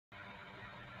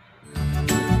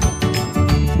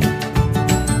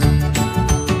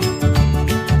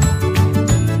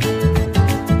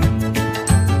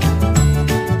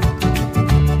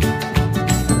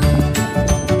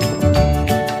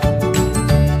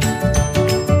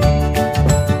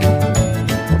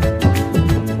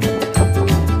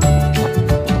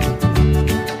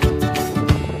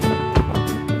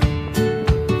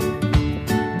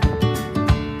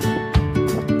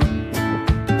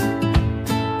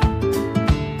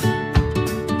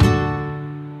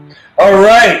All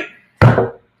right.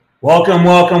 Welcome,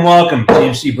 welcome, welcome.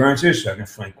 GMC Burns here, Sergeant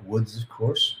Frank Woods, of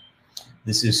course.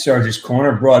 This is Sergeant's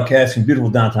Corner, broadcasting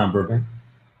beautiful downtown Burbank.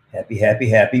 Happy, happy,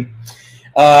 happy.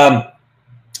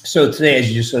 So today, as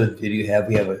you just saw the video,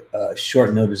 we have a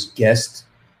short notice guest.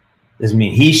 Doesn't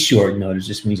mean he's short notice,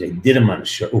 just means I did him on a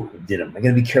short. Oh, I did him. I got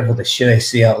to be careful with the shit I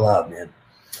say out loud, man.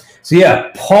 So yeah,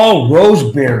 Paul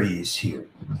Roseberry is here.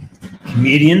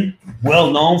 Comedian, well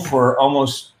known for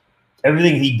almost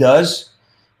everything he does.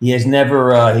 He has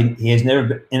never he has never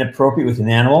been inappropriate with an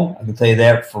animal. I can tell you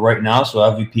that for right now. So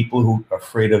I'll be people who are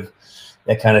afraid of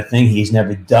that kind of thing. He's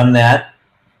never done that.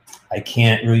 I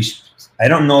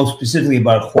don't know specifically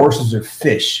about horses or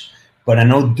fish, but I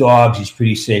know dogs he's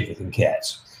pretty safe with, and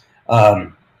cats.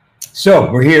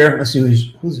 So we're here. Let's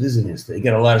see who's visiting us today.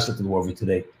 Got a lot of stuff to go over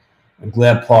today. I'm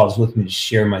glad Paul's with me to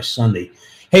share my Sunday.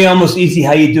 Hey, Almost Easy,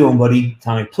 how you doing, buddy?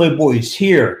 Tommy Playboy is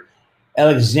here.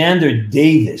 Alexander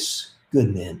Davis.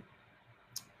 Good man.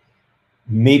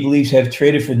 Maple Leafs have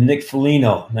traded for Nick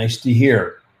Foligno. Nice to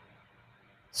hear.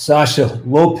 Sasha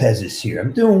Lopez is here.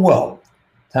 I'm doing well.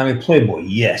 Tommy Playboy,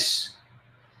 yes.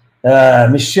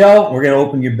 Michelle, we're going to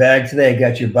open your bag today. I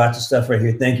got your box of stuff right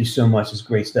here. Thank you so much. It's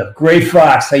great stuff. Gray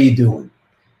Fox, how you doing?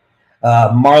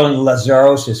 Marlon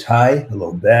Lazaro says hi.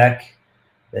 Hello back.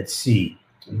 Let's see.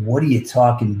 What are you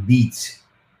talking beats?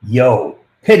 Yo,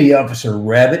 Petty Officer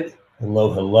Rabbit.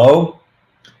 Hello, hello.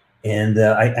 And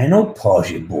I know Paul's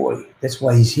your boy. That's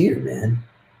why he's here, man.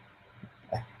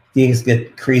 He's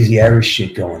got crazy Irish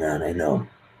shit going on, I know.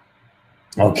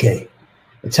 Okay.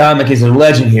 Atomic is a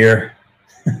legend here.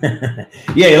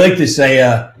 Yeah, you like this.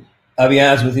 I'll be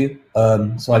honest with you.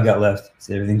 So I got left.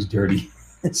 So everything's dirty.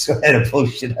 So I had to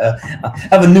post it. I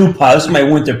have a new pile. This is my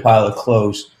winter pile of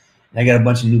clothes. And I got a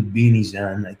bunch of new beanies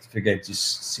on. I figured I'd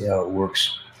just see how it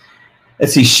works.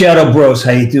 Let's see. Shadow Bros,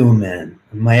 how you doing, man?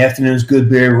 My afternoon's good.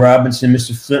 Barry Robinson,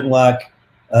 Mr. Flintlock.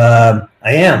 I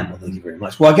am. Well, thank you very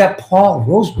much. Well, I got Paul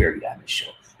Roseberry on the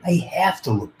show. I have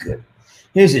to look good.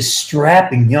 Here's this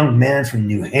strapping young man from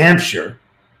New Hampshire.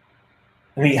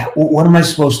 I mean, what am I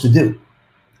supposed to do?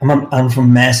 I'm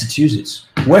from Massachusetts,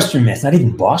 Western Mass, not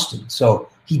even Boston. So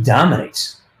he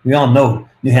dominates. We all know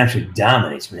New Hampshire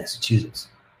dominates Massachusetts.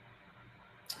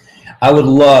 I would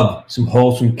love some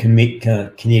wholesome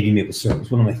Canadian maple syrup. It's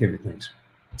one of my favorite things.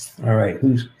 All right,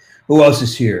 who else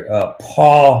is here?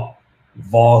 Paul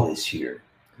Vall is here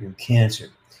from Cancer.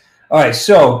 All right,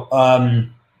 so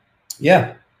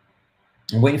yeah,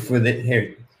 I'm waiting for the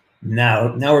here.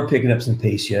 Now we're picking up some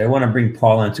pace here. I want to bring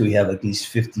Paul on too. We have like these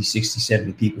 50, 60,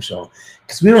 70 people, so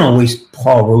because we don't want to waste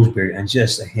Paul Roseberry on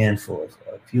just a handful of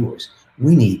viewers.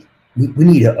 We need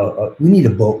a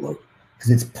boatload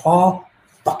because it's Paul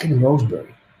fucking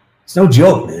Roseberry. It's no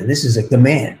joke, man. This is like the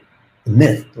man, the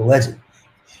myth, the legend.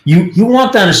 You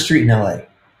walk down the street in LA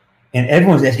and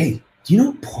everyone's like, hey, do you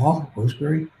know Paul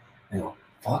Roseberry? I go,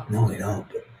 fuck no, I don't.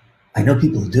 But I know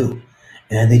people who do.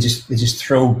 And they just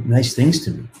throw nice things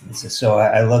to me. So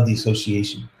I love the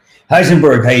association.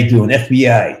 Heisenberg, how you doing?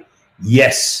 FBI,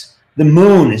 yes. The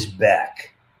moon is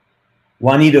back.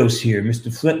 Juanito's here.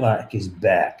 Mr. Flintlock is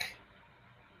back.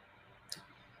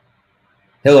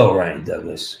 Hello, Ryan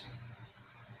Douglas.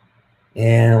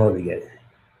 And what do we get?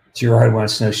 Gerard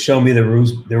wants to know, show me the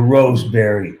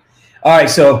Roseberry. All right,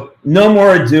 so no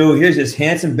more ado. Here's this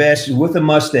handsome bastard with a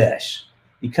mustache.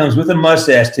 He comes with a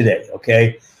mustache today,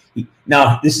 okay?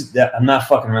 Now, I'm not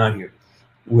fucking around here.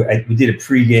 We did a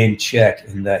pregame check,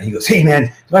 and he goes, hey,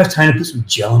 man, do I have time to put some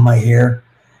gel in my hair?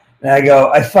 And I go,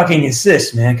 I fucking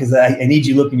insist, man, because I need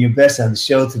you looking your best on the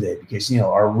show today because, you know,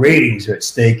 our ratings are at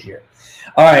stake here.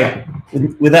 All right,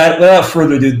 without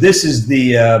further ado, this is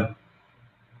the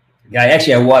guy.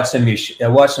 Actually, I watched some of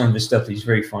his stuff. He's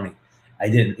very funny.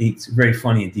 It's very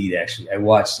funny indeed, actually. I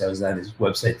was on his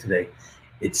website today.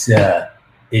 It's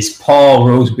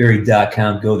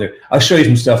paulroseberry.com. Go there. I'll show you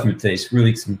some stuff from today. It's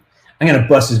really I'm going to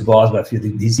bust his balls, but I feel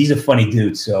he's a funny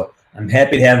dude. So I'm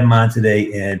happy to have him on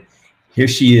today. And here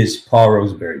she is, Paul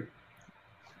Roseberry.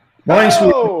 Morning,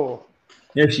 sweetie.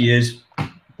 There she is.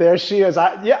 There she is.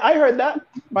 I heard that.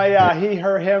 My he,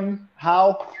 her, him,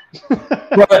 how.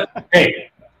 Well, hey,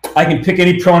 I can pick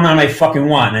any pronoun I fucking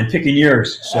want. And I'm picking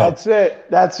yours. So That's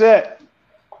it.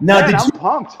 Now, Man, I'm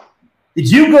pumped.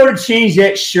 Did you go to change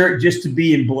that shirt just to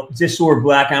be in just so we're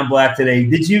black on black today?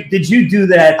 Did you do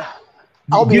that?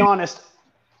 I'll be honest.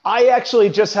 I actually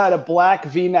just had a black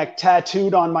V-neck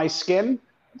tattooed on my skin,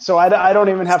 so I don't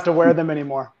even have to wear them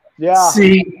anymore. Yeah.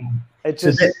 See,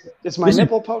 is my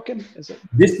nipple poking? Is it?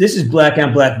 This is black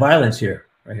on black violence here,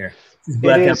 right here. This is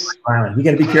black on black violence. We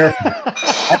got to be careful.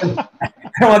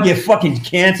 I don't want to get fucking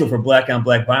canceled for black on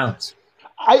black violence.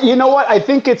 You know what? I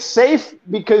think it's safe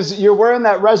because you're wearing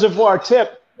that reservoir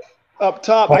tip up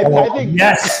top. I think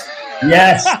yes.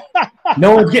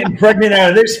 No one's getting pregnant out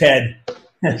of this head.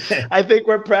 I think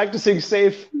we're practicing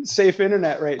safe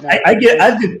internet right now. I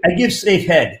give safe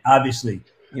head, obviously.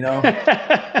 You know.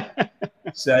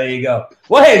 So there you go.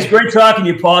 Well, hey, it's great talking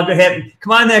to you, Paul. Go ahead.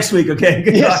 Come on next week, okay?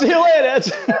 See you later.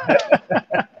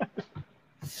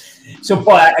 So,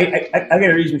 Paul, I got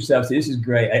to read some stuff. So this is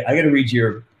great. I got to read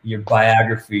your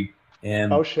biography.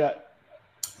 And oh shit!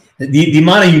 The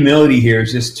amount of humility here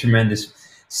is just tremendous.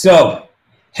 So,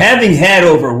 having had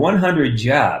over 100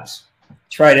 jobs,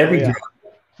 tried every job,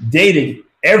 dated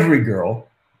every girl,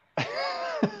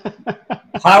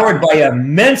 powered by a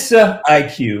Mensa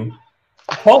IQ,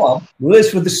 Paul lives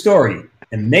for the story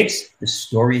and makes the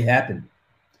story happen.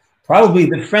 Probably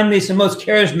the friendliest and most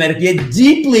charismatic yet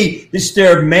deeply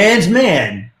disturbed man's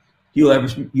man you'll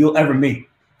ever meet. If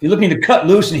you're looking to cut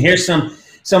loose and hear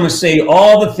someone say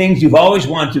all the things you've always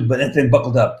wanted to, but then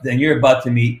buckled up, then you're about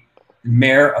to meet the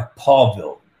mayor of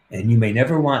Paulville, and you may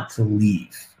never want to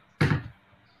leave.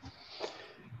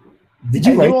 Did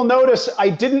you? You will notice I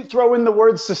didn't throw in the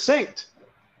word succinct.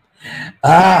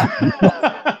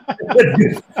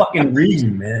 Good fucking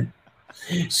reason, man.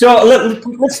 So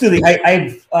let's do the.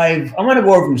 I want to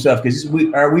go over some stuff because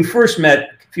we first met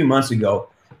a few months ago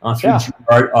through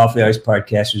Off the Ice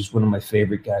podcast, who's one of my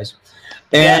favorite guys,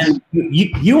 and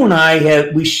you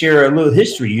and we share a little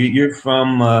history. You're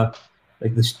from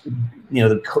like this,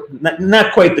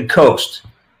 not quite the coast,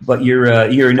 but you're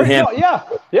in New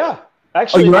Hampshire. Yeah.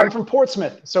 Actually, I'm from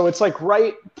Portsmouth, so it's like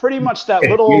pretty much that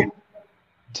little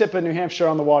tip of New Hampshire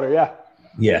on the water.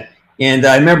 Yeah. And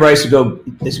I remember I used to go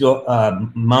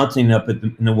mounting up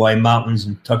in the White Mountains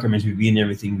and Tuckerman's Ravine and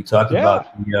everything. We talked about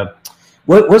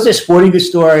what was that sporting goods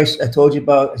store I told you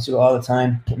about? I used to go all the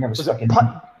time. Can't remember.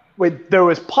 There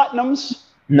was Putnam's.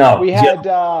 No, we had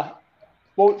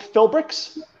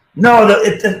Philbricks. No,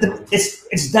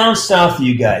 it's down south of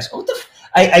you guys. What the?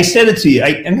 I said it to you.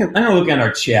 I'm gonna look at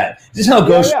our chat. This is how it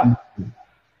goes.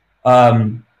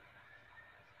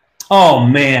 Oh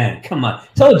man, come on!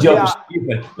 Tell a joke.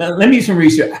 Stupid. Now, let me do some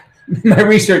research. My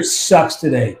research sucks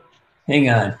today. Hang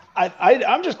on.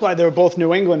 I'm just glad they were both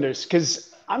New Englanders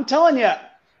because I'm telling you,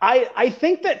 I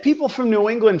think that people from New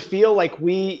England feel like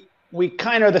we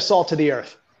kind of are the salt of the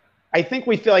earth. I think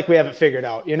we feel like we haven't figured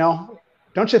out.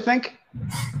 Don't you think?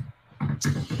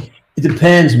 It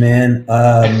depends, man.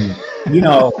 I'm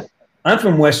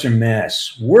from Western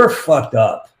Mass. We're fucked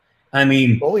up. I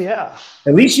mean, oh yeah.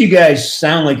 At least you guys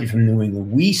sound like you're from New England.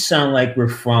 We sound like we're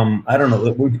from, I don't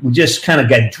know, we just kind of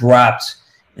got dropped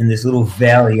in this little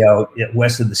valley out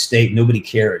west of the state. Nobody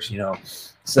cares,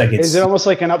 It's like is it almost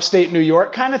like an upstate New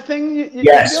York kind of thing?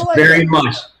 Yes, feel like? Very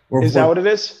much. Is that what it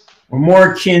is? We're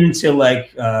more akin to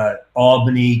like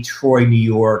Albany, Troy, New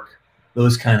York,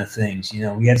 those kind of things.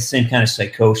 We had the same kind of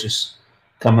psychosis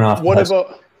coming off. What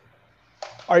about?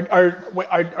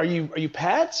 Are you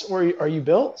Pats or are you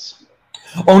Bills?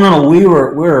 Oh no,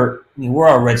 we're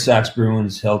all Red Sox,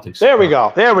 Bruins, Celtics. There we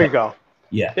go.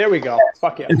 Yeah. There we go.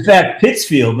 Fuck yeah. In fact,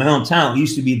 Pittsfield, my hometown,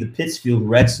 used to be the Pittsfield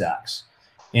Red Sox,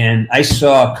 and I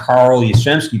saw Carl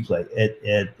Yastrzemski play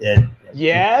at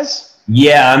Yes.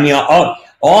 Yeah, I mean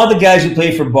all the guys who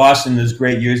played for Boston those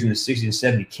great years in the '60s and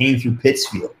 '70s came through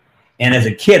Pittsfield, and as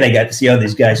a kid, I got to see how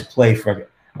these guys play for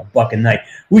a buck a night.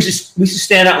 We used to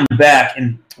stand out in the back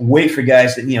and wait for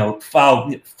guys that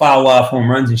foul off home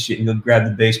runs and shit and go grab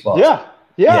the baseball.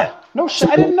 Yeah. No shit.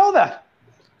 I didn't know that.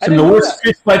 Some of the worst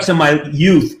fist fights of my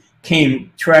youth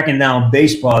came tracking down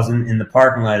baseballs in the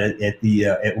parking lot at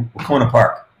Wacona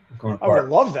Park. I would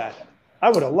love that. I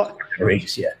would have loved.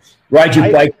 Courageous, yeah. Ride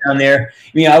your bike down there.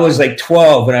 I mean, I was like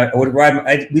 12, and I would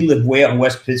ride. We lived way out in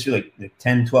West Pittsfield, like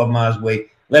 10, 12 miles away.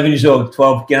 11 years old,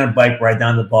 12, get on a bike, ride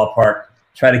down to the ballpark,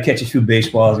 try to catch a few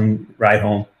baseballs and ride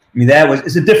home. I mean,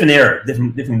 it's a different era,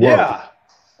 different world. Yeah.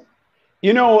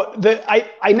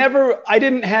 I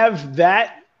didn't have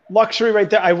that luxury right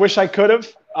there. I wish I could have.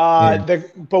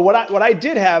 But what I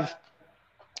did have,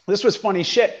 this was funny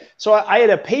shit. So I had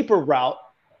a paper route,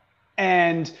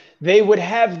 and they would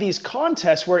have these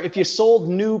contests where if you sold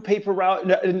new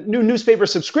newspaper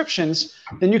subscriptions,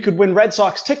 then you could win Red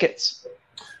Sox tickets.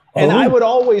 And I would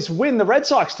always win the Red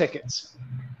Sox tickets.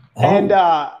 And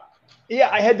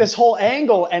I had this whole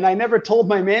angle, and I never told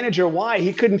my manager why.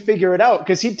 He couldn't figure it out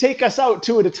because he'd take us out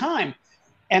 2 at a time.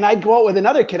 And I'd go out with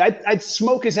another kid. I'd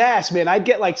smoke his ass, man. I'd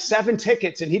get like 7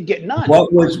 tickets, and he'd get none.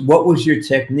 What was your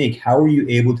technique? How were you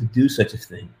able to do such a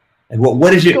thing? And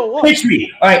what is your pitch me?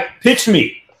 All right, pitch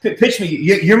me. Pitch me.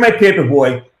 You're my paper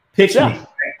boy. Pitch me.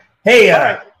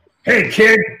 Hey, hey,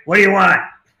 kid. What do you want?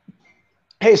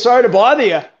 Hey, sorry to bother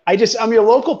you. I'm your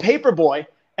local paper boy,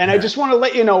 and I just want to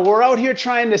let you know we're out here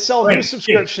trying to sell new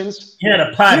subscriptions. You're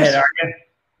not a pothead, are you?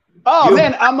 Oh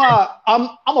man, I'm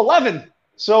 11.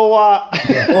 So Wow.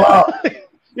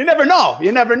 you never know.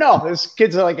 You never know. Those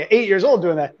kids are like 8 years old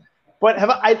doing that. But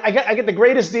I get the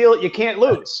greatest deal you can't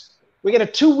lose. We get a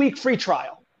 2-week free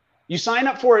trial. You sign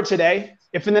up for it today.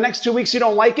 If in the next 2 weeks you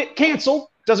don't like it, cancel.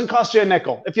 Doesn't cost you a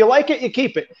nickel. If you like it, you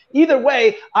keep it. Either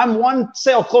way, I'm one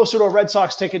sale closer to a Red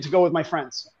Sox ticket to go with my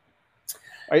friends.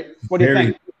 Right? What do you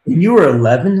think? You were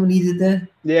 11 when you did that?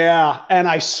 Yeah, and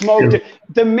I smoked it.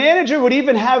 The manager would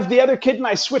even have the other kid and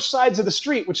I switch sides of the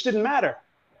street, which didn't matter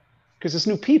because it's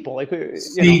new people. Like,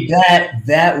 see,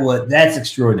 that's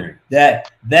extraordinary. That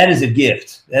is a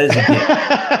gift. That is a gift.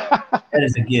 That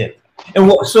is a gift.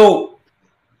 And so,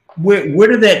 where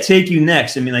did that take you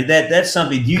next? I mean, like that's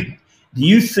something. Do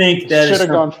you think that should have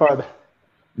gone farther?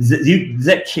 Does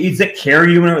that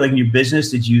carry you in your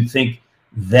business? Did you think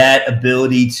that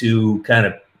ability to kind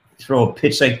of throw a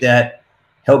pitch like that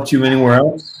helped you anywhere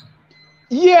else?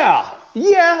 Yeah.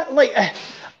 Like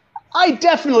I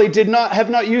definitely have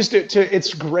not used it to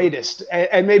its greatest,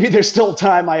 and maybe there's still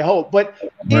time, I hope. But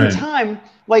in time,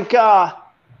 like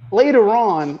later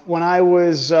on, when I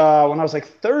was like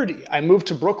 30, I moved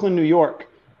to Brooklyn, New York,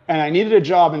 and I needed a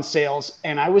job in sales,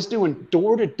 and I was doing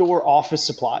door-to-door office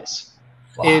supplies.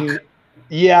 Fuck. I think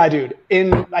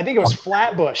it was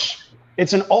Flatbush.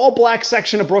 It's an all-black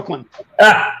section of Brooklyn.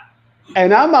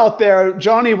 And I'm out there,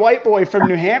 Johnny White Boy from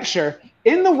New Hampshire,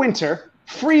 in the winter,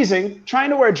 freezing,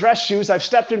 trying to wear dress shoes. I've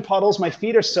stepped in puddles. My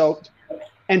feet are soaked.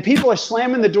 And people are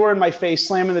slamming the door in my face,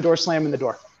 slamming the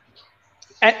door.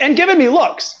 And giving me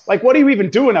looks. Like, what are you even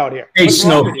doing out here? Hey,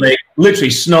 snowflake. Literally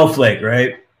snowflake,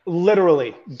 right?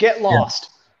 Literally. Get lost.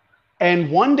 Yeah.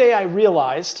 And one day I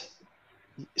realized,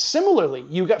 similarly,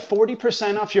 you got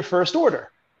 40% off your first order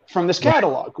from this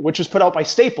catalog, which was put out by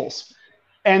Staples.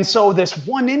 And so this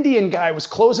one Indian guy was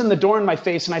closing the door in my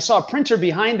face, and I saw a printer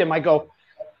behind him. I go,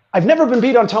 I've never been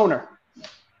beat on toner.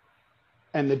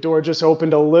 And the door just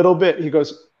opened a little bit. He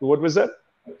goes, what was that?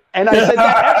 And I said,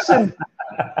 that Epson.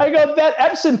 I go, that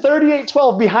Epson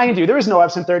 3812 behind you. There is no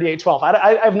Epson 3812.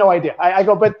 I have no idea. I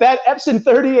go, but that Epson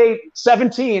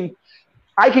 3817,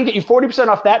 I can get you 40%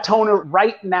 off that toner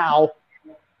right now,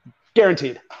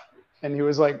 guaranteed. And he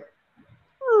was like,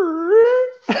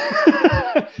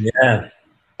 yeah.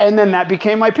 And then that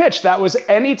became my pitch. That was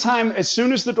anytime, as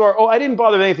soon as the door, I didn't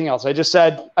bother with anything else. I just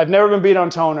said, I've never been beat on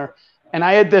toner. And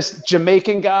I had this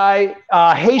Jamaican guy,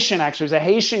 Haitian actually, it was a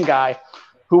Haitian guy,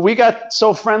 who we got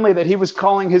so friendly that he was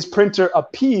calling his printer a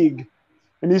pig.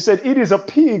 And he said, it is a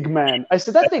pig, man. I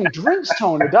said, that thing drinks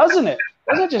toner, doesn't it?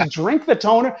 Doesn't it just drink the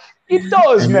toner? It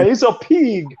does, man. It's a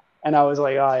pig. And I was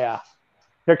like, oh, yeah.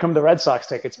 Here come the Red Sox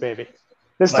tickets, baby.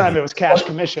 This time it was cash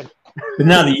commission. But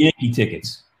now the Yankee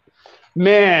tickets.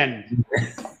 Man,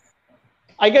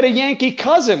 I got a Yankee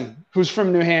cousin who's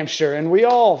from New Hampshire, and we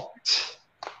don't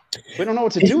know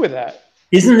what to do with that.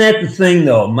 Isn't that the thing,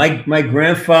 though? My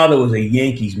grandfather was a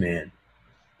Yankees man,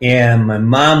 and my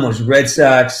mom was Red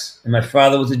Sox, and my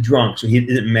father was a drunk, so it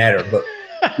didn't matter. But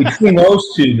between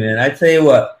those two, man, I tell you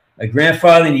what, my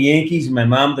grandfather in the Yankees and my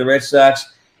mom the Red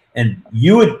Sox, and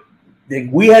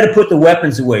we had to put the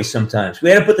weapons away sometimes.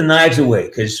 We had to put the knives away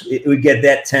because it would get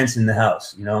that tense in the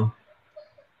house, you know?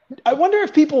 I wonder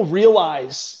if people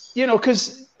realize,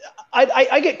 because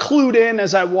I get clued in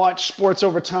as I watch sports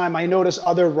over time. I notice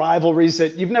other rivalries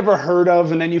that you've never heard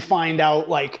of, and then you find out,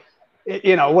 like,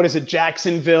 what is it,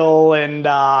 Jacksonville and,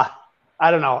 I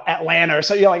don't know, Atlanta.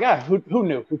 So you're like, who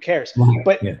knew? Who cares?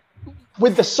 But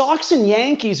with the Sox and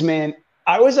Yankees, man,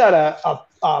 I was at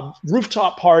a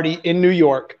rooftop party in New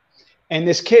York, and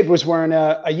this kid was wearing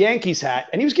a Yankees hat,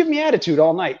 and he was giving me attitude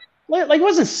all night. Like, he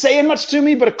wasn't saying much to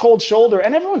me, but a cold shoulder.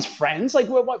 And everyone's friends. Like,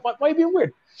 why are you being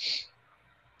weird?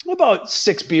 About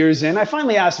 6 beers in, I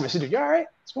finally asked him. I said, dude, you all right?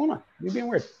 What's going on? You're being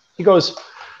weird. He goes,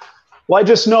 well, I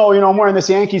just know, I'm wearing this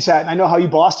Yankees hat, and I know how you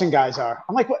Boston guys are.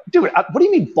 I'm like, what? Dude, what do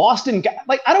you mean Boston guys?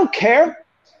 Like, I don't care.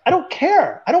 I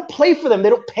don't play for them. They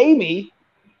don't pay me.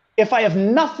 If I have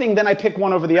nothing, then I pick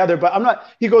one over the other. But I'm not.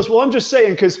 He goes, well, I'm just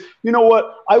saying, because you know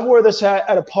what? I wore this hat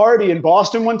at a party in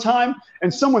Boston one time,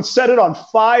 and someone set it on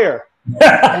fire.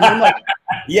 And I'm like,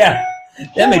 yeah,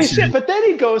 that makes sense. But then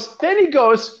he goes,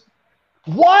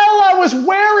 while I was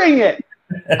wearing it,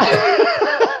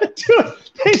 dude,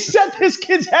 they set this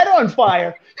kid's head on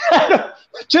fire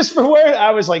just for wearing it. I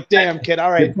was like, damn, kid,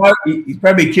 all right. He's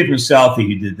probably a kid from Southie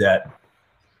who did that.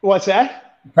 What's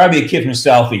that? Probably a kid from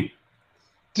Southie.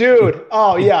 Dude,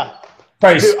 oh yeah.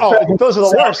 Probably, those are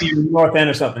the worst. North End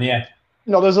or something, yeah.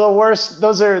 No, those are the worst.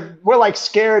 We're like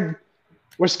scared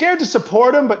We're scared to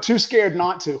support them, but too scared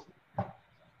not to.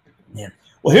 Yeah.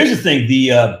 Well, here's the thing.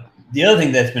 The other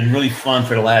thing that's been really fun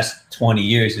for the last 20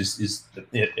 years is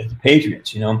the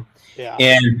Patriots, you know? Yeah.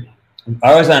 And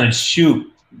I was on a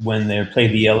shoot when they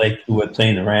played the LA, who were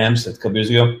playing the Rams a couple years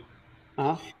ago.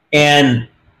 Uh-huh. And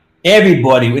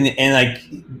everybody, and like,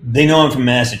 they know I'm from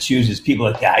Massachusetts. People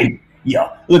are like,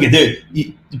 look at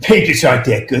the Patriots aren't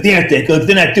that good. They aren't that good.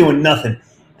 They're not doing nothing.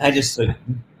 I just like,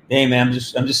 hey man, I'm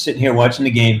just sitting here watching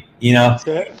the game, you know.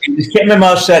 And just kept my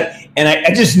mouth shut, and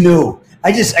I just knew.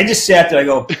 I just sat there. I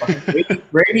go,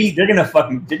 Brady, they're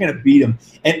gonna beat them.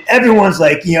 And everyone's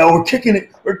like, we're kicking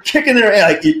their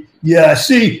ass. Like, yeah,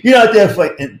 see, you're not that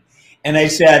fight. And I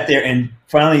sat there, and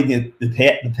finally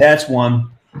the Pats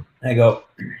won. And I go,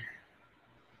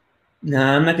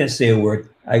 I'm not gonna say a word.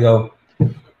 I go,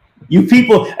 you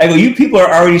people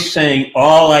are already saying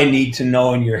all I need to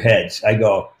know in your heads. I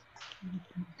go,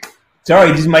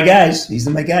 sorry, these are my guys. These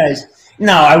are my guys.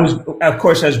 No, of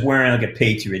course I was wearing like a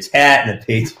Patriots hat and a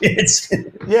Patriots.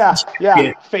 Yeah,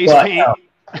 face paint.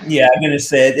 Yeah, I'm gonna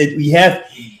say it. We have,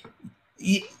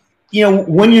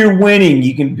 when you're winning,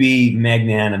 you can be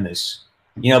magnanimous,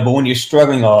 but when you're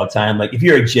struggling all the time, like if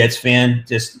you're a Jets fan,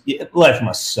 life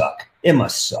must suck. It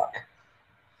must suck.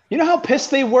 You know how pissed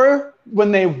they were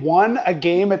when they won a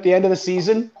game at the end of the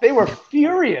season? They were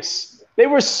furious. They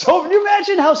were so. Can you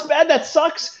imagine how bad that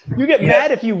sucks? You get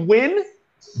mad if you win.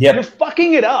 Yep. You're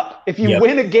fucking it up if you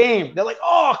win a game. They're like,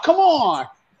 oh, come on.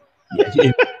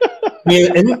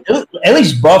 At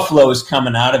least Buffalo is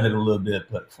coming out of it a little bit,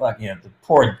 but fuck, the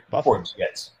poor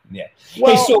Jets. Yeah.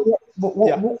 Well, hey, so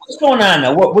what's going on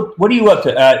now? What are you up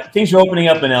to? Things are opening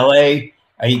up in LA.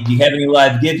 Do you have any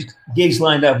live gigs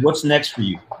lined up? What's next for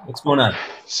you? What's going on?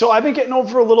 So I've been getting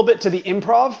over a little bit to the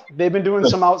Improv. They've been doing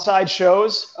some outside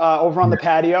shows over on the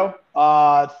patio.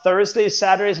 Thursdays,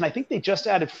 Saturdays, and I think they just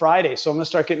added Fridays. So I'm going to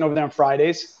start getting over there on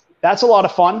Fridays. That's a lot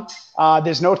of fun.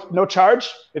 There's no charge.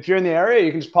 If you're in the area,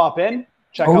 you can just pop in,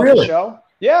 check out the show.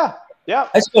 Yeah.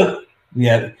 That's good.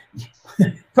 Yeah.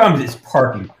 Problem is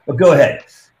parking. But go ahead.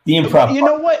 The Improv. You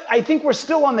know what? I think we're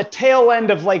still on the tail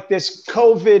end of like this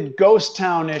COVID ghost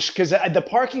town-ish because the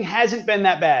parking hasn't been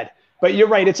that bad. But you're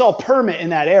right. It's all permit in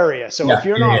that area. So if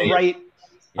you're not right.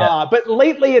 Yeah. But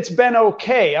lately it's been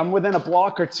okay. I'm within a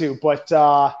block or two. But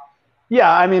I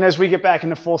mean, as we get back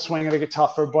into full swing, it'll get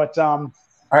tougher. But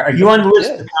are you on the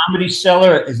list of the Comedy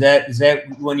Cellar? Is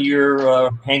that one of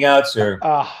your hangouts or?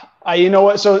 You know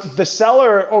what? So the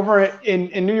Cellar over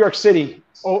in New York City,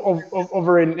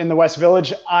 over in the West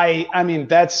Village. I mean,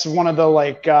 that's one of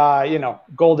the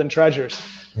golden treasures.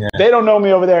 Yeah. They don't know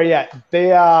me over there yet.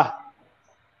 They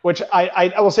which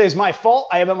I will say is my fault.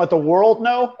 I haven't let the world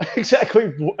know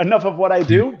exactly enough of what I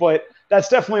do, but that's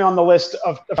definitely on the list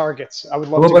of targets. I would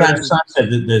love to. What about on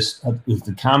Sunset? Is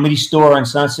the Comedy Store on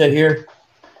Sunset here?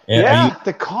 Yeah,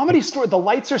 the Comedy Store. The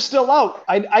lights are still out.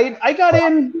 I got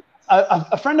in.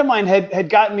 A friend of mine had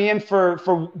gotten me in for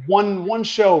one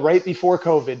show right before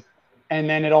COVID, and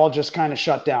then it all just kind of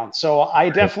shut down. So I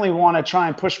definitely want to try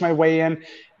and push my way in.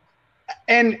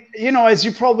 And, as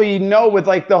you probably know, with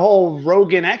like the whole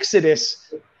Rogan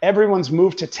exodus, everyone's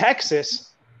moved to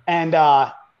Texas. And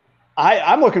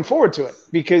I'm looking forward to it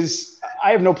because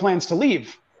I have no plans to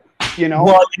leave,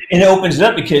 Well, it opens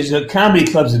up because the comedy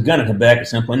clubs are going to come back at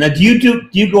some point. Now, do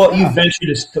you go out, you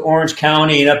venture to Orange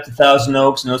County and up to Thousand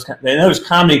Oaks and there's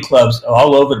comedy clubs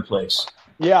all over the place.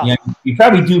 Yeah. You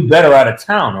probably do better out of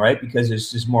town, right? Because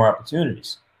there's just more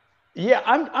opportunities. Yeah,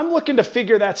 I'm looking to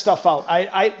figure that stuff out.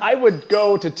 I would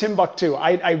go to Timbuktu.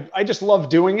 I just love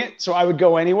doing it, so I would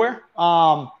go anywhere.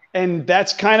 And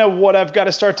that's kind of what I've got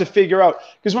to start to figure out.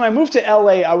 Because when I moved to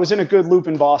LA, I was in a good loop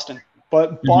in Boston.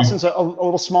 But Boston's a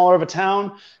little smaller of a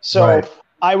town. So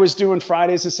I was doing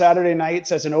Fridays and Saturday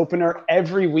nights as an opener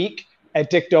every week at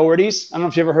Dick Doherty's. I don't know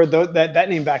if you ever heard that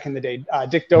name back in the day.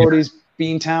 Dick Doherty's,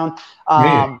 Beantown.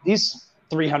 He's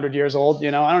 300 years old. I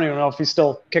don't even know if he's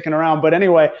still kicking around. But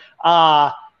anyway,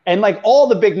 and like all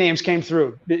the big names came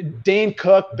through. Dane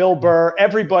Cook, Bill Burr,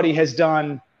 everybody has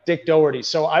done Dick Doherty.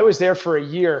 So I was there for a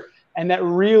year, and that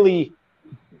really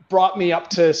brought me up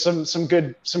to some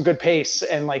good pace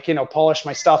and polish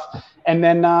my stuff. And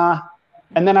then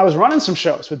I was running some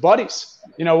shows with buddies.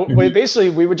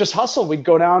 We would just hustle. We'd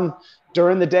go down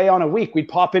during the day on a week. We'd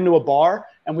pop into a bar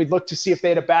and we'd look to see if they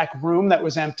had a back room that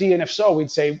was empty. And if so,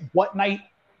 we'd say, what night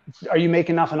are you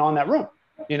making nothing on that room?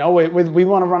 We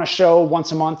want to run a show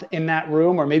once a month in that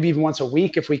room, or maybe even once a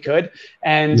week if we could.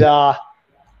 And,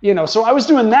 so I was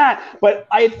doing that, but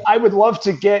I would love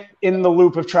to get in the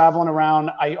loop of traveling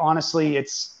around. I honestly,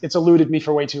 it's eluded me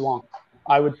for way too long.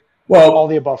 All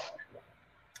the above.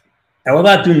 I was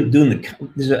out doing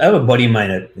the. I have a buddy of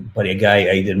mine, a guy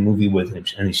I did a movie with,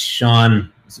 and he's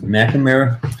Sean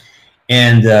McNamara,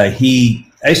 and I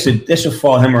used to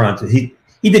follow him around. He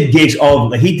did gigs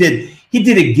he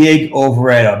did a gig over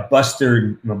at a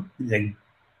Buster, like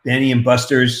Benny and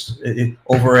Buster's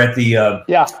over at the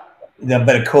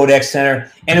by the Kodak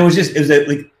Center, and it was like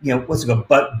what's it called,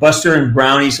 Buster and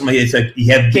Brownie, something. It's like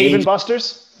you have Dave and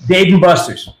Buster's. Dave and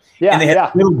Buster's. Yeah, and they had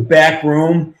a little back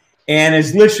room, and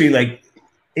it's literally like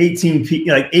 18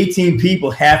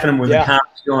 people, half of them were the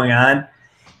comics going on,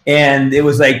 and it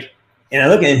was like, and I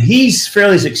look at him, he's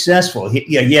fairly successful.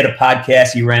 He had a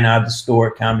podcast, he ran out of the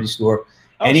store, comedy store,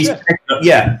 and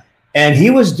and he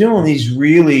was doing these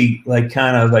really like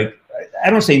kind of like,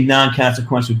 I don't say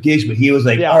non-consequential gigs, but he was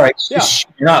like, all right, just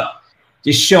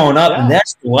showing up, and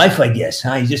that's the life, I guess,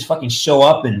 huh? You just fucking show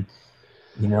up and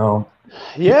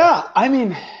Yeah, I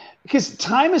mean, because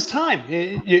time is time.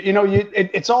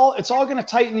 It's all going to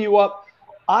tighten you up.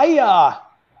 I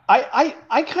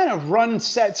kind of run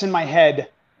sets in my head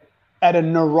at a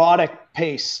neurotic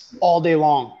pace all day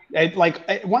long.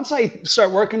 Once I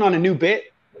start working on a new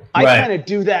bit, I kind of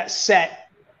do that set.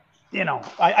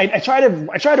 I try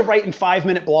to write in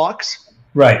 5-minute blocks,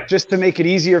 right? Just to make it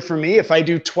easier for me. If I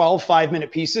do 12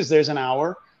 5-minute pieces, there's an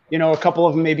hour. A couple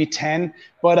of them maybe 10,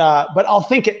 but I'll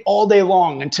think it all day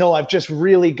long until I've just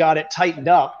really got it tightened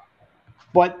up.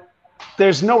 But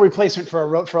there's no replacement for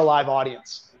a live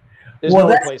audience. There's no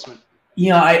replacement.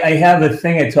 I have a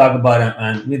thing I talk about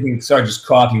on Sergeant's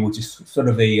Coffee, which is sort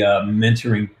of a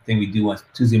mentoring thing we do on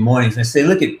Tuesday mornings. And I say,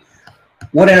 look at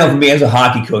what I know from me as a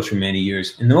hockey coach for many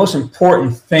years, and the most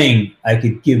important thing I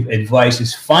could give advice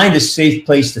is find a safe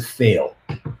place to fail.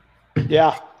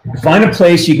 Yeah. Find a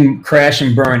place you can crash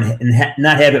and burn and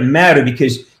not have it matter,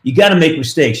 because you got to make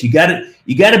mistakes. You got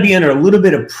to be under a little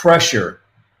bit of pressure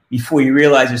before you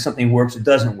realize if something works or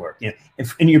doesn't work.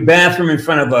 If in your bathroom in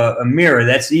front of a mirror,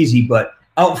 that's easy, but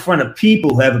out in front of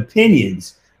people who have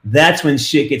opinions, that's when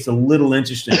shit gets a little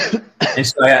interesting. And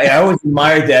so I always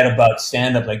admired that about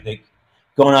stand-up, like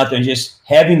going out there and just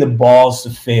having the balls to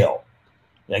fail.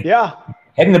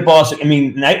 Having the balls. I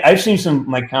mean, I've seen some of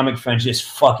my comic friends just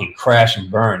fucking crash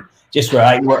and burn. Just where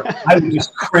I was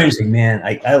just crazy, man.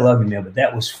 I love you, man, but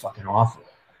that was fucking awful.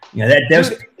 That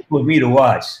was for me to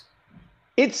watch.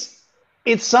 It's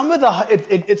some of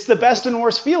it's the best and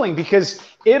worst feeling, because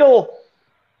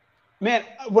man,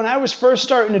 when I was first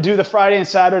starting to do the Friday and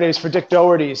Saturdays for Dick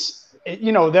Doherty's,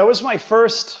 that was my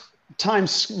first time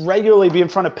regularly be in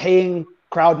front of paying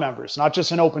crowd members, not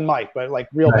just an open mic, but like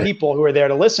real people who are there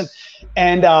to listen.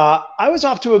 And I was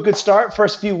off to a good start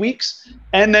first few weeks.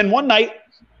 And then one night,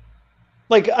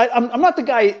 like I'm not the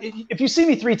guy, if you see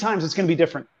me 3 times, it's going to be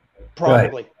different.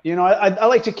 Probably. I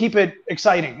like to keep it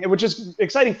exciting, which is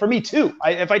exciting for me too.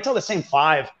 If I tell the same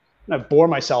 5, I bore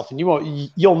myself, and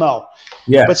you'll know.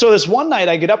 Yeah. But so this one night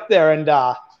I get up there, and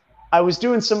I was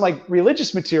doing some like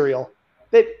religious material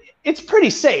that it's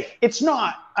pretty safe. It's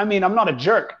not, I mean, I'm not a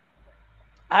jerk.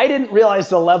 I didn't realize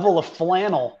the level of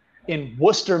flannel in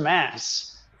Worcester,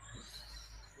 Mass.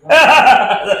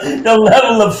 The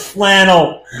level of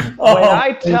flannel. Oh, when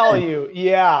I tell you,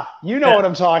 you know what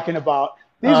I'm talking about.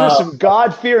 These are some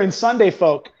God-fearing Sunday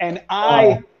folk, and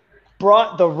I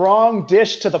brought the wrong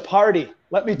dish to the party.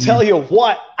 Let me tell you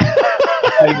what.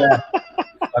 I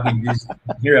mean, just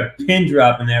hear a pin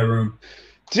drop in that room.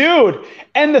 Dude,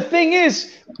 and the thing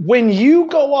is, when you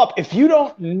go up, if you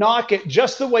don't knock it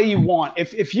just the way you want,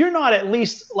 if you're not at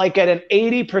least like at an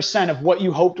 80% of what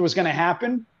you hoped was going to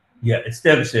happen, it's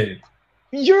devastating.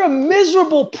 You're a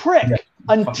miserable prick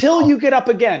until you get up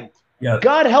again. Yeah.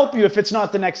 God help you if it's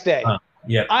not the next day.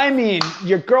 Yeah. I mean,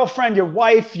 your girlfriend, your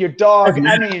wife, your dog.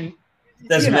 I mean,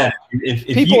 doesn't matter. If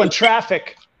people in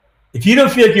traffic. If you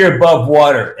don't feel like you're above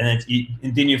water, and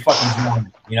then you're fucking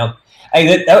drowning,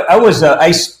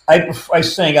 I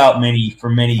sang out for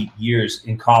many years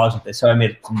in college. That's how I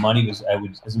made some money. I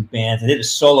was in bands. I did a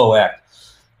solo act.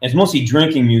 And it's mostly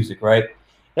drinking music, right?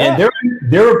 Yeah.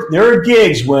 And there are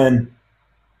gigs when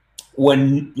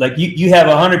like you have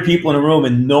 100 people in a room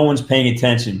and no one's paying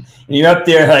attention, and you're up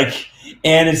there like,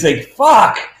 and it's like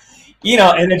fuck,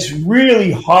 and it's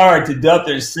really hard to go up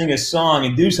there and sing a song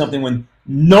and do something when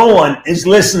no one is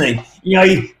listening.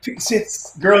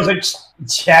 Girls are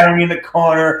chattering in the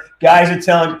corner, guys are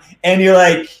telling, and you're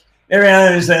like,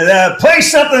 everyone is like, play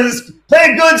something,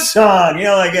 play a good song,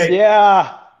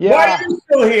 Yeah. Why are you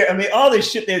still here? I mean, all this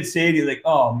shit they'd say to you, like,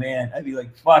 oh man, I'd be like,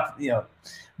 fuck,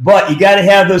 But you got to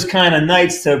have those kind of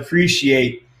nights to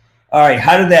appreciate. All right,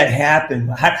 how did that happen?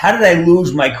 How did I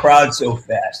lose my crowd so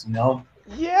fast?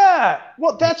 Yeah.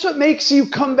 Well, that's what makes you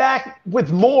come back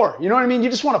with more. You know what I mean? You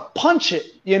just want to punch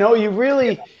it. You know, you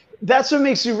really, that's what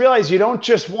makes you realize you don't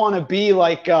just want to be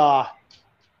like,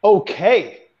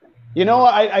 okay. You know,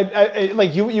 I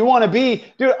like you want to be,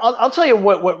 dude, I'll tell you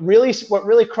what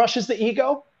really crushes the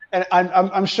ego. And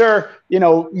I'm sure, you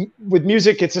know, with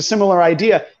music, it's a similar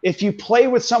idea. If you play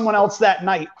with someone else that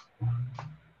night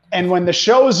and when the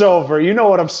show's over, you know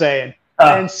what I'm saying?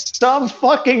 And some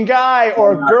fucking guy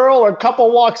or girl or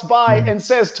couple walks by and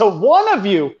says to one of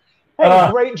you, hey,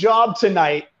 great job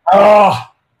tonight.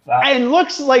 And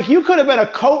looks like you could have been a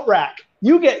coat rack.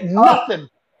 You get nothing.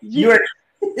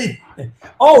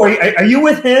 Are you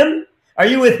with him? Are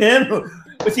you with him?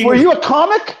 Were you a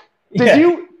comic? Did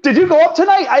you go up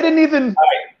tonight? I didn't even.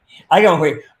 I go,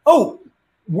 wait. Oh,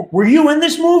 were you in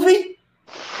this movie?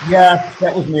 Yeah,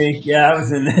 that was me. Yeah, I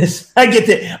was in this. I get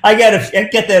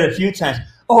that a few times.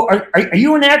 Oh, are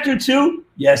you an actor too?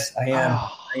 Yes, I am.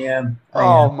 I am.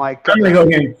 My God. I'm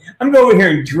gonna go over here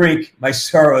and drink my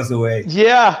sorrows away.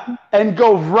 Yeah, and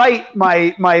go write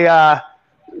my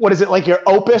what is it, like your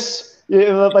opus?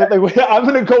 Like I'm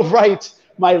gonna go write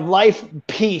my life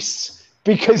piece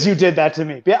because you did that to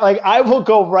me. Like I will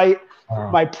go write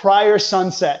my prior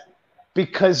sunset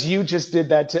because you just did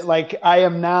that to. Like I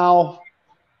am now.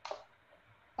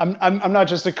 I'm not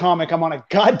just a comic. I'm on a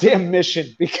goddamn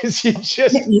mission because you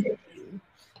just.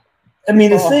 I mean,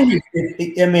 the thing is,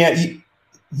 I mean,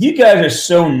 you guys are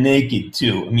so naked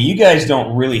too. I mean, you guys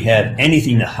don't really have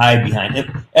anything to hide behind.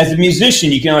 As a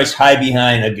musician, you can always hide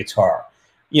behind a guitar.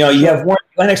 You know, you have one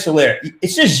extra layer.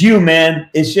 It's just you, man.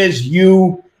 It's just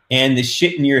you and the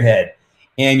shit in your head,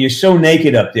 and you're so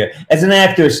naked up there. As an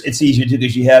actor, it's easier to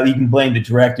because you can blame the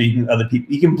director, you can other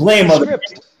people, you can blame other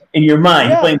people in your mind.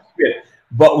 Yeah. You blame the script.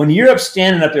 But when you're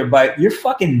standing up there you're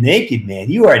fucking naked, man.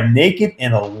 You are naked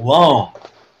and alone.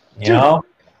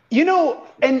 You know,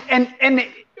 and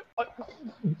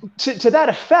to that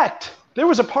effect, there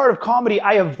was a part of comedy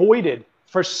I avoided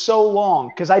for so long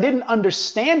because I didn't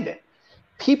understand it.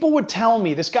 People would tell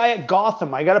me, this guy at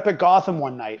Gotham, I got up at Gotham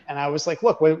one night and I was like,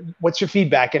 look, what's your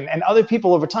feedback? And other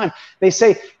people over time, they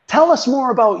say, tell us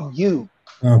more about you.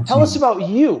 Tell us about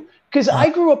you. Because I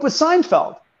grew up with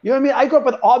Seinfeld. You know what I mean? I grew up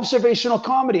with observational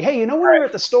comedy. Hey, you know when we're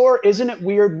at the store, isn't it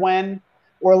weird when?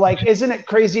 Or like, isn't it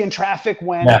crazy in traffic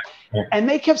when? Yeah. And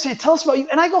they kept saying, tell us about you.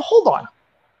 And I go, hold on.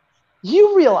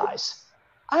 You realize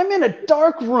I'm in a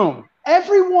dark room.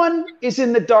 Everyone is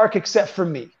in the dark except for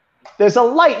me. There's a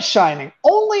light shining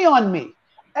only on me.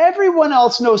 Everyone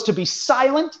else knows to be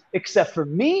silent except for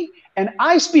me. And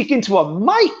I speak into a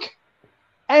mic.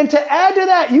 And to add to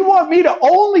that, you want me to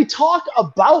only talk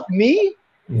about me?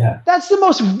 Yeah. That's the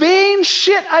most vain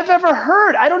shit I've ever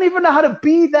heard. I don't even know how to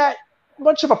be that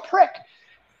much of a prick.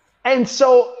 And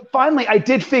so finally I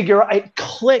did figure it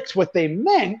clicked what they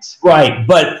meant. Right.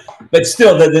 But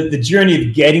still the journey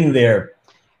of getting there,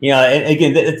 you know, and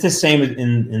again, it's the same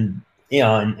in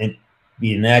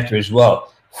being an actor as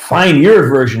well. Find your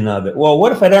version of it. Well,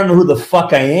 what if I don't know who the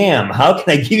fuck I am? How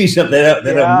can I give you something that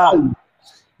I know?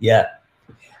 Yeah.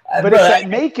 But it's that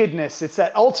nakedness. It's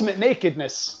that ultimate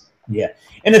nakedness. Yeah.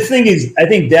 And the thing is, I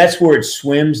think that's where it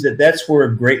swims. That's where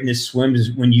greatness swims,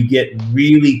 is when you get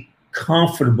really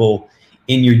comfortable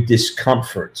in your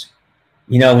discomfort.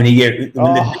 You know, when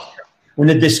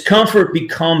the discomfort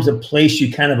becomes a place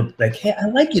you kind of like, hey, I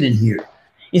like it in here.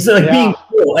 Instead of being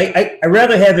cold, I'd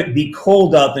rather have it be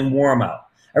cold out than warm out.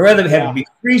 I'd rather have it be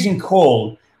freezing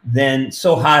cold than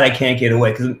so hot I can't get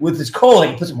away. Because with this cold, I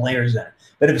can put some layers on.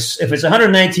 But if it's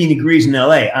 119 degrees in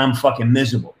LA, I'm fucking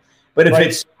miserable. But if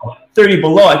it's 30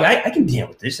 below, I can deal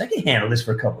with this. I can handle this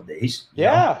for a couple of days.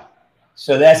 Yeah. Know?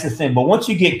 So that's the thing. But once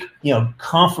you get,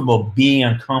 comfortable being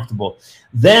uncomfortable,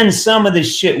 then some of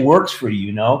this shit works for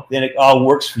you, Then it all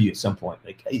works for you at some point.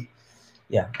 Like, I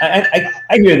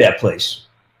hear that place.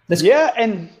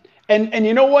 And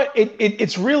you know what?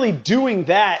 It's really doing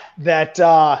that's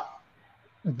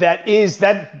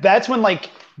when, like,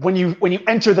 when you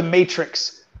enter the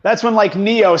Matrix. That's when, like,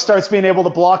 Neo starts being able to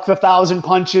block the 1,000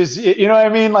 punches. You know what I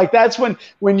mean? Like, that's when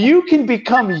you can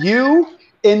become you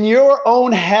in your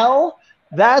own hell.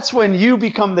 That's when you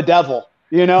become the devil.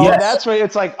 Yes. That's when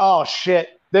it's like, oh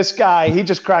shit, this guy, he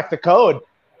just cracked the code.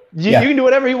 You can do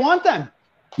whatever you want then.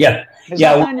 Yeah, There's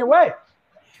nothing in your way.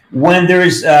 When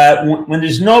there's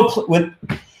the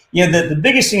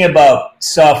biggest thing about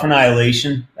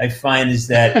self-annihilation, I find, is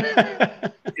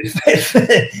that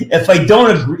if I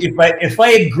don't agree, if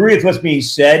I agree with what's being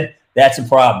said, that's a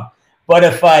problem. But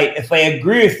if I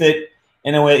agree with it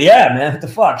in a way, yeah, man, what the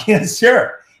fuck? Yeah,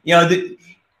 sure.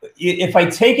 If I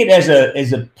take it as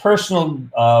a personal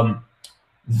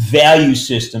value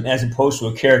system as opposed to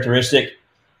a characteristic,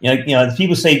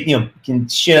 people say, can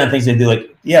shit on things they do.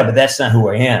 Like, yeah, but that's not who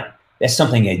I am. That's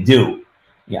something I do.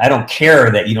 I don't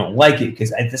care that you don't like it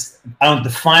because I don't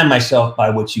define myself by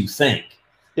what you think.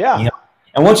 Yeah.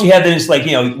 And once you have this, like,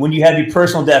 when you have your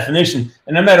personal definition,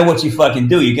 and no matter what you fucking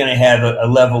do, you're going to have a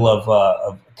level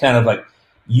of kind of like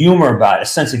humor about it, a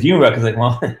sense of humor. Because like,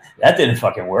 well, that didn't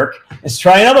fucking work. Let's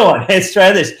try another one. Let's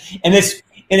try this. And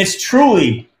it's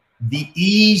truly the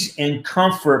ease and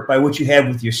comfort by which you have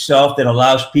with yourself that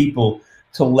allows people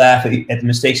to laugh at the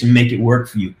mistakes and make it work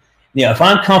for you. If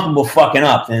I'm comfortable fucking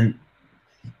up, then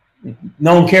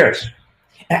no one cares.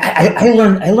 I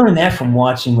learned that from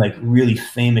watching like really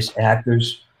famous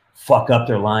actors fuck up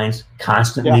their lines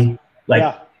constantly,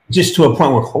 just to a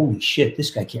point where holy shit, this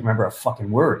guy can't remember a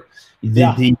fucking word.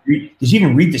 Did you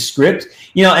even read the script?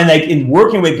 And like in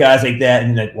working with guys like that,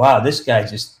 and like, wow, this guy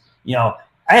just, I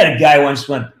had a guy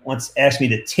once asked me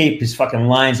to tape his fucking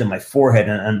lines on my forehead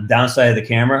on the downside of the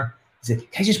camera. He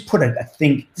said, can I just put a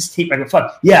thing, this tape, I go,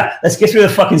 fuck, yeah, let's get through the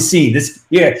fucking scene.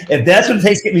 If that's what it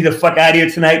takes to get me the fuck out of here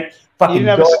tonight, fucking You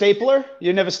didn't have a stapler? You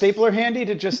didn't have a stapler handy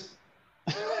to just...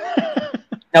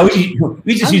 No,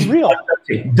 we just use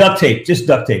duct tape, just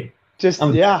duct tape.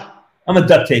 I'm a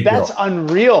duct tape That's girl.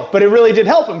 unreal. But it really did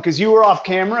help him because you were off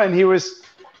camera and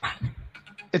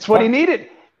it's what he needed.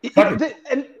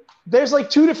 And there's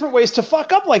like two different ways to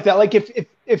fuck up like that. Like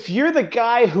if you're the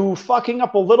guy who fucking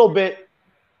up a little bit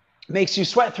makes you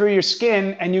sweat through your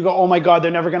skin and you go, oh my God,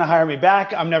 they're never going to hire me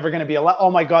back. I'm never going to be allowed.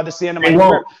 Oh my God, this is the end of my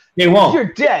career. They won't.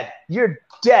 You're dead. You're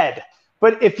dead.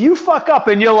 But if you fuck up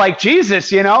and you're like,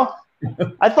 Jesus,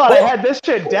 I thought I had this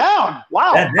shit down.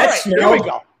 Wow. All right, here we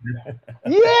go.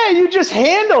 Yeah, you just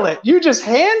handle it.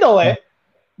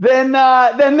 Then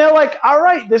they're like, all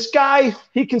right, this guy,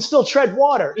 he can still tread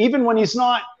water. Even when he's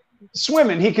not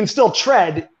swimming, he can still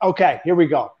tread. Okay, here we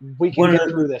go. We can get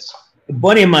through this. A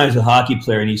buddy of mine is a hockey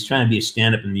player, and he's trying to be a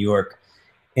stand-up in New York.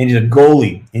 And he's a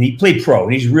goalie, and he played pro,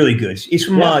 and he's really good. He's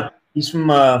from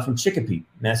Chicopee,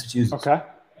 Massachusetts. Okay.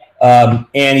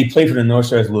 And he played for the North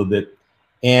Stars a little bit.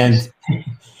 And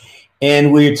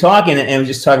we were talking, and we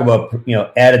just talking about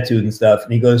attitude and stuff.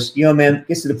 And he goes, man, it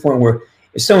gets to the point where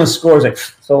if someone scores, like,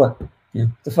 so what?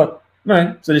 The fuck? All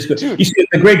right, so just go. You see,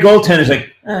 the great goaltender's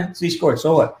like, so he scored,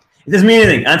 so what? It doesn't mean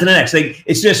anything. On to the next. Like,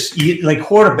 it's just like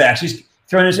quarterbacks, just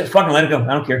throwing this shit, fucking let it go.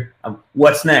 I don't care.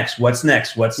 What's next? What's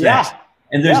next?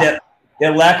 And there's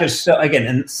that lack of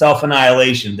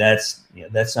self-annihilation. That's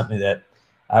something that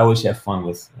I always have fun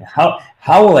with. How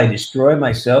will I destroy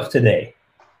myself today?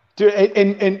 Dude,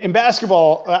 in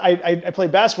basketball, I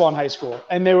played basketball in high school,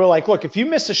 and they were like, look, if you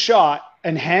miss a shot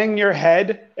and hang your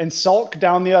head and sulk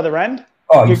down the other end,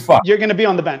 you're going to be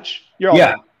on the bench. You're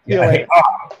all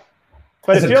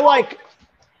But if you're like,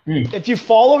 if you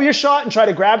follow your shot and try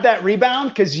to grab that rebound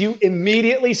because you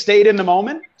immediately stayed in the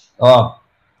moment,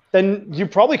 then you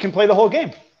probably can play the whole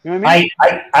game. You know what I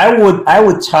mean? I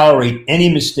would tolerate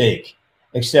any mistake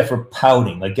except for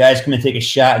pouting. Like guys come and take a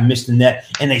shot and miss the net,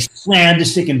 and they slam the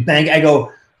stick and bang. I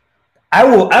go,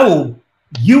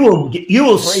 you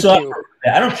will suffer.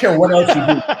 I don't care what else you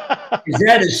do, because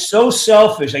that is so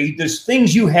selfish. Like, there's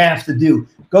things you have to do.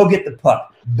 Go get the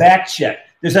puck, back check.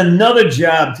 There's another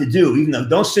job to do. Even though,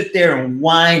 don't sit there and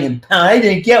whine and pound. I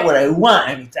didn't get what I want.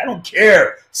 I don't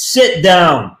care. Sit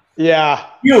down. Yeah.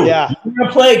 You're gonna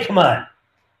play. Come on.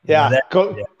 Yeah,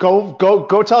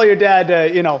 go tell your dad,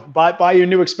 buy your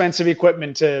new expensive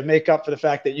equipment to make up for the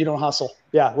fact that you don't hustle.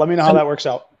 Yeah, let me know how that works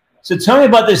out. So tell me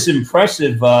about this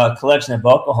impressive collection of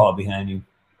alcohol behind you.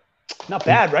 Not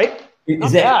bad, right?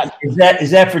 Is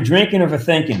that for drinking or for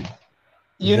thinking?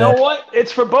 You know what?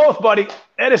 It's for both, buddy.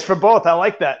 It is for both. I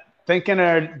like that. Thinking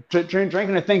or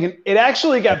drinking or thinking. It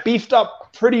actually got beefed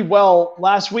up pretty well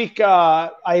last week.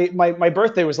 My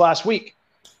birthday was last week.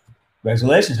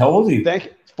 Congratulations. How old are you? Thank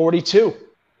you. 42.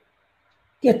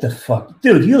 Get the fuck,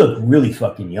 dude! You look really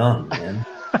fucking young, man.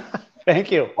 Thank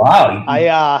you. Wow.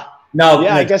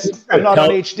 I guess I'm not on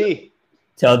HD.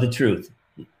 Tell the truth.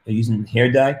 Are you using hair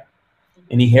dye?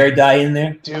 Any hair dye in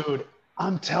there? Dude,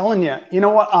 I'm telling you. You know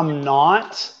what? I'm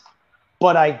not,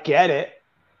 but I get it.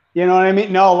 You know what I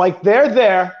mean? No, like they're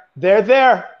there. They're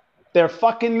there. They're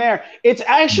fucking there. It's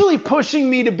actually pushing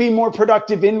me to be more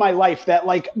productive in my life. That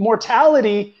like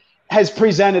mortality has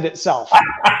presented itself.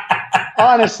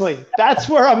 Honestly, that's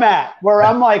where I'm at. Where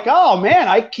I'm like, oh man,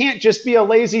 I can't just be a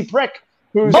lazy prick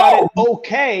who's at it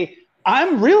okay.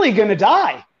 I'm really gonna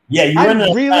die. Yeah, I'm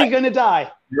really gonna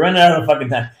die. You're running out of fucking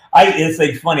time. It's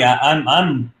like funny.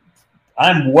 I'm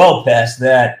well past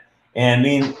that. And I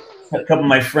mean, a couple of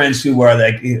my friends who are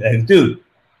like, dude,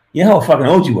 you know how fucking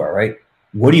old you are, right?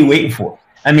 What are you waiting for?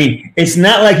 I mean, it's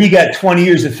not like you got 20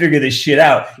 years to figure this shit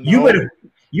out. No.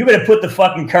 you better put the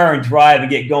fucking car in drive and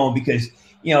get going because,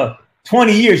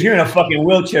 20 years, you're in a fucking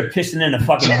wheelchair pissing in a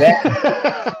fucking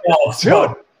bag.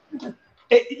 Dude,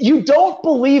 you don't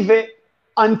believe it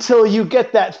until you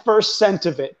get that first scent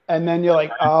of it. And then you're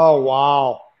like, oh,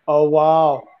 wow. Oh,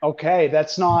 wow. Okay,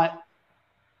 that's not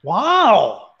 –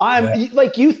 wow.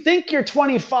 Like you think you're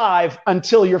 25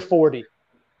 until you're 40.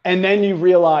 And then you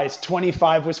realize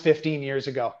 25 was 15 years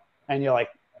ago. And you're like,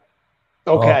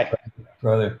 okay. Oh,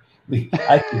 brother.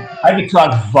 I could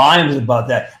talk volumes about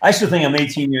that. I still think I'm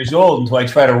 18 years old until I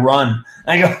try to run.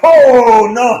 And I go, oh,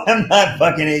 no, I'm not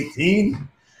fucking 18.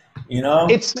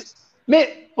 It's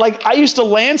like I used to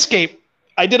landscape.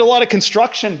 I did a lot of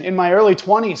construction in my early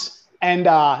 20s. And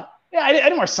I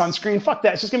didn't wear sunscreen. Fuck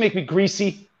that. It's just going to make me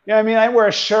greasy. You know what I mean? I wear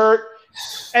a shirt.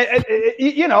 And,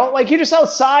 like you're just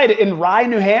outside in Rye,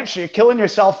 New Hampshire, you're killing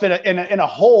yourself in a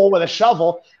hole with a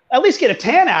shovel. At least get a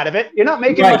tan out of it. You're not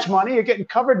making much money. You're getting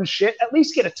covered in shit. At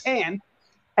least get a tan.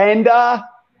 And I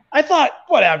thought,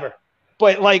 whatever.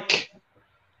 But, like,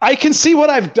 I can see what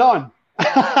I've done.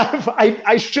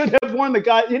 I should have worn the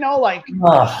guy,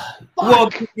 well,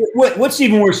 what's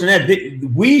even worse than that?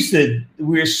 We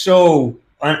were so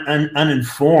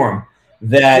uninformed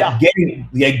that getting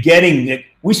we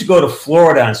used to go to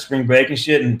Florida on spring break and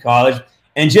shit in college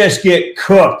and just get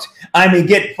cooked. I mean,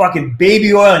 get fucking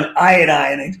baby oil and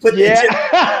iodine and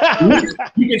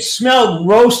you could smell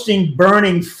roasting,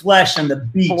 burning flesh on the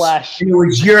beach. And it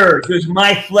was yours. It was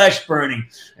my flesh burning.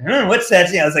 What's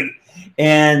that? I was like,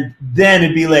 and then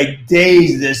it'd be like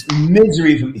days of this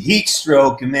misery from heat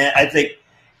stroke. And man, I think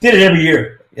did it every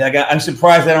year. Like I'm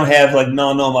surprised I don't have like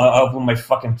melanoma up on my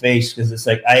fucking face because it's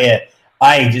like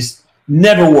I just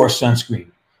never wore sunscreen.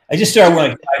 I just started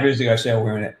wearing like 5 years ago. I started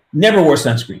wearing it. Never wore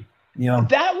sunscreen.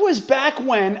 That was back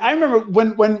when I remember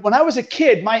when I was a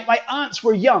kid. My aunts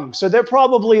were young, so they're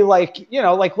probably like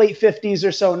like late 50s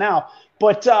or so now.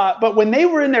 But when they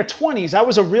were in their 20s, I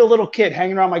was a real little kid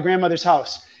hanging around my grandmother's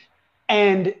house,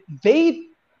 and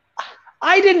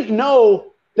I didn't know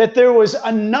that there was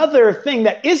another thing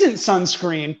that isn't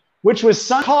sunscreen, which was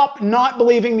Suncop not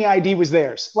believing the ID was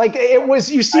theirs. Like it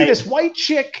was, you see this white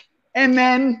chick and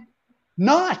then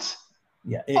not.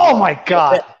 Yeah. Oh my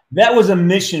God. That was a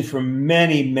mission for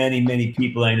many, many, many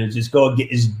people. I know, just go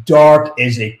get as dark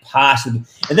as they possibly.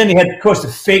 And then they had, of course, the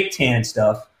fake tan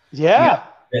stuff. Yeah.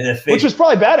 Which was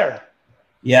probably better.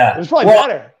 Yeah. It was probably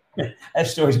better. I have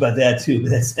stories about that too, but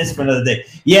that's for another day.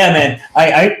 Yeah, man.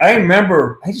 I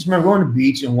just remember going to the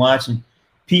beach and watching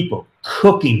people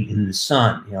cooking in the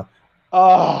sun,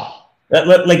 Oh.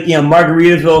 Like,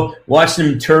 Margaritaville,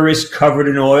 watching tourists covered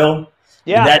in oil.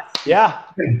 Yeah.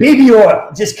 Baby oil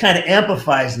just kind of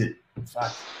amplifies it.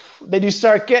 Fuck. Then you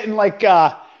start getting like,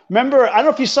 remember, I don't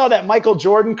know if you saw that Michael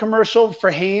Jordan commercial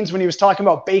for Hanes when he was talking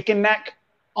about bacon neck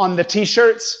on the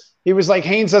T-shirts. He was like,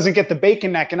 Hanes doesn't get the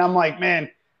bacon neck. And I'm like,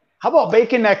 man, how about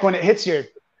bacon neck when it hits your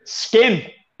skin?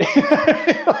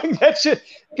 Like that shit.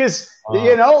 Because,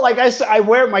 like I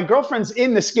wear, my girlfriend's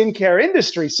in the skincare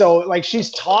industry. So like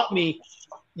she's taught me,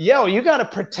 you got to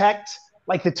protect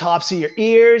like the tops of your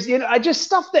ears, I just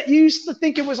stuff that you used to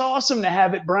think it was awesome to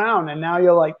have it brown. And now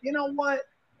you're like, you know what?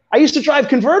 I used to drive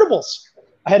convertibles.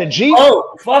 I had a Jeep.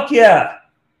 Oh, fuck yeah.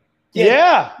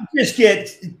 Yeah. Just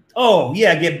get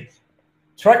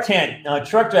truck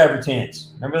driver tans.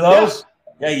 Remember those?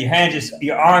 Yeah,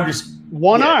 your arm just.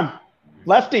 One arm.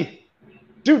 Lefty.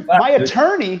 Dude, my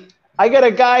attorney, I got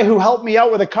a guy who helped me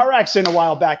out with a car accident a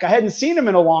while back. I hadn't seen him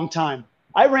in a long time.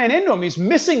 I ran into him. He's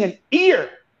missing an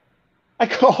ear. I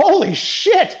go, holy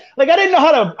shit. Like, I didn't know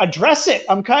how to address it.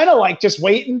 I'm kind of like just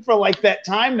waiting for like that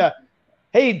time to,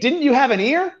 hey, didn't you have an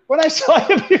ear when I saw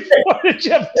you before? Did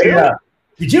you have two? Yeah.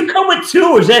 Did you come with two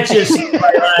or is that just you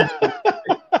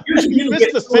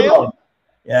missed the sale?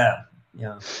 Yeah.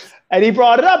 And he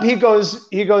brought it up. He goes,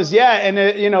 yeah. And,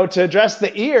 to address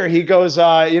the ear, he goes,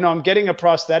 I'm getting a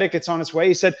prosthetic. It's on its way.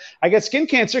 He said, I got skin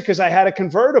cancer because I had a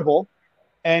convertible.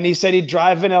 And he said he'd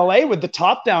drive in LA with the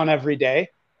top down every day.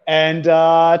 And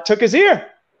took his ear.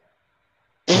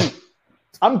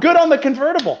 I'm good on the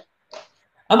convertible.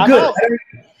 I'm good.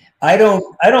 I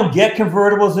don't get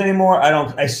convertibles anymore.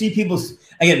 I see people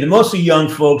again. Mostly young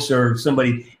folks or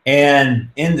somebody, and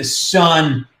in the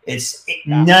sun, it's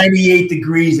 98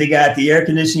 degrees. They got the air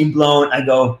conditioning blowing. I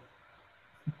go,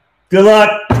 good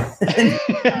luck.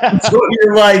 Enjoy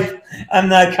your life. I'm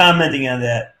not commenting on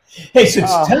that. Hey, so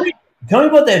tell me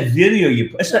about that video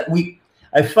you.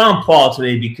 I found Paul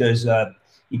today because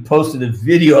he posted a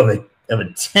video of a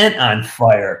tent on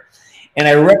fire, and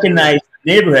I recognized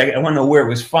the neighborhood. I want to know where it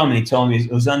was from, and he told me it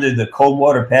was under the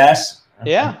Coldwater Pass.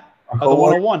 Yeah, on the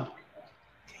 101.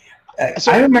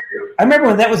 I remember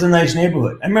when that was a nice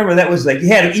neighborhood. I remember that was like you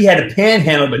had a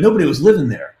panhandle, but nobody was living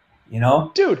there. You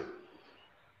know, dude.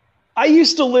 I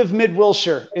used to live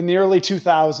mid-Wilshire in the early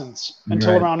 2000s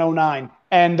until around 2009.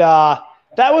 And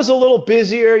that was a little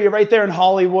busier. You're right there in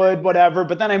Hollywood, whatever.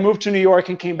 But then I moved to New York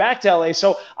and came back to LA.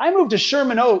 So I moved to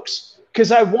Sherman Oaks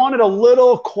because I wanted a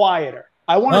little quieter.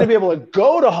 I wanted to be able to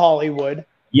go to Hollywood.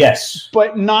 Yes.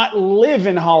 But not live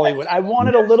in Hollywood. I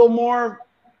wanted a little more,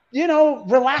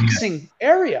 relaxing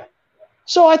area.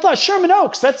 So I thought Sherman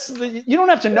Oaks, you don't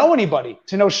have to know anybody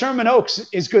to know Sherman Oaks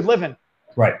is good living.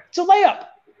 Right. It's a layup.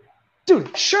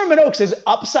 Dude, Sherman Oaks is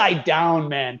upside down,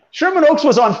 man. Sherman Oaks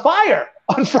was on fire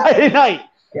on Friday night.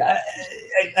 Yeah,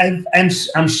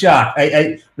 I'm shocked.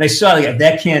 When I saw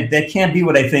that can't be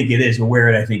what I think it is or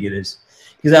where I think it is.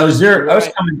 Because I was there, I was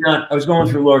coming down, I was going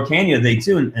through Lower Canyon today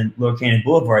too, and Lower Canyon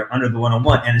Boulevard under the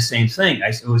 101, and the same thing.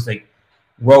 It was like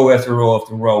row after row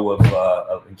after row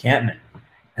of encampment,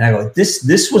 and I go, this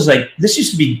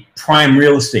used to be prime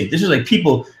real estate. This is like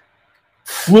people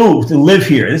flew to live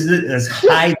here. This is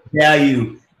high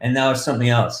value, and now it's something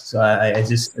else. So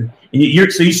you're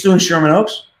still in Sherman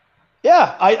Oaks?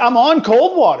 Yeah, I'm on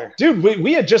Coldwater, dude.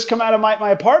 We had just come out of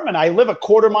my apartment. I live a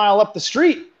quarter mile up the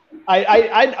street.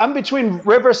 I'm between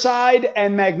Riverside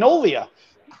and Magnolia.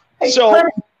 Hey, so,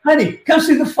 honey, come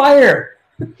see the fire.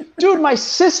 Dude, my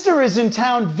sister is in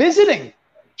town visiting.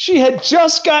 She had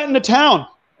just gotten to town.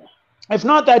 If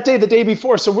not that day, the day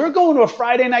before. So we're going to a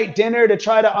Friday night dinner to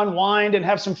try to unwind and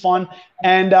have some fun.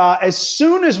 And as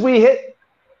soon as we hit,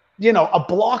 a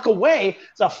block away,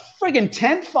 it's a friggin'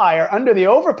 tent fire under the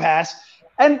overpass.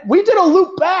 And we did a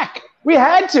loop back. We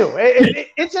had to.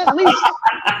 It's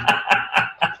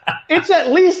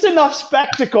at least enough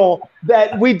spectacle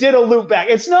that we did a loop back.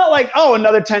 It's not like,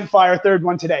 another tent fire, third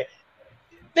one today.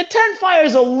 The tent fire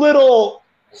is a little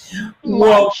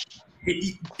much.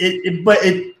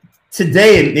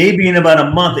 Today, it may be in about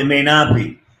a month. It may not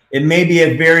be. It may be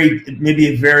a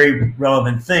very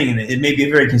relevant thing, and it may be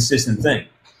a very consistent thing.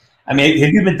 I mean, have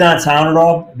you been downtown at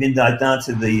all? Been down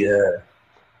to the?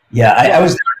 I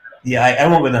was. Yeah, I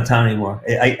won't go downtown anymore.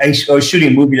 I was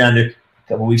shooting a movie down there a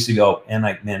couple of weeks ago, and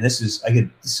like, man, this is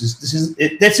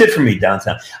it. That's it for me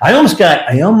downtown. I almost got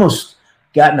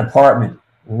an apartment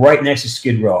right next to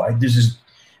Skid Row.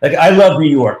 I love New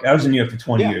York. I was in New York for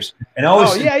 20 years, and I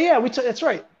always. That's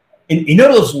right. And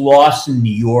those lofts in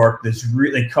New York that's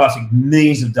really cost like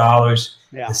millions of dollars.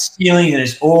 Yeah. The ceiling and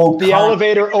this old. The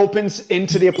elevator opens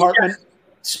into the apartment.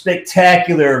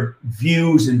 Spectacular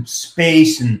views and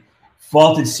space and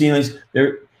vaulted ceilings.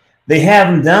 They have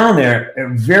them down there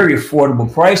at very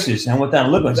affordable prices. And I went down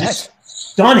and looked at it. It's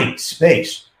stunning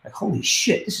space. Like, holy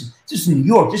shit, this is New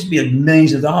York. This would be like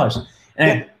millions of dollars.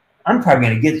 And I'm probably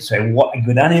going to get this. So I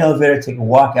go down the elevator, take a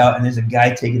walk out, and there's a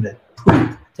guy taking a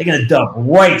dump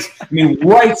right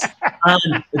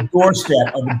on the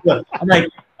doorstep of the dump. I'm like,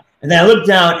 and then I look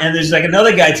down, and there's like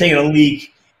another guy taking a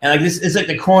leak, and like this is like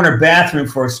the corner bathroom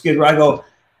for a Skid Row. I go,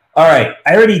 all right,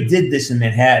 I already did this in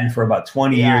Manhattan for about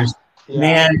 20 years. Yeah.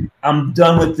 Man, I'm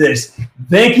done with this.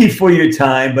 Thank you for your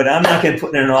time, but I'm not going to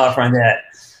put in an offer on that.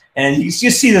 And you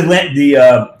just see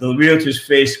the realtor's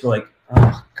face go like,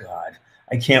 oh God,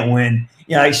 I can't win.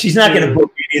 She's not going to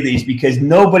book any of these because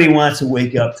nobody wants to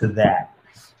wake up to that.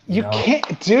 You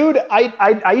can't, dude.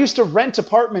 I used to rent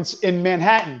apartments in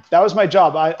Manhattan. That was my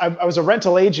job. I was a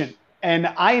rental agent, and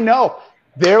I know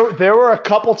there were a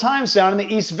couple times down in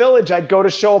the East Village. I'd go to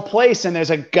show a place, and there's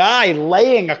a guy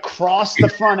laying across the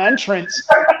front entrance,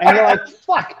 and you're like,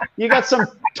 "Fuck!" You got some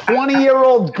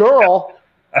 20-year-old girl,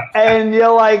 and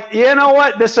you're like, "You know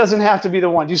what? This doesn't have to be the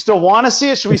one." Do you still want to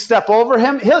see it? Should we step over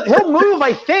him? He'll move,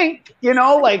 I think.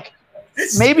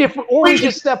 Maybe if we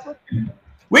just step.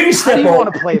 We can step over.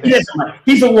 Want to play this?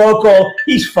 He's a local.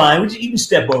 He's fine. You can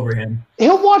step over him.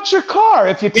 He'll watch your car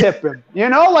if you tip him. You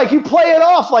play it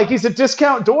off like he's a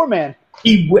discount doorman.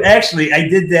 I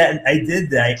did that.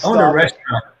 I owned a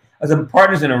restaurant. I was a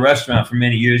partner in a restaurant for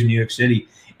many years in New York City.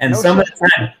 And some of the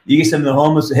time, you get some of the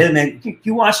homeless. Hey, man,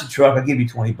 you wash the truck? I'll give you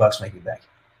 $20 when I get back.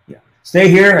 Yeah. Stay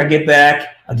here. I get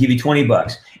back. I'll give you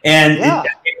 $20. And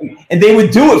they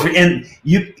would do it. And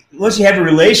once you have a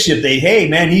relationship, hey,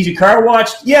 man, need your car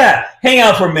washed? Yeah. Hang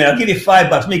out for a minute. I'll give you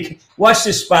 $5. Watch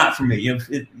this spot for me. There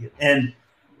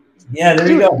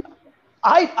you go.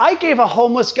 I gave a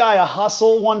homeless guy a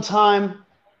hustle one time.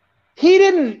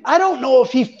 I don't know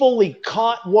if he fully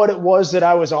caught what it was that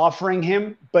I was offering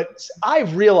him, but I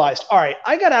realized, all right,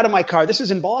 I got out of my car. This is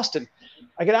in Boston.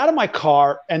 I get out of my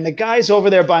car, and the guy's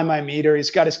over there by my meter. He's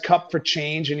got his cup for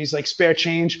change, and he's like, spare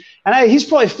change. And he's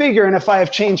probably figuring if I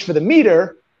have change for the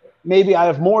meter, maybe I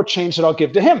have more change that I'll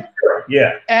give to him.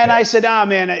 Yeah. And I said,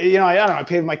 man, I don't know. I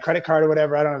paid with my credit card or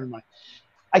whatever. I don't have any money.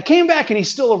 I came back and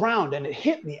he's still around, and it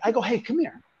hit me. I go, hey, come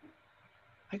here.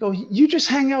 I go, you just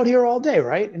hang out here all day,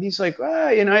 right? And he's like,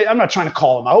 I'm not trying to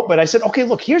call him out, but I said, okay,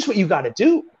 look, here's what you got to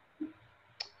do.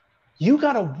 You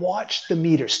got to watch the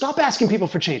meters. Stop asking people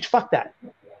for change. Fuck that.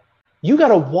 You got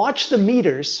to watch the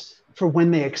meters for when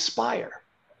they expire.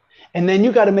 And then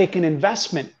you got to make an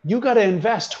investment. You got to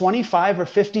invest 25 or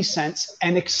 50 cents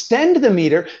and extend the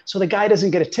meter so the guy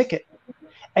doesn't get a ticket,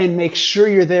 and make sure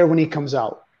you're there when he comes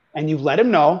out. And you let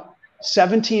him know,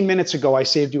 17 minutes ago, I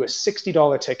saved you a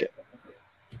 $60 ticket.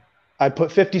 I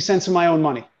put 50 cents of my own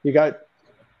money.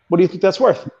 What do you think that's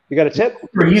worth? You got a tip?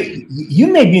 You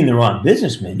may be in the wrong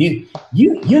business, man. You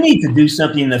need to do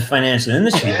something in the financial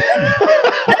industry.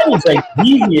 That is like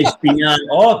devious beyond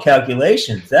all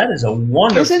calculations. That is a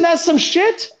wonderful. Isn't that some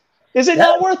shit? Is it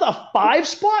not worth a 5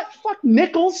 spot? Fuck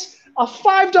nickels. A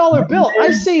 $5 bill.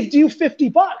 I saved you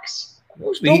 $50.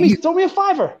 Throw me a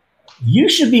 $5. You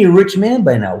should be a rich man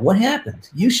by now. What happened?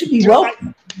 You should be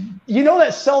wealthy. You know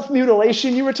that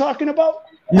self-mutilation you were talking about?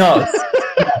 No.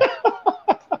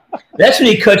 That's when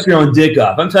you cut your own dick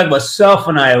off. I'm talking about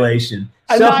self-annihilation.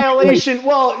 Annihilation.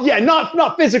 Well, yeah,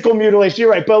 not physical mutilation. You're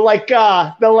right, but like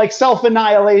the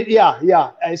self-annihilation.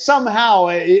 Yeah. Somehow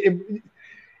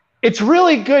it's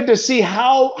really good to see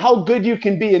how good you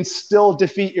can be and still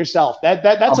defeat yourself.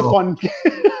 That's a fun.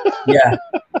 Yeah.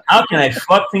 How can I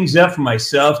fuck things up for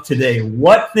myself today?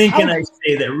 What thing can I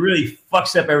say that really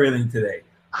fucks up everything today?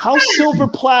 How silver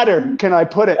platter can I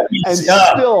put it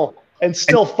and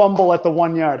still fumble at the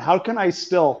 1 yard? How can I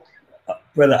still?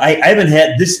 Brother, I haven't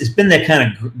had this. It's been that kind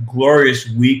of glorious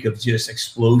week of just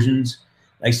explosions.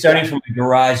 Like starting from the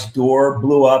garage door,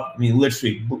 blew up. I mean,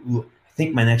 literally, I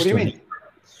think my next door neighbor.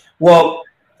 Well,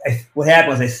 what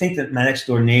happened was I think that my next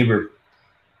door neighbor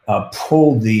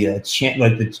pulled the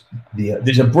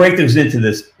there's a brake that was into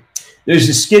this. There's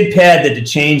a skid pad that the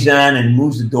chain's on and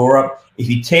moves the door up. If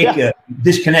you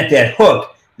disconnect that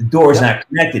hook, the door is not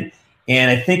connected. And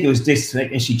I think it was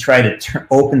disconnected, and she tried to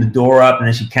open the door up, and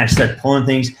then she kind of started pulling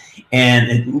things,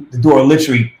 and the door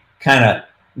literally kind of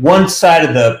one side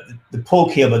of the pull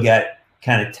cable got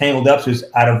kind of tangled up, so it's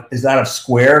out of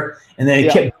square. And then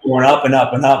it kept going up and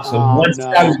up and up. So one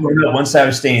side was going up, one side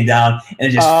was staying down, and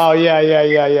it just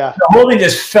the whole thing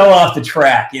just fell off the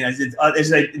track. You know,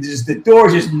 it's like the door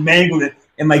just mangled it.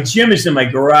 And my gym is in my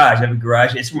garage. I have a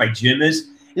garage. It's where my gym is.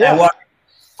 Yeah. And I walked,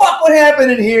 fuck, what happened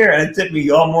in here? And it took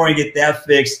me all morning to get that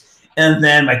fixed. And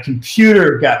then my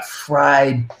computer got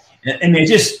fried. And it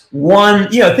just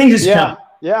things just come.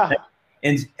 Yeah.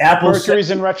 And Apple Mercury's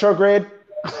in retrograde.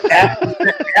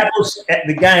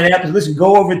 The guy in Apple, listen,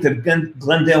 go over to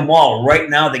Glendale Mall right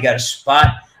now. They got a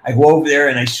spot. I go over there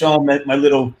and I show him my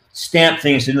little stamp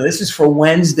thing. I said, "No, this is for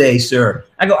Wednesday, sir."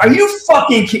 I go, "Are you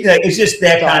fucking kidding?" Like, it's just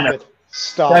that kind of.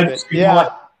 Stop it. Yeah.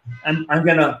 I'm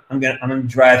gonna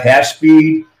drive half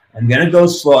speed. I'm gonna go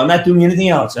slow. I'm not doing anything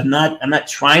else. I'm not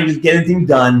trying to get anything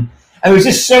done. I was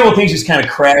just several things just kind of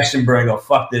crashed and burned. I go,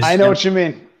 fuck this. I know what you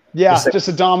mean. Yeah, just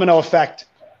a domino effect.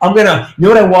 You know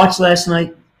what I watched last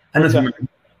night? I don't know if you remember. Do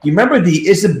you remember the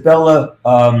Isabella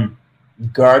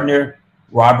Gardner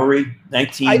robbery?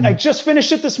 I just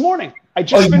finished it this morning. I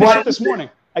finished it this morning.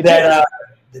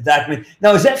 The document.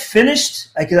 Now, is that finished?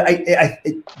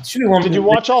 It should be one. Did you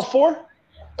watch all 4?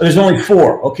 There's only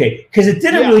 4. Okay, because it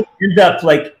didn't really end up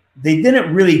like they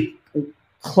didn't really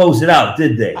close it out,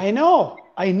 did they? I know.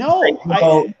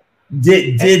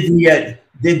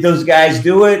 Did those guys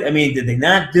do it? I mean, did they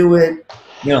not do it?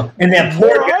 You know, and then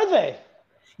where are they?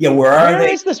 Yeah, where are they?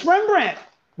 Where is this Rembrandt?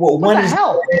 Well, what the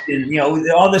hell? And, you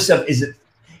know, all this stuff is it.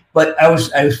 But I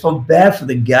was felt bad for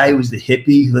the guy who was the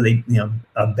hippie, who they, you know,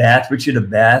 Richard of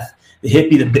Bath, the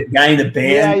hippie, the guy in the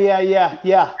band.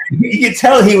 Yeah. You could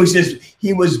tell he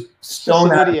was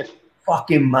stoned out of his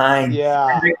fucking mind.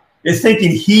 Yeah. They're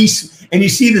thinking and you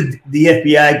see the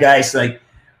FBI guys like,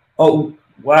 oh,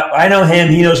 well, I know him,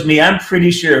 he knows me. I'm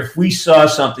pretty sure if we saw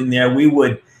something there, we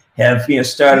would have, you know,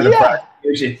 started a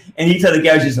prosecution. And you tell the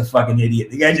guy was just a fucking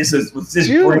idiot. The guy just was just,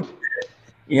 dude,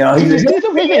 you know,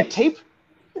 the way they taped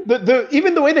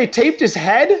even the way they taped his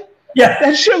head. Yeah,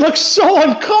 that shit looks so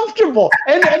uncomfortable.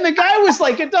 And the guy was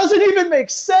like, it doesn't even make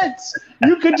sense.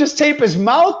 You could just tape his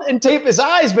mouth and tape his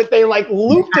eyes, but they like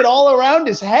looped it all around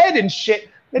his head and shit.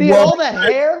 And he had all that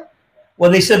hair.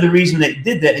 Well, they said the reason they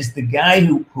did that is the guy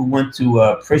who went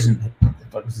to prison.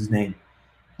 What was his name?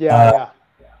 The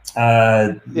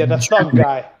thug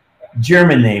guy.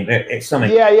 German name,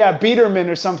 something. Yeah, Biederman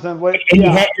or something. He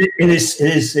had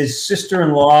his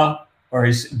sister-in-law or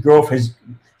his girlfriend,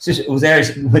 was there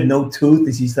with no tooth,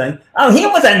 as he's saying. Oh, he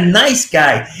was a nice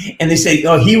guy. And they say,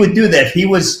 oh, he would do that. If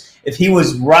he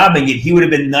was robbing it, he would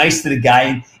have been nice to the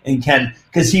guy and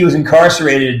because he was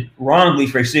incarcerated wrongly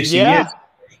for 60 years.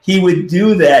 He would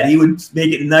do that. He would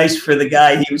make it nice for the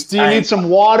guy he was Do you need some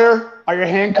water? Are your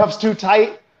handcuffs too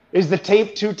tight? Is the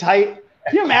tape too tight?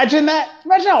 Can you imagine that?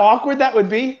 Imagine how awkward that would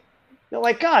be. You're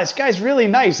like, God, this guy's really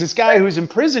nice. This guy who's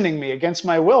imprisoning me against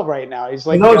my will right now. He's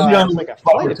like, like a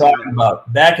what we're talking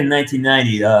about. Back in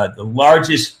 1990, the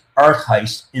largest art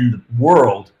heist in the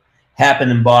world happened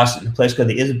in Boston, a place called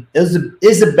the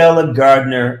Isabella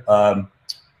Gardner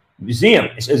Museum.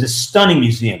 It's a stunning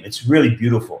museum. It's really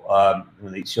beautiful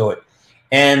when they show it.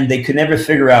 And they could never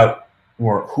figure out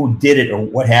who did it or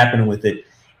what happened with it.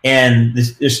 And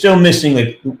they're still missing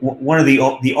like one of the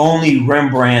only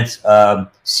Rembrandt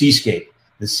seascape,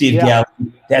 the Sea of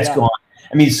Galilee. That's gone.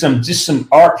 I mean, just some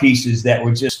art pieces that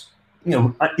were just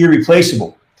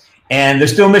irreplaceable, and they're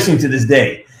still missing to this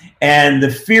day. And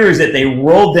the fear is that they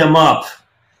rolled them up.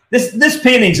 This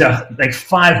painting's like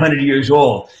 500 years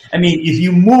old. I mean, if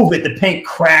you move it, the paint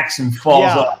cracks and falls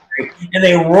off. Right? And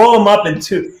they roll them up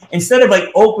into, instead of like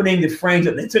opening the frames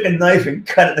up, they took a knife and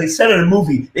cut it. They said in a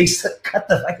movie, they cut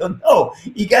the, I go, no,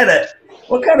 you gotta,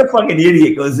 what kind of fucking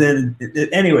idiot goes in?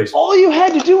 Anyways. All you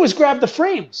had to do was grab the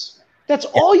frames. That's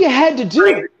all you had to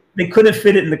do. They couldn't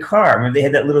fit it in the car. Remember, they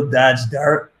had that little Dodge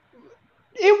Dart.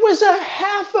 It was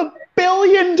 $500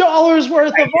 million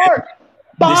worth of art.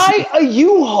 Buy a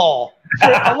U-Haul for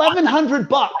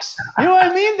 $1,100. You know what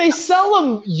I mean? They sell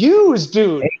them used,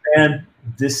 dude. Hey, man,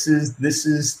 this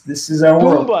is our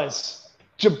world. Goombas,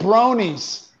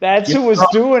 jabronis. That's who was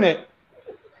doing it.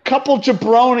 Couple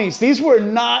jabronis. These were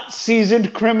not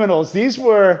seasoned criminals. These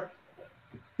were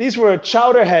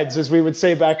chowderheads, as we would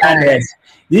say back home.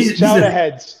 These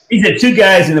chowderheads. These are two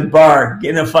guys in a bar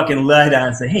getting a fucking light on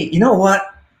and say, hey, you know what?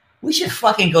 We should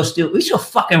fucking go steal. We should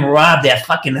fucking rob that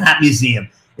fucking art museum.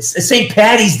 It's St.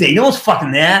 Patty's Day. No one's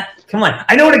fucking there. Come on.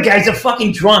 I know the guy's a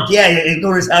fucking drunk. Yeah, you go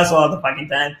to his house all the fucking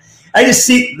time. I just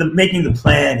see making the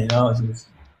plan,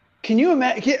 Can you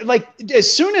imagine? Like,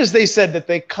 as soon as they said that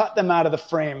they cut them out of the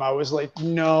frame, I was like,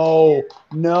 no.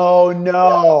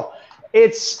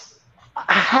 It's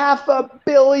 $500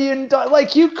 million.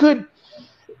 Like, you could,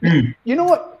 you know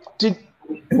what?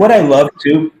 What I love,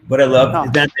 too, not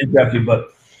to interrupt you,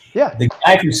 but the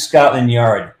guy from Scotland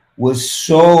Yard was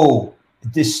so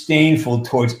disdainful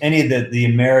towards any of the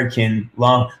American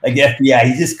like the FBI.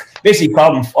 He just basically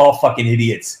called them all fucking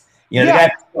idiots. The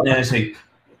guy, and it's like,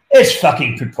 it's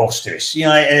fucking preposterous.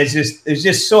 And it's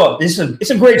just so, it's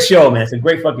a great show, man. It's a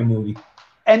great fucking movie.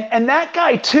 And that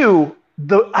guy too,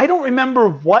 I don't remember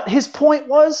what his point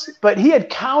was, but he had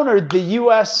countered the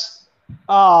U.S.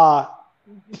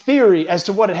 Theory as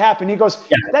to what had happened. He goes,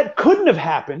 that couldn't have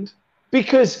happened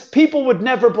because people would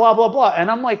never blah, blah, blah. And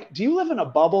I'm like, do you live in a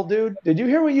bubble, dude? Did you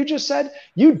hear what you just said?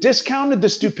 You discounted the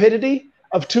stupidity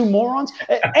of two morons.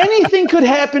 Anything could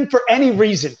happen for any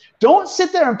reason. Don't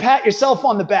sit there and pat yourself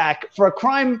on the back for a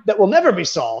crime that will never be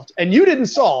solved and you didn't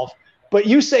solve, but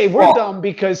you say we're dumb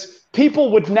because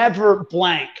people would never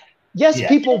blank. Yes,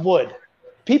 people would.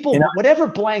 People, whatever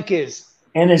blank is.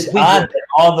 And it's odd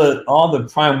that all the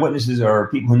prime witnesses or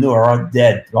people who knew are all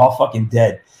dead. They're all fucking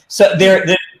dead. So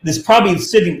there's probably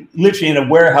sitting literally in a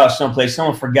warehouse someplace.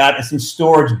 Someone forgot it's in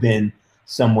storage bin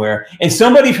somewhere. And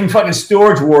somebody from fucking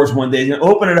Storage Wars one day is gonna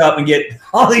open it up and get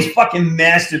all these fucking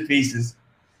masterpieces.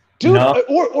 Dude,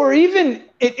 or even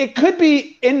it could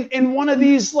be in one of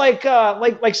these like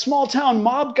small town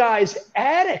mob guys'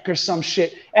 attic or some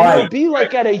shit, and it'll be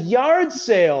like at a yard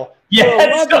sale for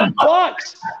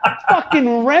 $11.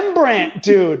 Fucking Rembrandt,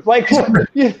 dude. Like little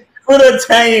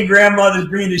Italian grandmother's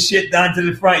bringing the shit down to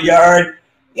the front yard.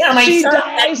 Yeah, she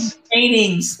dies.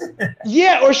 Paintings.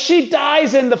 Or she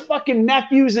dies, and the fucking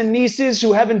nephews and nieces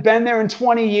who haven't been there in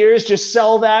 20 years just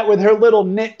sell that with her little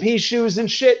knit pea shoes and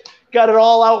shit. Got it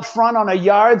all out front on a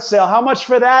yard sale. How much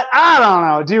for that? I don't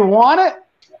know. Do you want it?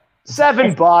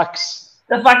 $7.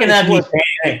 The fucking ugly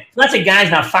painting. Lots of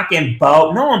guys now fucking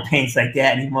boat. No one paints like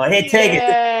that anymore. Hey, take it.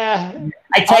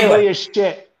 I tell you what. As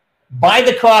shit. Buy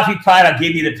the coffee pot. I'll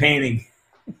give you the painting.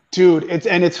 Dude, it's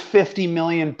 $50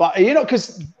 million.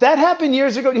 Because that happened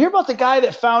years ago. Do you hear about the guy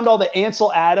that found all the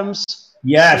Ansel Adams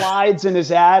slides in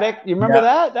his attic? You remember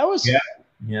that? That was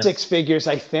 6 figures,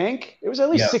 I think. It was at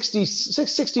least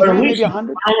 60 grand, maybe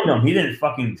 100. He found them. He didn't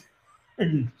fucking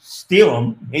steal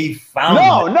them. He found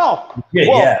them. No.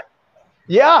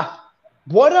 Yeah.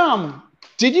 What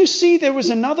did you see? There was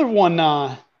another one.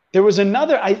 There was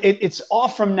another. It's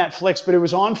off from Netflix, but it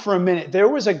was on for a minute. There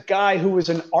was a guy who was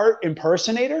an art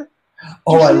impersonator.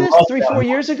 I love 3-4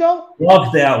 years ago.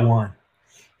 Love that one.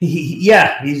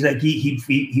 He's like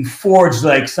he forged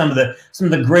like some of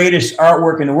the greatest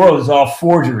artwork in the world is all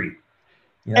forgery.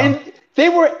 You know? And they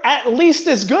were at least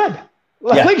as good.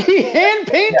 Like he hand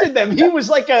painted them. He was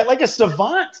like a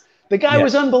savant. The guy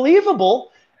was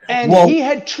unbelievable, and he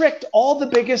had tricked all the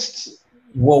biggest.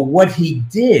 Well, what he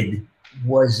did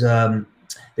was the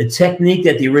technique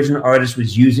that the original artist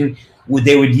was using.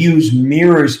 They would use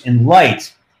mirrors and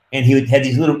light, and he would have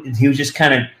these little. He was just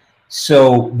kind of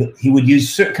he would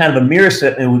use certain kind of a mirror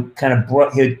set, and it would kind of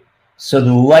so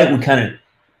the light would kind of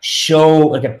show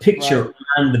like a picture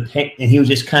on the paint, and he would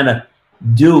just kind of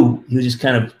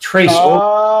trace.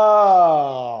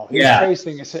 Oh, he's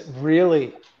tracing. Is it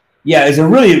really? Yeah, it's a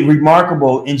really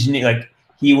remarkable engineer. Like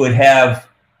he would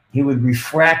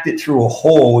refract it through a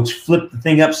hole, which flipped the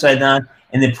thing upside down,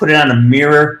 and then put it on a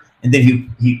mirror, and then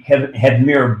he had the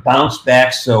mirror bounce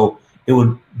back so it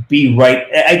would be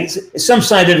right. Some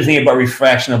scientific thing about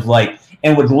refraction of light,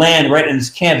 and would land right in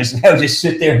this canvas, and I would just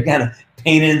sit there and kind of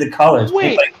paint in the colors.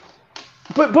 Wait,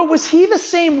 but was he the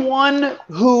same one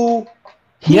who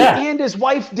he and his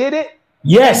wife did it?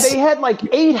 Yes. And they had like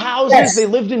 8 houses. Yes. They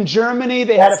lived in Germany.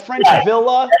 They had a French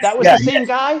villa. That was the same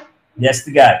guy? Yes,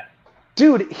 the guy.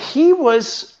 Dude, he'd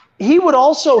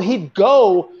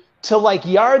go to like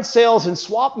yard sales and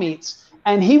swap meets,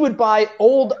 and he would buy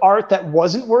old art that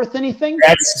wasn't worth anything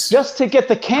just to get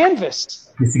the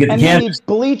canvas. And then he'd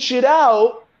bleach it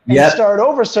out and start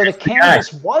over so the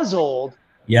canvas was old.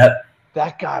 Yep.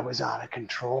 That guy was out of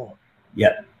control.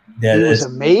 Yep. He was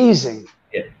amazing.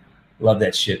 Yeah. Love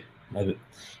that shit. Love it.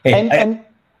 Hey,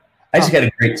 I just got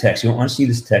a great text. You want to see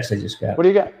this text I just got? What do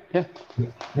you got? Yeah.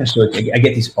 So I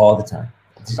get these all the time.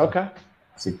 Okay.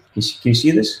 Can you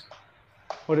see this?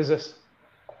 What is this?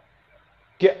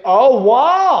 Oh,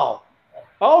 wow.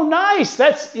 Oh, nice.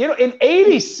 That's, in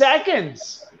 80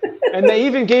 seconds. And they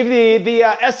even gave the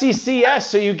SECS,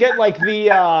 so you get like the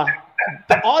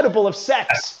audible of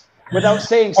sex without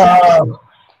saying sex.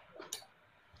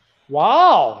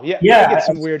 Wow. Yeah. I get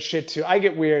some weird shit too. I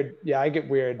get weird. Yeah, I get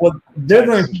weird. Well, there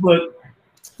are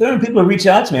people reach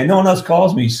out to me and no one else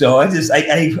calls me. So an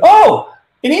email.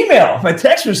 If I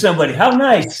text from somebody, how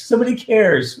nice. Somebody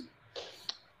cares.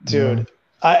 Dude.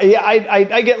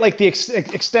 I get like the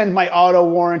extend my auto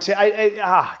warranty.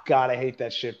 God, I hate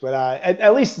that shit. But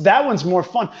at least that one's more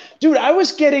fun. Dude, I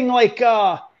was getting like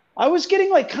kind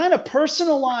of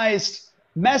personalized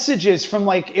messages from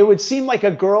like, it would seem like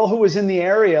a girl who was in the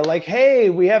area, like, hey,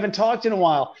 we haven't talked in a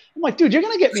while. I'm like, dude, you're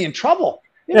gonna get me in trouble.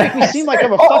 You make me seem like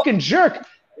I'm a fucking jerk.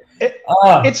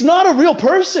 It's not a real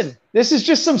person. This is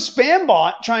just some spam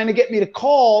bot trying to get me to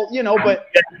call, but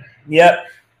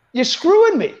you're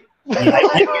screwing me.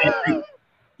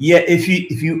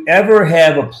 If you ever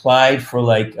have applied for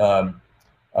like a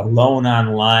loan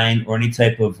online or any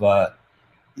type of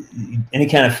any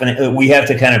kind of we have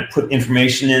to kind of put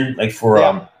information in like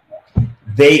for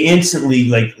they instantly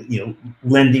like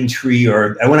Lending Tree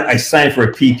or I signed for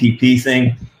a PPP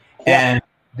thing and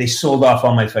they sold off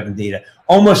all my fucking data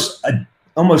almost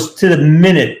to the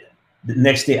minute. The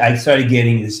next day I started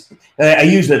getting this. I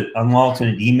used an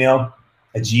alternate email,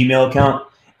 a Gmail account,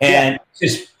 and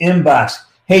just inbox.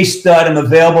 Hey stud, I'm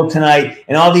available tonight,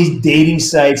 and all these dating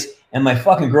sites. And my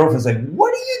fucking girlfriend's like,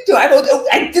 "What are you doing?"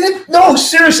 I didn't. No,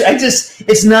 seriously.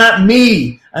 It's not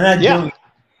me. I'm not doing it.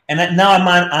 And now I'm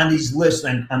on these lists.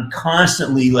 And I'm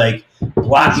constantly like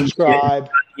blocking. Subscribe.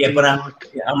 Yeah, but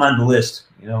I'm on the list.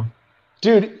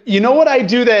 Dude, you know what I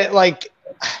do that like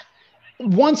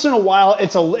once in a while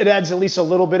it adds at least a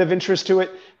little bit of interest to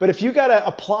it. But if you got to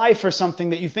apply for something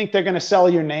that you think they're going to sell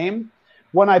your name,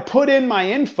 when I put in my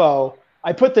info,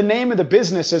 I put the name of the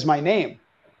business as my name.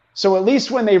 So at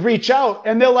least when they reach out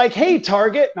and they're like, hey,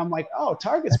 Target. And I'm like, oh,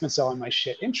 Target's been selling my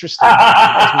shit. Interesting.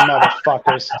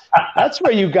 Motherfuckers. That's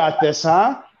where you got this,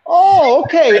 huh? Oh,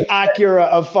 okay. Acura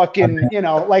of fucking,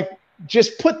 like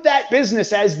just put that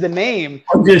business as the name.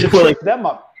 Just put them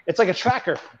up. It's like a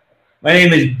tracker. My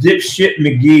name is Dipshit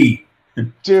McGee.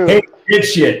 Dude. Hey,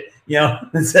 dipshit.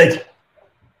 It's like.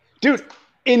 Dude.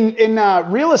 In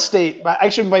real estate,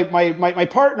 actually, my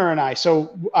partner and I.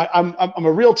 So I'm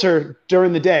a realtor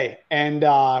during the day, and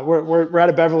we're out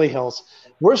of Beverly Hills.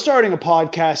 We're starting a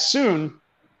podcast soon,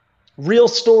 Real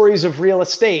Stories of Real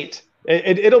Estate.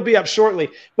 It'll be up shortly,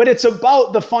 but it's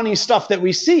about the funny stuff that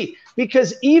we see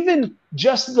because even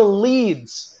just the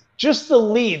leads,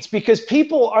 because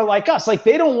people are like us, like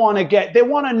they want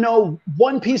to know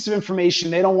one piece of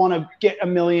information. They don't want to get a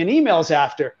million emails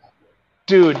after.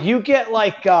 Dude, you get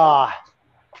like, any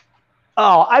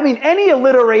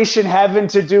alliteration having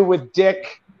to do with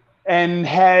dick, and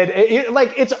had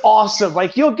like it's awesome.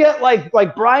 Like you'll get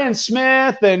like Brian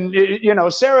Smith and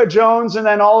Sarah Jones, and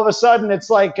then all of a sudden it's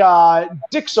like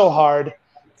Dick So Hard,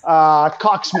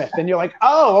 Cocksmith, and you're like,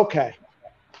 oh, okay,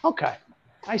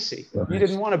 I see. You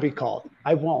didn't want to be called.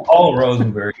 I won't. Paul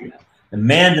Rosenberg, the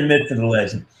man, the myth, and the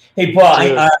legend. Hey, Paul,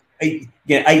 I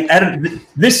don't.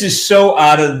 This is so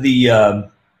out of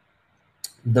the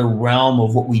realm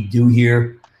of what we do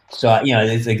here. So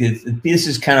it's like this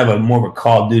is kind of a more of a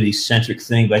Call of Duty centric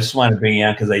thing, but I just wanted to bring it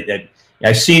out because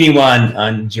I've seen him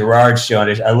on Gerard's show.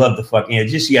 And I love the fucking.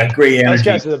 You got great energy. Those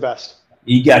guys are the best.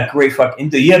 You got great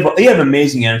fucking. You have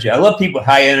amazing energy. I love people with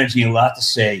high energy and a lot to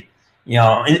say.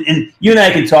 And you and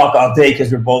I can talk all day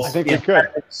because we're both. I think we could.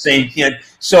 Same.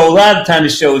 So a lot of the time the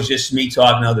show is just me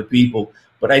talking to other people.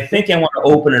 But I think I want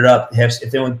to open it up. If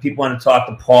people want to talk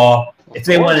to Paul. If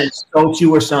they want to insult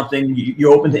you or something,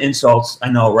 you're open to insults. I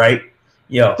know, right?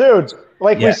 Dude,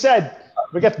 we said,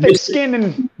 we got thick skin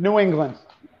in New England.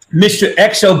 Mr.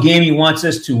 Exo Gaming wants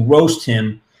us to roast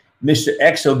him. Mr.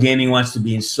 Exo Gaming wants to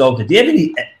be insulted. Do you have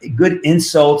any good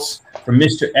insults for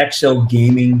Mr. Exo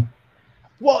Gaming?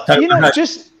 Well,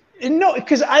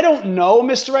 because I don't know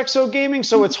Mr. Exo Gaming,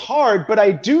 so it's hard. But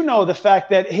I do know the fact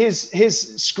that his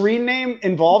screen name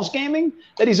involves gaming.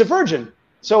 That he's a virgin.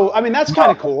 So I mean, that's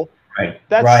kind of cool. Right.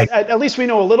 That's right. At least we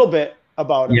know a little bit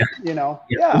about it. Yeah.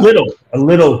 Yeah. A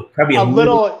little, probably a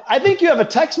little. I think you have a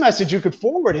text message you could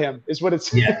forward him. Is what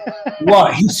it's. Yeah.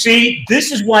 Well, you see,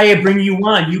 this is why I bring you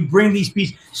on. You bring these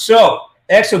pieces. So,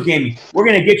 Exo Gaming, we're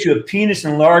going to get you a penis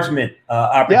enlargement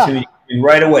opportunity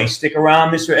right away. Stick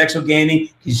around, Mr. Exo Gaming,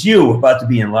 because you are about to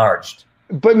be enlarged.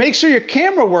 But make sure your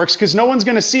camera works, because no one's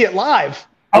going to see it live.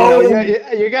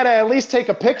 You got to at least take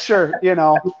a picture.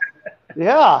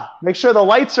 Yeah, make sure the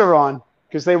lights are on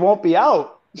because they won't be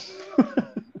out.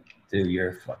 Dude, you're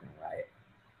a fucking riot.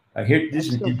 Here,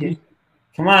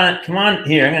 come on.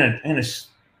 Here,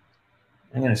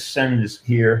 I'm gonna send this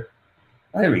here.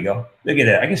 Oh, there we go. Look at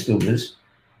that. I can still do this.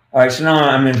 All right, so now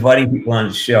I'm inviting people on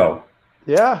the show.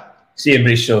 Yeah. See if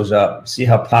everybody shows up. See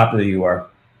how popular you are.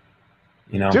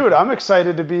 Dude, I'm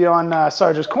excited to be on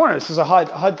Sarge's Corner. This is a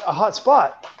hot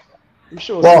spot. I'm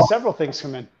sure we'll see several things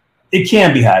come in. It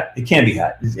can be hot. It can be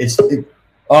hot. This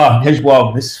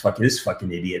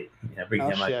fucking idiot. Yeah, bring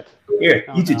him on. Here,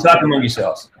 you two talk among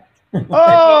yourselves.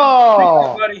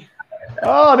 Oh,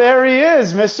 oh, there he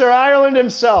is, Mr. Ireland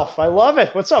himself. I love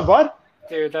it. What's up, bud?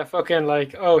 Dude, that fucking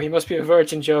he must be a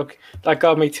virgin joke. That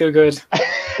got me too good.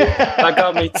 That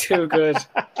got me too good.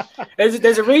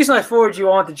 There's a reason I forwarded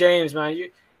you on to James, man.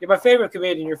 You're my favorite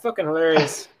comedian. You're fucking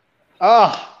hilarious.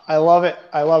 Oh, I love it.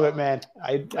 I love it, man.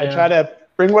 I try to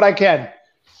bring what I can.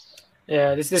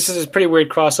 Yeah, this is a pretty weird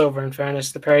crossover, in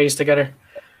fairness, the pair of you together.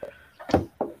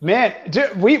 Man,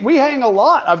 dude, we hang a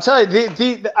lot. I'm telling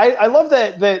you, I love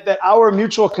that our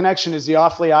mutual connection is the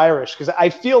Awfully Irish, because I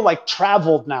feel like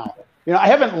traveled now. I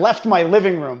haven't left my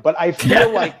living room, but I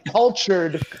feel like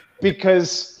cultured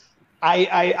because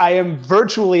I am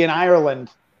virtually in Ireland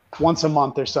once a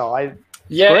month or so. It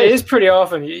is pretty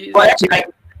often. Well, actually,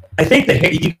 I think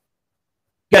that you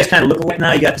guys kind of look alike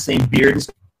now. You got the same beard and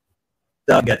stuff.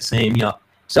 You got the same,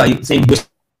 same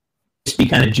wispy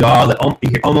kind of jaw that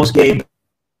you're almost gay, but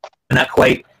not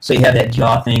quite. So you have that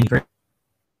jaw thing. Very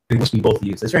wispy, both of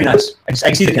you. That's very nice. I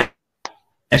can see the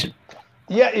connection.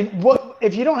 Yeah,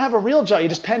 if you don't have a real jaw, you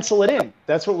just pencil it in.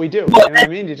 That's what we do. Well, you know what I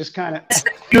mean? You just kind of. That's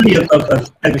the beauty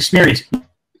of experience. You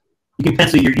can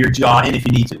pencil your jaw in if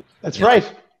you need to. That's right.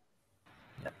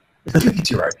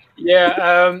 You're right.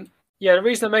 Yeah. The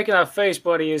reason I'm making that face,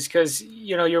 buddy, is because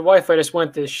your Wi-Fi just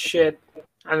went to shit,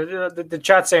 and the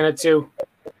chat's saying it too.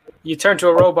 You turned to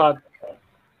a robot.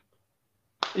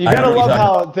 You gotta love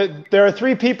how there are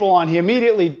 3 people on. He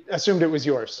immediately assumed it was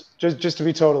yours. Just to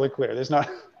be totally clear, there's not.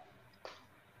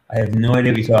 I have no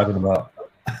idea what you're talking about.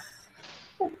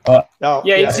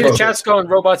 You see the chat's going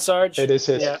Robot Sarge. It is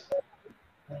his. Yeah.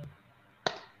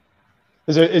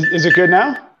 Is it good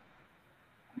now?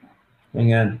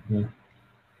 Hang on. Yeah.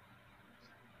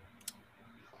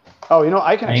 Oh,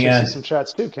 I can actually see some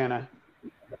chats too, can I?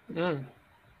 Mm.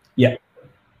 Yeah.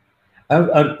 I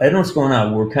don't know what's going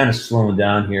on. We're kind of slowing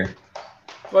down here.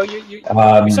 Well, you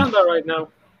sound all right now.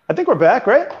 I think we're back,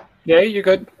 right? Yeah, you're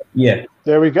good. Yeah.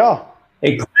 There we go.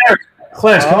 Hey,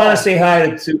 Clarence, come on and say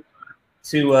hi to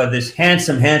this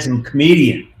handsome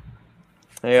comedian.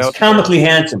 Hey, he's comically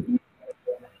handsome.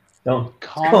 It's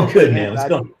going good, man. Let's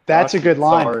go. That's a good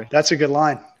line. Sorry. That's a good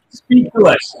line. Speak to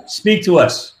us. Speak to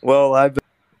us. Well, I've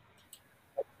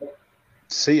been.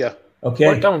 See ya. Okay.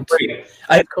 Or don't.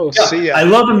 Cool. See ya. I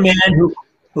love a man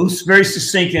who's very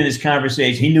succinct in his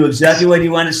conversation. He knew exactly what he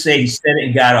wanted to say. He said it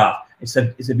and got off. It's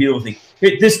a beautiful thing.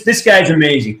 This guy's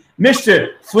amazing,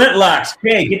 Mr. Flintlocks.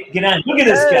 Hey, get on. Look at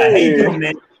this guy. How you doing,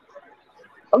 man?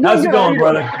 How's it going,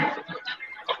 brother?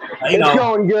 It's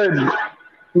going good.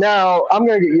 Now I'm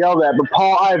gonna get yelled at, but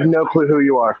Paul, I have no clue who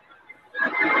you are.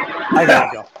 I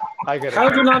gotta go. How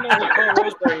do you not know who Paul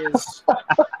Roseberry is?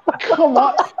 Come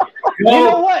on. You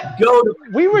know what?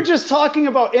 We were just talking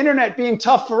about internet being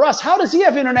tough for us. How does he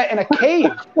have internet in a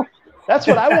cave? That's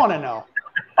what I want to know.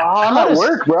 I'm at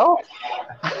work, bro.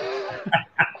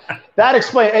 That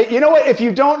explains. You know what? If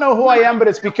you don't know who I am, but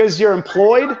it's because you're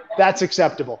employed, that's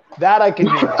acceptable. That I can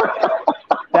hear.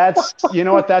 That's, you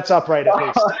know what? That's upright at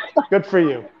least. Good for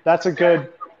you. That's a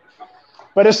good.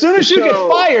 But as soon as you get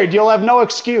fired, you'll have no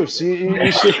excuse.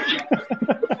 You should.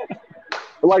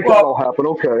 That'll happen.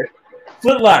 Okay.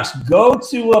 Flintlocks, go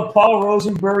to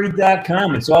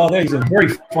paulrosenberry.com. It's all there. He's a very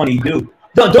funny dude.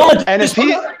 Don't let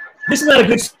this is not a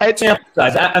good sample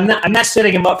size. I'm not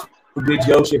setting him up for good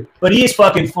jokes here, but he is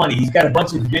fucking funny. He's got a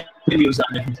bunch of videos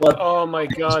on the club. Oh my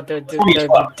god, they're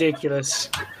ridiculous.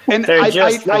 And they're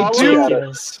just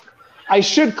ridiculous. I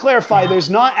should clarify. There's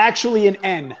not actually an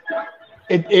N.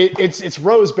 It's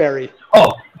Roseberry.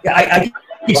 Oh, yeah, I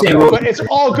keep saying Roseberry. But it's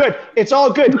all good. It's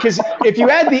all good because if you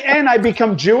add the N, I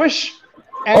become Jewish,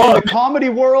 and in the comedy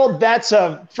world, that's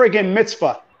a friggin'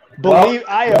 mitzvah. Believe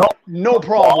I have no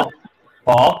problem.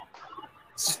 Paul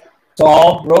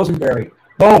Saul Rosenberry.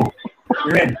 Boom,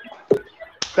 you're in.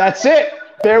 That's it.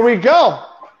 There we go.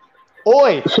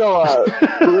 Oi. So,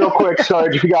 real quick,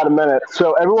 Sarge, if you got a minute.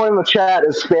 So, everyone in the chat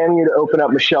is spamming you to open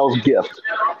up Michelle's gift.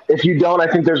 If you don't,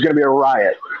 I think there's going to be a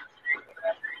riot.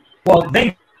 Well,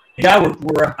 thank God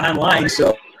we're online,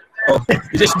 so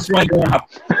it's just going going up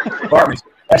apartments.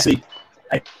 Actually,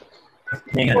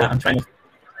 hang on, I'm trying to.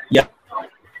 Yeah,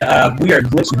 we are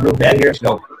glitching real bad here,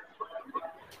 so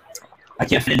I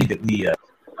can't fit any of the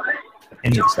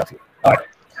stuff here. All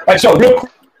right. So real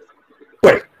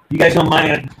quick, you guys don't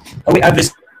mind? I have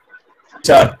this.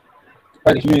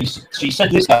 She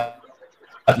sent this out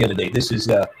the other day. This is.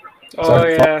 Yeah.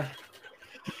 Yeah.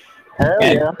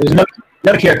 There's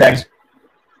another care package,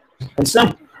 and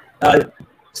some guy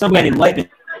named Lightman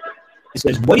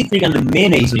says, "What do you think on the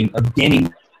mayonnaising of Danny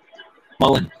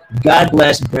Mullen? God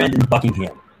bless Brandon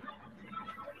Buckingham."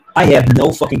 I have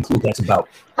no fucking clue what that's about.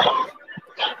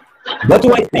 What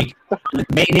do I think on the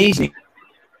mayonnaising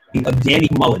of Danny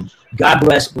Mullen? God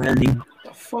bless Brandon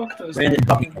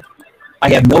Buckingham. I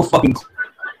have no fucking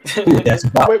clue what that's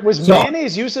about. Wait, was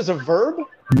mayonnaise used as a verb?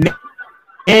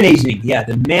 Mayonnaising, yeah,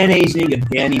 the mayonnaising of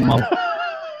Danny Mullen.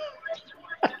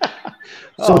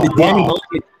 So did Danny Mullen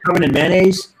get covered in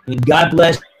mayonnaise? And God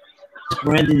bless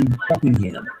Brandon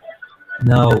Buckingham.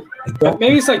 No, I don't.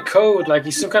 Maybe it's like code, like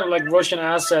he's some kind of like Russian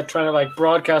asset trying to like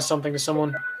broadcast something to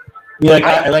someone.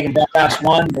 Yeah, like in that last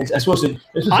one. I suppose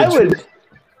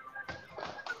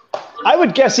I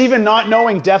would guess, even not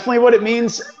knowing definitely what it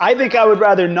means, I think I would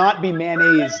rather not be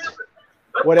mayonnaised.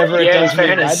 Whatever it does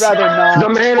mean. I'd rather not. The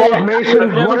mayonnaise Mason.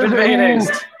 I've never been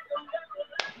mayonnaised.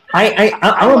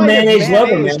 I'm a mayonnaise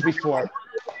lover, man. Before.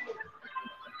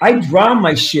 I drown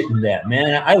my shit in that,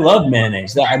 man. I love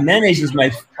mayonnaise. Mayonnaise is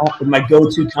my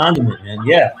go-to condiment, man.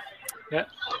 Yeah.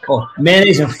 Oh,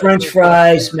 mayonnaise and French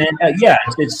fries, man. Yeah,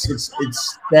 it's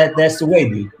that's the way,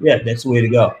 dude. Yeah, that's the way to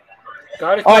go.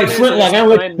 All right, Flint. I'm gonna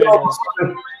let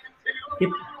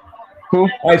you go. All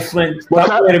right, Flint.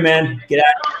 Talk later, man. Get out.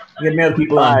 Get other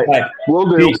people on. Bye. Will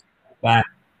do. Peace. Bye.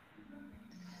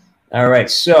 All right,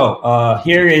 so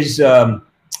here is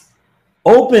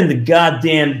open the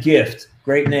goddamn gift.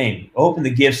 Great name. Open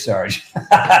the gift, Sarge.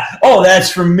 Oh, that's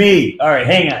for me. All right,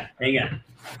 hang on.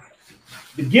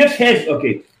 The gift has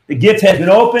been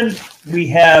opened. We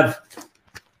have.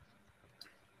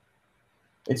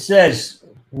 It says,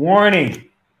 "Warning: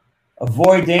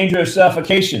 avoid danger of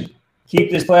suffocation.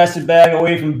 Keep this plastic bag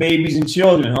away from babies and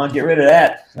children." I'll get rid of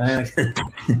that.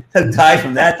 I'll die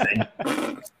from that thing.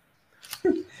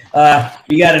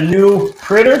 We got a new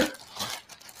critter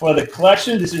for the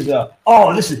collection. This is the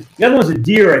other one's a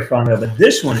deer I found out, but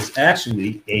this one is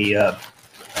actually a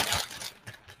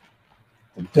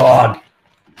dog.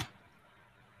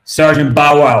 Sergeant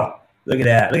Bow Wow. Look at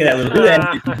that. Look at that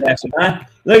handsome bastard, huh?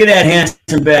 Look at that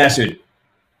handsome bastard.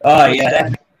 Oh yeah,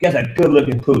 that's a good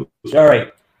looking pooch. All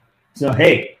right. So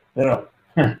hey, little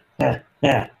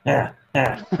yeah.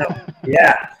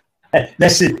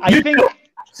 That's it. I think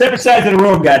separate sides of the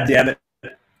room, goddammit.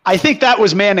 I think that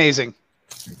was mayonnaising.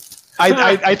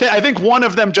 I think one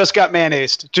of them just got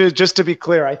mayonnaised. Just to be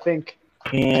clear, I think.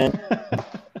 And I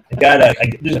got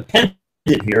there's a pendant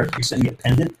here. You sent me a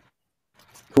pendant.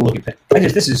 Cool looking pendant.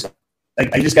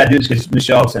 I just got to do this because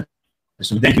Michelle sent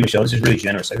some. Thank you, Michelle. This is really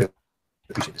generous. I really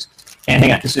appreciate this. And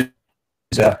hang on, this is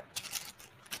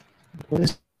what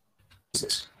is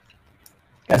this?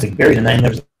 Guys, like buried in 9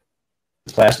 layers of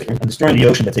plastic. I'm destroying the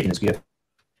ocean by taking this gift.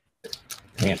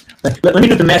 Hang on. Let me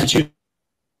do the Massachusetts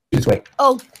way.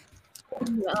 Oh,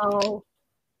 no.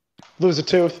 Lose a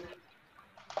tooth.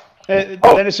 Then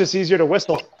it's just easier to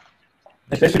whistle.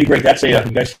 That's pretty great. That's a,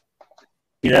 you guys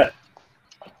see that?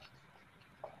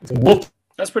 It's a wolf.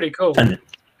 That's pretty cool.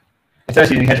 It's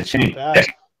actually, it has a chain.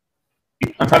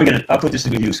 I'm probably going to, I'll put this to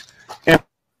good use. And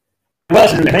what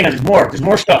else is in there? Hang on, there's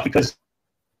more stuff because,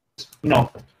 you know,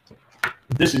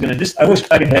 this is going to, I wish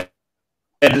I could have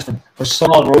this for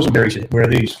Saul Rosenberry. Where are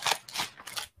these?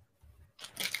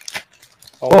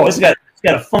 Oh, it's got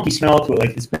a funky smell to it,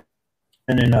 like it's been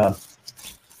in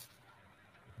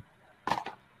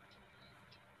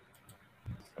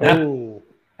Oh,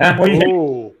 what do you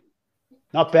think?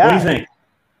 Not bad. What do you think?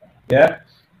 Yeah.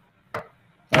 All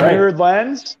right. Mirrored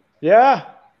lens. Yeah.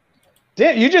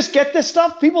 Damn, you just get this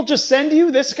stuff? People just send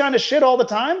you this kind of shit all the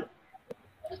time?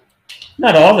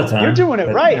 Not all the time. You're doing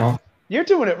it right. You know. You're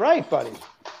doing it right, buddy.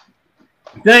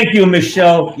 Thank you,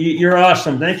 Michelle. You're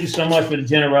awesome. Thank you so much for the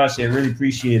generosity. I really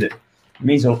appreciate it. It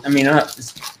means, I mean,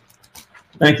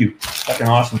 thank you. Fucking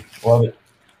awesome. Love it.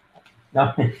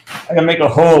 Now, I gotta make a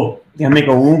hole. I gotta make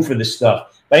a room for this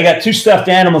stuff. But I got 2 stuffed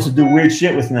animals to do weird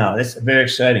shit with now. That's very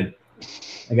exciting.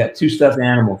 I got 2 stuffed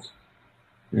animals.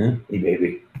 Yeah? Hey,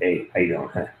 baby. Hey, how you doing?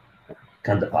 Huh?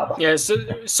 Come to Papa. Yeah, so,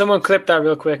 someone clip that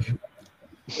real quick.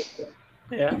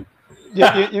 Yeah.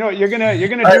 You know, you're gonna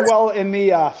do well in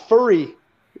the furry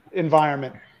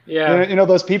environment. Yeah. You know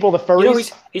those people, the furries. You know,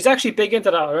 he's actually big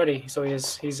into that already. So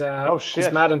he's oh shit,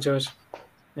 he's mad into it.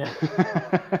 Yeah.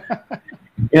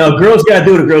 You know, girls gotta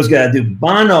do what a girl's gotta do.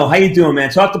 Bono, how you doing, man?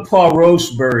 Talk to Paul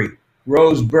Roseberry.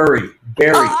 Barry.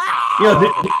 You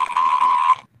know.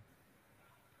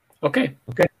 Okay.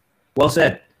 Well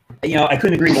said. You know, I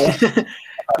couldn't agree more.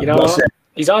 You know, well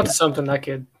he's on to something, that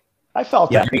kid. I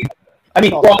felt yeah. that. I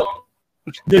mean, well,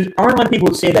 there aren't a lot of people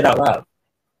who say that out loud.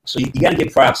 So you got to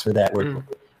give props for that word.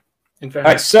 In fact,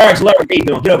 all right, Sarge Lover, how you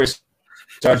doing? Get over here,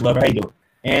 Sarge Lover, how you doing?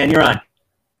 And you're on.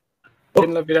 Oh.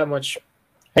 Didn't love you that much.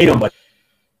 How you doing, bud?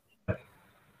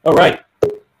 All right.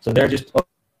 So they're just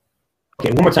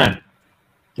okay. One more time.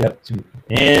 Yep.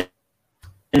 And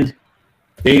there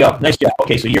you go. Nice job.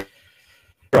 Okay, so you're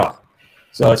off.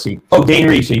 So let's see. Oh, Dane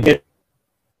Reeves. So you did.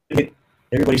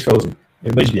 Everybody's frozen.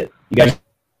 Everybody's dead. You guys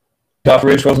off?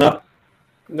 Ribs frozen up?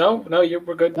 No,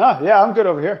 we're good. Oh, yeah, I'm good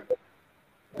over here.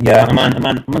 Yeah, I'm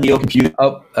on the old computer.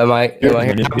 Oh, am I here?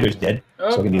 The computer's dead. Oh,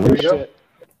 so I can be there we loose. go.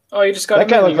 Oh, you just got that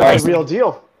guy looked like guys. a real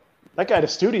deal. That guy had a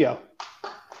studio.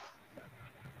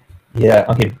 Yeah.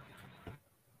 Okay.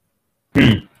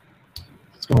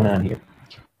 What's going on here?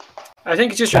 I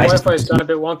think it's just your Guys, Wi-Fi has gone a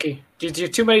bit wonky. Do you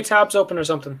have too many tabs open or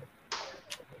something?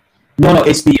 No,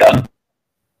 it's the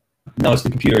it's the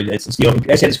computer. It's the old.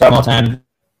 I say this problem all the time.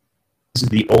 This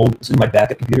is my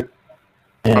backup computer.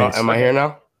 And am I here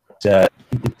now? It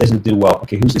doesn't do well.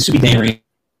 Okay, this should be Dan Reed.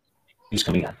 Who's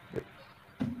coming on?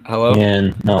 Hello.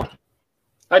 And no.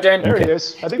 Hi, Dan. There he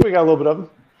is. I think we got a little bit of him.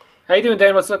 How you doing,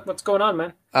 Dan? What's going on,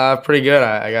 man? Pretty good.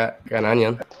 I got an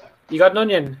onion. You got an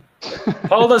onion.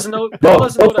 Paul doesn't know. Paul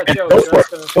doesn't know that joke.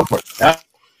 Go for it.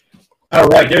 All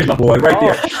right, there's my boy right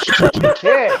there.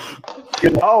 Okay.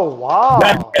 Oh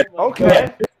wow.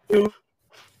 Okay.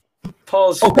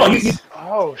 Paul's. Oh, Paul, you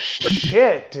Oh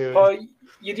shit, dude. Paul,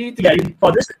 you need to. yeah.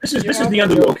 Paul, this is the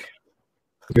underworld.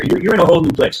 You're in a whole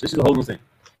new place. This is a whole new thing.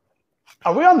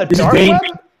 Are we on the This is dark Dane.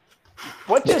 web?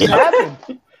 What just happened?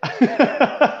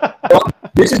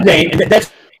 This is Dane, and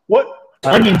that's What?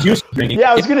 onion juice drinking.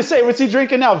 Yeah, I was gonna say, what's he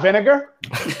drinking now? Vinegar?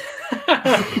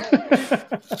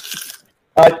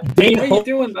 Dane What are you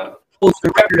doing though? holds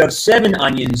the record of 7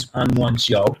 onions on one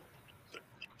show.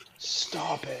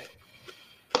 Stop it.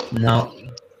 No.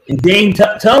 And Dane,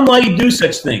 tell him why you do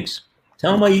such things.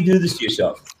 Tell him why you do this to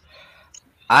yourself.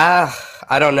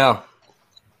 I don't know.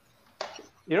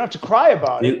 You don't have to cry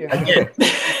about it. Again,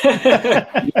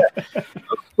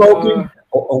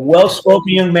 a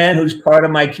well-spoken young man who's part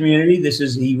of my community.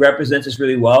 He represents us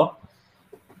really well.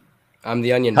 I'm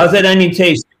the onion. How's that onion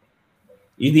taste?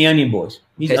 You're the onion boys.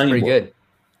 He's Tastes onion pretty boy. good.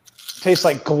 Tastes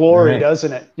like glory, Right.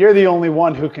 doesn't it? You're the only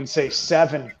one who can say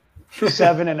 7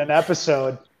 in an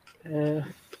episode.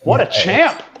 What a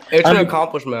champ. It's an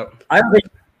accomplishment. I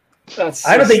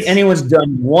don't think anyone's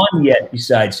done one yet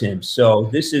besides him. So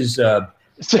this is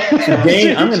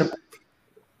Dane.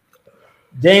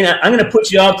 Dane, I'm gonna put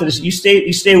you off to this. You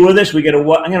stay with us. I'm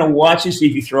gonna watch you, see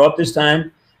if you throw up this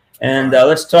time. And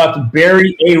let's talk to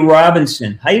Barry A.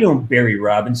 Robinson. How you doing, Barry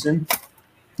Robinson?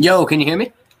 Yo, can you hear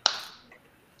me?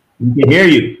 We can hear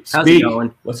you. How's Speak. it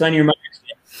going? What's on your mind?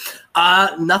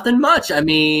 Nothing much. I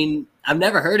mean, I've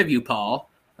never heard of you, Paul.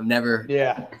 I've never.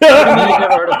 Yeah. What do you mean you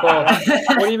never heard of Paul?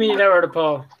 What do you mean you never heard of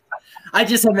Paul? I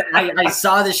just have, I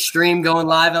saw this stream going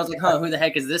live. I was like, huh, who the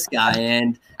heck is this guy?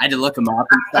 And I had to look him up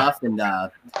and stuff. And I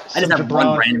just have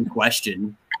one random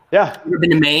question. Yeah. You ever been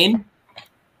to Maine?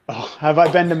 Oh, have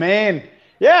I been to Maine?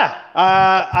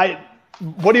 Yeah.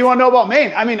 What do you want to know about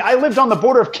Maine? I mean, I lived on the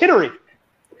border of Kittery.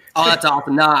 Oh, that's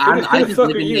awesome. No, Who I the just fuck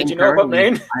live are in you? Maine. Do you know about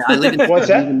currently. Maine? I live in What's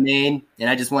that? Maine, and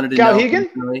I just wanted to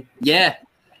Galhegan? know. Yeah.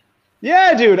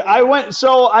 Yeah, dude.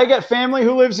 I got family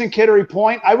who lives in Kittery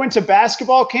Point. I went to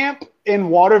basketball camp in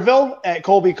Waterville at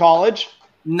Colby College.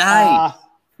 Nice.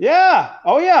 Yeah.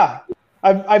 Oh, yeah.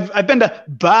 I've been to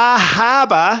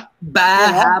Bahaba.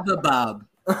 Bahaba Bob.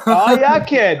 Oh, yeah,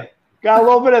 kid. Got a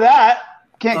little bit of that.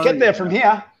 Can't get there from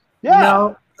here. Yeah.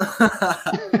 No.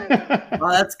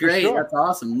 Oh, that's great. Sure. That's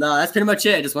awesome. No, that's pretty much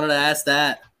it. I just wanted to ask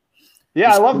that. Yeah,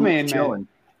 Just I love pretty Maine, much man. chilling.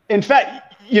 In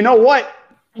fact, you know what?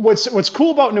 What's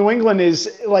cool about New England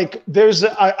is like there's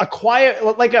a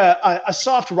quiet, like a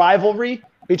soft rivalry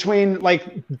between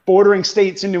like bordering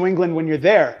states in New England when you're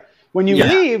there. When you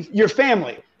leave, you're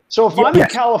family. So if I'm in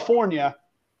California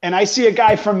and I see a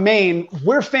guy from Maine,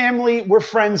 we're family, we're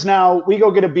friends now. We go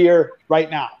get a beer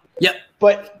right now. Yep.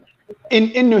 But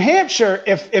in New Hampshire,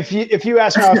 if you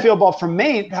ask me how I feel about from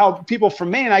Maine, how people from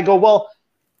Maine, I go, well,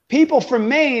 people from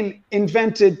Maine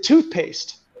invented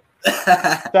toothpaste.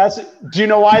 Do you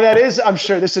know why that is? I'm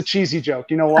sure this is a cheesy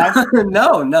joke. You know why?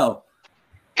 No.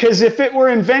 Because if it were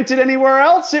invented anywhere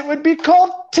else, it would be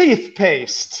called teeth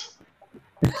paste.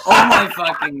 Oh my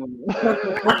fucking.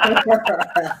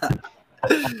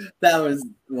 That was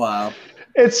wow.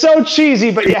 It's so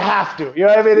cheesy, but you have to. You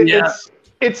know what I mean? Yeah.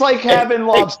 It's like having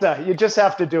lobster. You just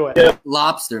have to do it.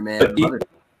 Lobster, man.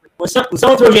 When someone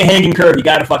throws you a hanging curve, you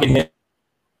got to fucking hit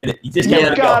it. You just can't let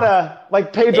You it go. gotta,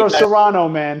 like Pedro Serrano,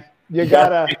 man. You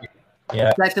gotta.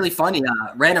 Yeah. It's actually funny.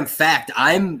 Random fact: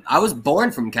 I was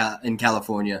born in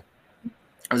California.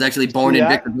 I was actually born in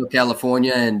Victorville,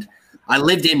 California, and I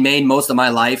lived in Maine most of my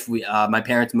life. My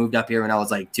parents moved up here when I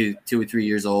was like two or 3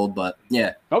 years old. But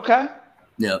yeah. Okay.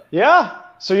 Yeah. Yeah.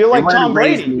 So you're like Tom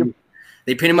Brady.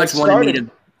 They pretty much wanted me to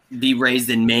be raised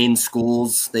in Maine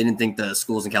schools. They didn't think the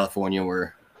schools in California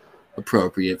were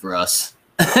appropriate for us.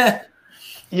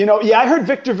 You know, I heard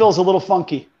Victorville's a little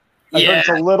funky. I heard it's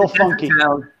a little funky.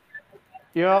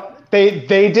 Yeah,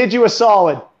 they did you a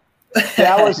solid.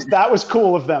 That was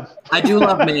cool of them. I do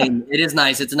love Maine. It is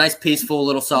nice. It's a nice, peaceful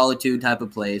little solitude type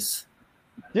of place.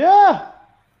 Yeah.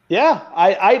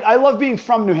 I love being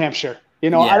from New Hampshire. You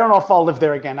know, Yeah. I don't know if I'll live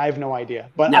there again. I have no idea.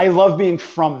 But I love being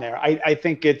from there. I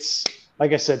think it's,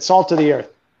 like I said, salt of the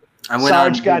earth. I went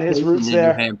Sarge got his roots in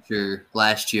there. New Hampshire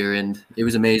last year, and it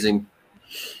was amazing.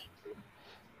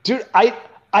 Dude, I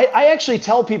actually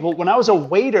tell people when I was a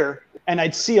waiter and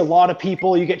I'd see a lot of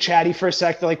people, you get chatty for a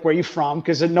sec, they're like, where are you from?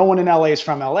 Because no one in LA is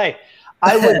from LA.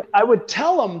 I would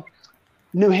tell them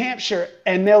New Hampshire,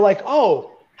 and they're like,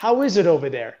 oh, how is it over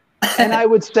there? And I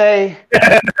would say,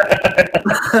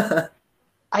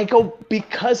 I go,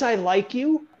 because I like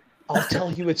you, I'll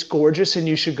tell you it's gorgeous and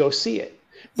you should go see it.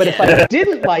 But if I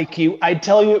didn't like you, I'd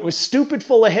tell you it was stupid,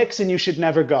 full of hicks, and you should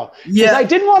never go. Because I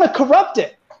didn't want to corrupt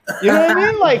it. You know what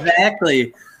I mean? Like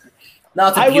Exactly. No,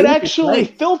 it's a I would beautiful actually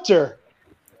place. filter.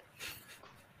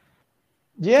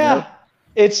 Yeah.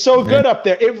 It's so good up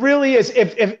there. It really is.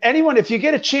 If you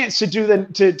get a chance to do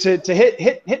to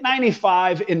hit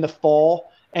 95 in the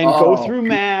fall and go through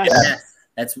Mass,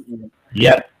 That's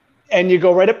and you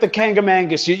go right up the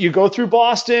Kangamangas. You go through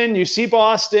Boston, you see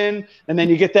Boston, and then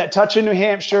you get that touch in New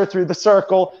Hampshire through the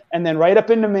circle, and then right up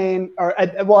into Maine. Or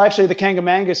well, actually, the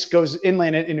Kangamangas goes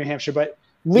inland in New Hampshire, but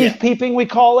leaf peeping we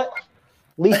call it.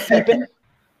 Leaf peeping.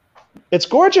 It's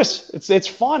gorgeous. It's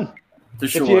fun. for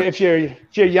sure. If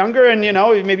you're younger and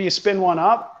maybe you spin one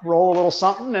up, roll a little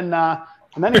something, and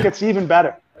then it gets even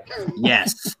better.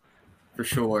 Yes, for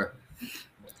sure.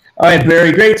 All right,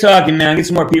 Barry. Great talking, man. Get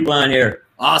some more people on here.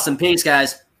 Awesome. Peace,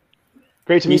 guys.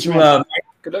 Great to meet you, man. Love.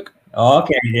 Good luck.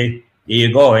 Okay, there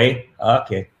you go, eh?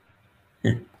 Okay.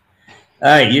 All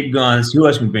right, you're gone. Who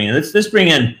else can we bring in? Let's bring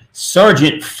in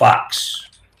Sergeant Fox.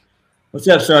 What's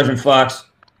up, Sergeant Fox?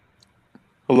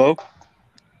 Hello?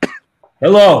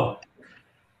 Hello.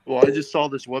 Well, I just saw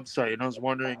this website and I was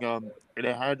wondering, and it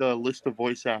had a list of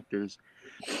voice actors.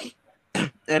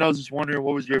 And I was just wondering,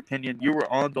 what was your opinion? You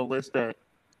were on the list at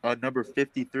number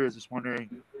 53. I was just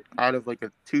wondering, out of like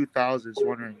a 2,000, just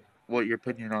wondering what your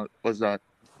opinion on was that.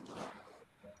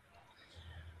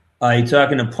 Are you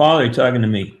talking to Paul or are you talking to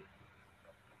me?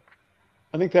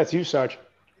 I think that's you, Sarge.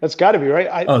 That's got to be right.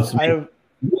 It's me.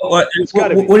 What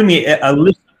do you mean? A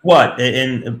list of what?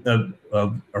 In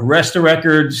arrest of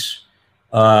records?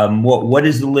 What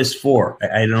is the list for?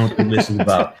 I don't know what the list is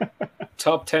about.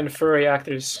 Top 10 furry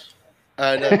actors.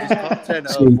 No, just top 10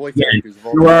 voice actors.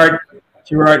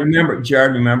 Gerard, remember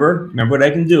what I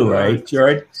can do, right?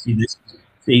 Gerard, see this?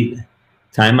 See,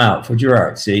 time out for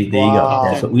Gerard. See, there you go.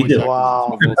 That's what we do.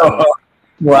 Wow.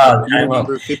 Wow. Time out.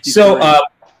 So,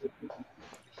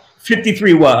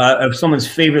 53. What of someone's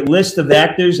favorite list of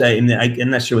actors? I'm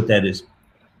not sure what that is.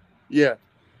 Yeah.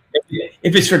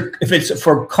 If it's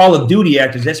for Call of Duty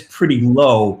actors, that's pretty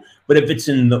low. But if it's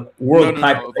in the world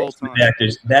population of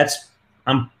actors,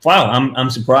 I'm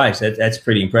surprised. That's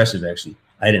pretty impressive, actually.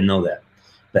 I didn't know that,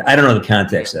 but I don't know the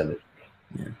context of it.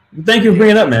 Yeah. Well, thank you for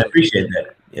bringing it up, man. I appreciate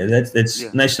that. Yeah, that's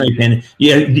nice. How you paying.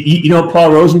 Yeah, you know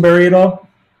Paul Rosenberry at all?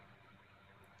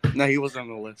 No, he was on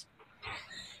the list.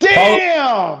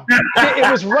 Damn!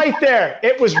 It was right there.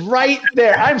 It was right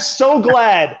there. I'm so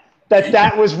glad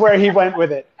that was where he went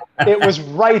with it. It was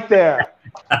right there.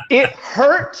 It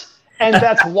hurt, and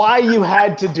that's why you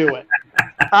had to do it.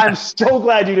 I'm so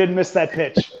glad you didn't miss that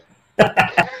pitch.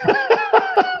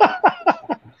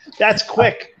 That's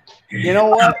quick. You know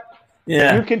what?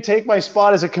 Yeah. You can take my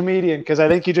spot as a comedian because I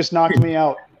think you just knocked me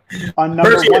out on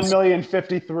number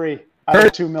 1,053 out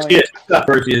of 2 million.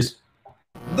 Perseus.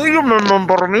 Do you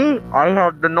remember me? I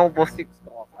have the Nova 6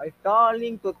 stock. I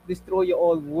starling to destroy your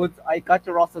old woods. I catch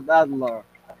a Russell Adler.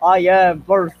 I am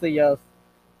Perseus.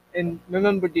 And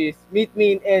remember this, meet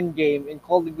me in Endgame in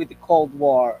Call of Duty Cold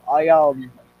War. I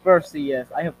am Perseus.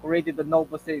 I have created the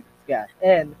Nova 6 gas.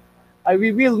 And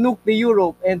we will nuke the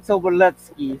Europe and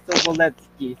Soboletsky.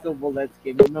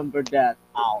 Remember that.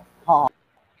 Ow. Ha.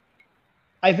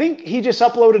 I think he just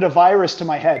uploaded a virus to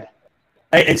my head.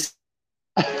 It's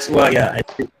yeah.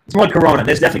 It's more Corona.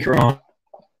 There's definitely Corona.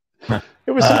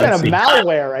 It was some kind of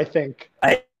malware, I think.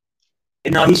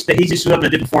 No, he just showed up in a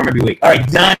different form every week. All right,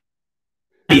 Don.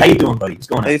 How you doing, buddy? What's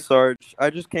going on? Hey, Sarge. I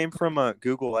just came from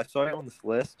Google. I saw you on this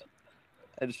list.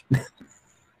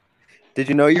 Did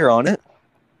you know you're on it?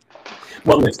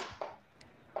 What list?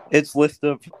 It's list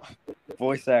of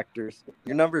voice actors.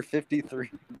 You're number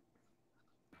 53.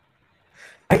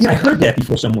 I heard that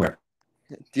before somewhere.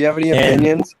 Do you have any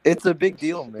opinions? It's a big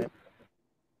deal, man.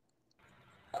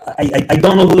 I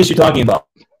don't know who list you're talking about.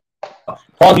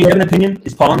 Paul, do you have an opinion?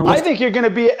 Is Paul on the list? I think you're going to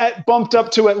be bumped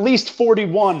up to at least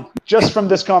 41 just from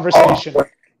this conversation.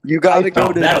 You got to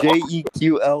go to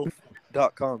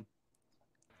jeql.com.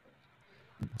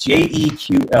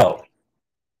 JEQL.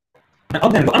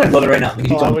 I'm gonna go there right now.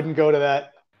 I wouldn't go to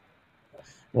that.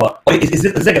 What? Wait, is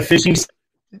it like a phishing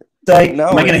site? No.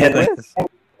 Am I gonna have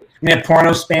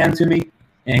porno spam to me?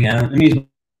 Hang on, let me use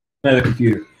my other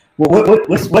computer. What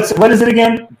is it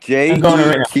again?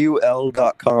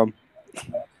 JEQL.com.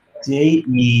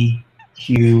 JEQL.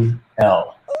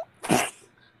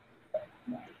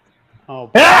 Oh.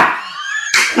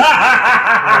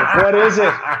 What is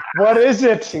it? What is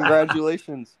it?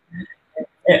 Congratulations.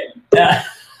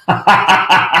 All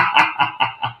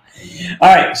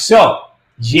right, so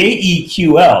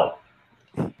JEQL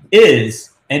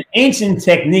is an ancient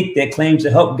technique that claims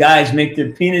to help guys make their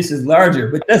penises larger,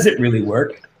 but does it really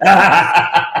work? All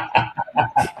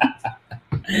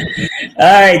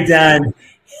right, Don.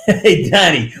 Hey,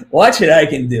 Donnie, watch what I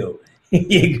can do. Here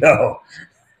you go.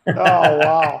 Oh,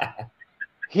 wow.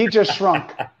 He just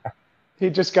shrunk. He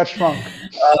just got shrunk.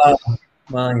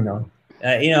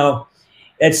 Well,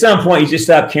 at some point you just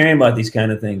stop caring about these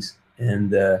kind of things.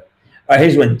 And all right,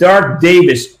 here's one. Dark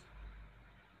Davis.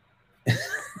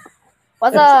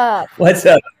 What's up? What's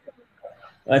up?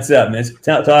 What's up, man?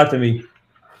 Talk to me.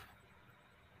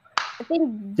 I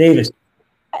think Davis.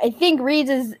 I think Reed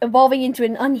is evolving into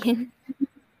an onion.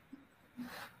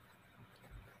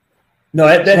 No,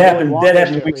 that happened. That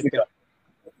happened weeks ago.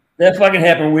 That fucking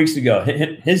happened weeks ago.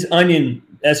 His onion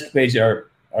escapades are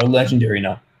legendary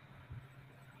now.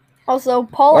 Also,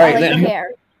 Paul, right, I like your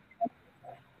hair.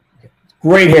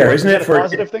 Great hair, isn't it? For a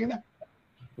positive thing there?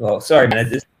 Well, sorry,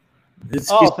 man.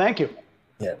 Thank you.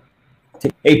 Yeah.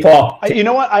 Hey, Paul. You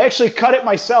know what? I actually cut it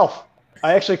myself.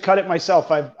 I've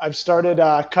started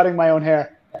cutting my own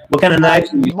hair. What kind of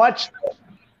knife?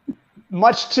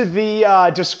 Much to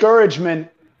the discouragement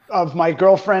of my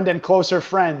girlfriend and closer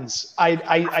friends,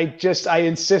 I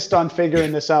insist on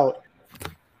figuring this out.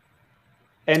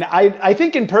 And I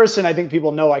think in person, I think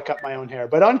people know I cut my own hair.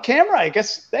 But on camera, I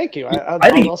guess, thank you.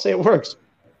 I'll say it works.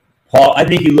 Paul, I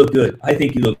think you look good. I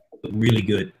think you look really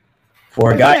good.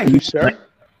 For a guy, thank you, sir.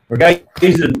 For a guy, I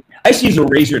used to use a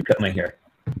razor to cut my hair.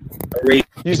 A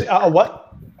razor.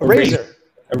 What? A razor?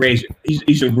 A razor.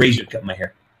 He's a razor to cut my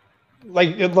hair.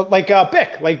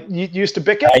 Bic, like you used to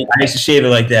Bic it. I used to shave it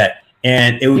like that,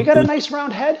 and it would. You got a nice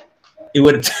round head. It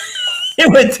would.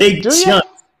 It would take chunks.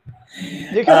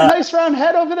 You got a nice round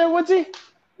head over there, Woodsy.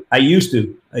 I used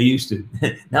to.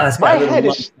 Now it's got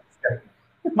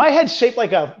my head's shaped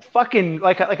like a fucking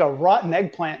like a rotten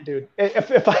eggplant, dude.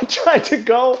 If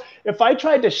I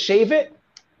tried to shave it,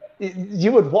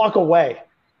 you would walk away.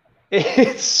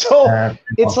 It's so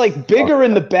it's like bigger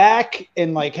in the back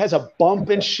and like has a bump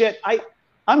and shit.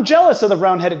 I'm jealous of the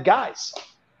round-headed guys.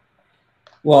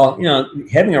 Well,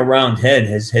 having a round head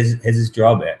has its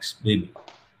drawbacks. Believe me,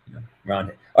 round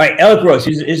head. All right, Alec Rose,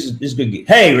 this is good.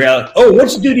 Hey, Alec. Oh,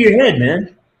 what'd you do to your head,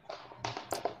 man?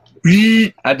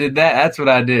 I did that. That's what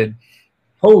I did.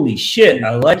 Holy shit,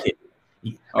 I like it.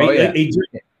 You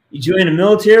join the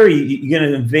military? You going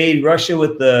to invade Russia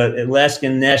with the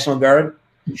Alaskan National Guard?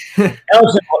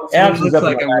 Alex looks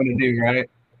like I'm going to do, right?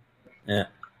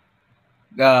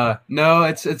 Yeah. No,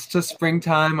 it's just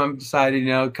springtime. I'm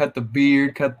decided, cut the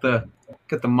beard, cut the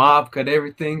mop, cut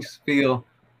everything. Just feels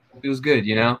good,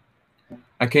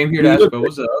 I came here to ask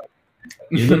what's up.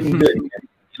 You're looking good. Man.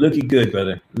 You're looking good,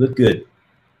 brother. You look good.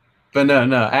 But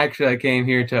no. Actually, I came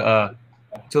here to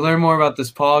learn more about this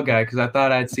Paul guy because I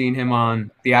thought I'd seen him on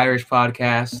the Irish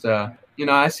podcast.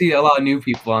 I see a lot of new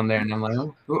people on there, and I'm like,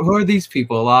 oh, who are these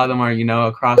people? A lot of them are,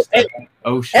 across the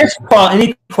ocean. Ask Paul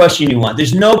any question you want.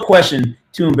 There's no question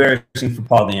too embarrassing for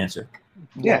Paul to answer.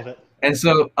 Yeah. And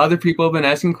so other people have been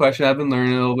asking questions. I've been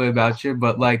learning a little bit about you,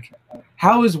 but like,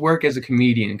 how is work as a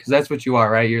comedian? Because that's what you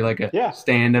are, right? You're like a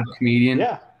stand-up comedian.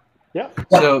 Yeah. Yeah.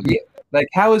 So, like,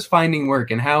 how is finding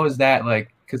work, and how is that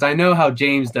like? Because I know how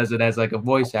James does it as like a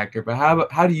voice actor, but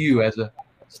how do you as a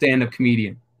stand-up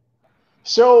comedian?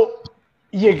 So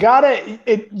you're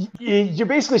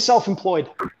basically self-employed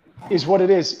is what it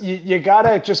is. You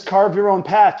gotta just carve your own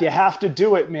path. You have to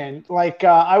do it, man. Like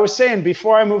I was saying,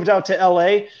 before I moved out to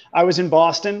LA, I was in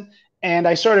Boston and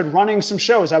I started running some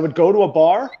shows. I would go to a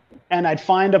bar and I'd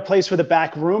find a place with a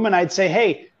back room and I'd say,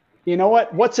 hey, you know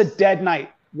what? What's a dead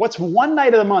night? What's one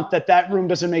night of the month that room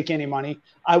doesn't make any money?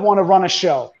 I want to run a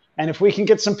show. And if we can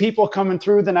get some people coming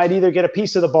through, then I'd either get a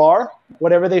piece of the bar,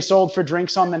 whatever they sold for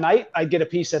drinks on the night, I'd get a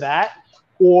piece of that.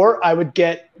 Or I would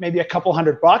get maybe a couple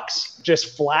 $100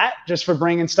 just flat, just for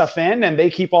bringing stuff in, and they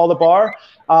keep all the bar.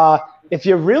 If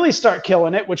you really start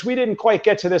killing it, which we didn't quite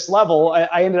get to this level,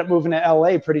 I ended up moving to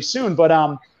LA pretty soon,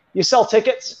 but you sell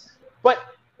tickets. But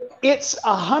it's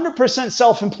 100%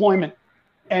 self-employment.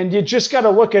 And you just got to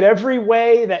look at every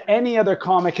way that any other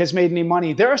comic has made any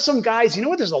money. There are some guys, you know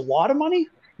what, there's a lot of money?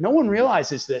 No one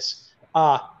realizes this.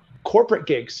 Corporate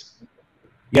gigs.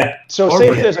 Yeah. So say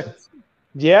if there's a,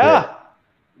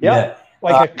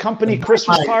 like a company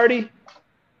Christmas party.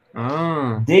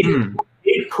 Dave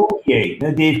Coulier. You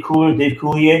know Dave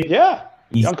Coulier? Yeah.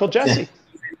 Uncle Jesse.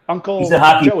 He's a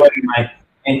hockey buddy of mine.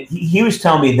 And he was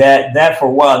telling me that for a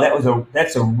while,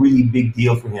 that's a really big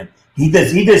deal for him. He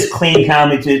does clean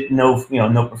comedy, no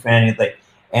profanity, like,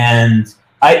 and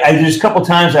I there's a couple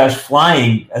times I was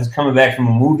flying, I was coming back from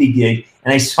a movie gig,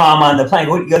 and I saw him on the plane.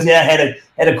 He goes, yeah, I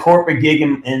had a corporate gig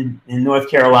in North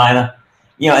Carolina,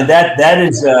 and that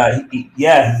is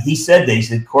he said that. He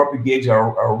said corporate gigs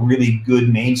are a really good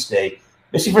mainstay,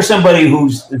 especially for somebody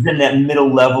who's in that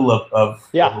middle level of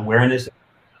awareness.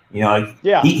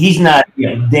 He's not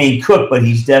Dane Cook, but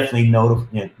he's definitely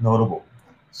notable.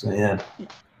 So yeah.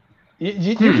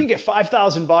 You can get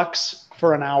 $5,000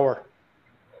 for an hour.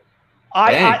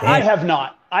 I have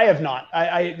not.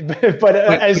 But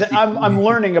as I'm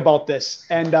learning about this,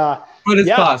 and but it's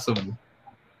possible.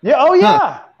 Yeah. Oh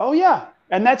yeah. Oh yeah.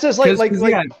 And that's just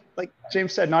like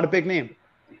James said, not a big name.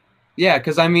 Yeah,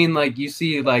 because I mean, like you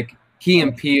see, like Key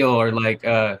and Peele or like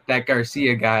that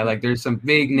Garcia guy. Like there's some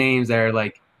big names that are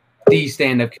like the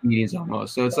stand-up comedians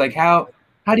almost. So it's like how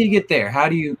do you get there?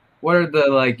 What are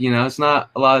the it's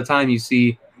not a lot of time you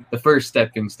see the first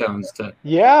stepping stones to.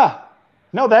 Yeah.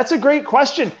 No, that's a great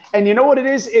question. And you know what it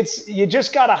is? It's you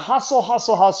just got to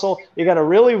hustle. You got to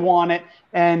really want it.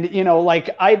 And,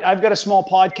 I've got a small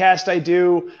podcast I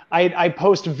do. I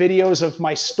post videos of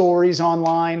my stories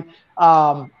online.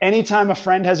 Anytime a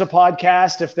friend has a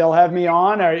podcast, if they'll have me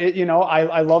on, or,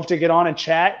 I love to get on and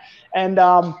chat. And,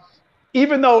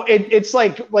 even though it's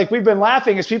like we've been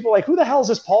laughing, is people like, who the hell is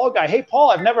this Paul guy? Hey,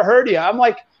 Paul, I've never heard of you. I'm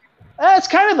like, that's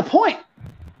kind of the point.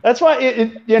 That's why,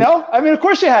 I mean, of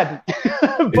course you hadn't,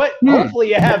 but hopefully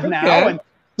you have now, and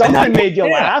something made you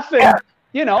laugh, and,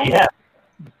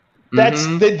 that's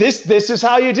this is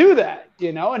how you do that,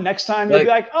 and next time you'll be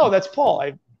like, oh, that's Paul.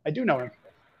 I do know him.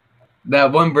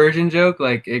 that one version joke,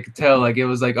 like it could tell, like it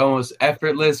was like almost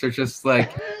effortless, or just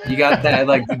like you got that,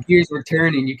 like the gears were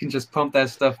turning. You can just pump that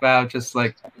stuff out, just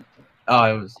like it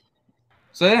was.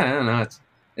 So yeah, I don't know.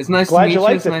 It's nice Glad to meet you you.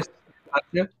 liked It's it. nice to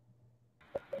talk to you.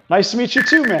 Nice to meet you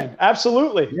too, man.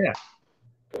 Absolutely. Yeah.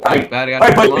 All Glad I right, got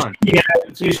to come buddy. on. Yeah,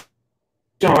 so you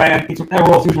all right, I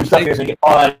roll through some stuff here so I get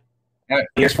all out.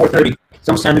 It's 4:30. It's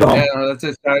almost time to go home. Yeah, no, that's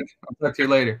it, Sarge. I'll talk to you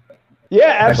later.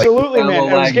 Yeah, absolutely, Sound a man.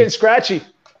 little I was laggy. getting scratchy.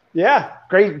 Yeah,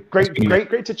 great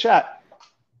to chat.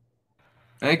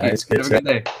 Thank All you. right, it's good Have a good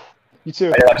day. You too.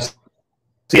 All right, Alex.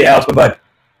 See you, Alex. Bye-bye.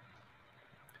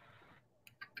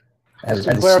 Just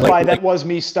to clarify, that was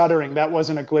me stuttering. That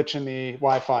wasn't a glitch in the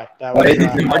Wi-Fi. That was,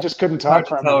 I just couldn't talk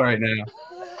for a minute. right now.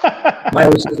 My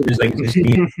whole system is like this.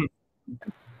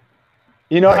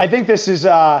 You know, I think this is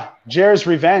Jer's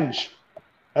revenge.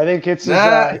 I think it's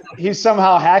he's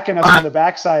somehow hacking us on the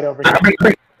backside over here.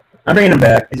 I'm bringing him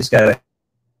back. I just gotta.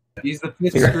 He's the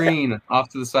fifth screen off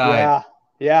to the side.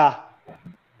 Yeah.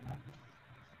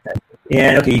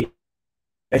 And okay,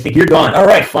 I think you're gone. All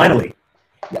right, finally.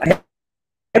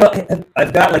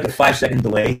 I've got like a 5-second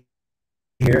delay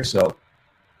here, so.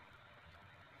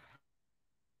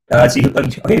 Let's see.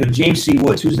 Okay, James C.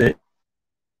 Woods. Who's that?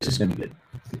 This is gonna be good.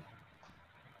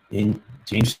 And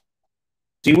James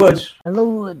C. Woods. Hello,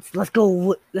 Woods. Let's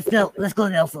go,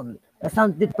 Nelson. The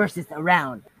sounded persist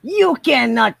around. You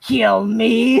cannot kill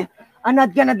me. I'm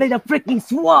not gonna be the freaking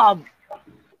swab.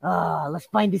 Let's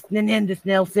find this Menendez,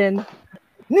 Nelson.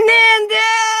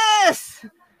 Menendez!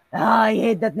 I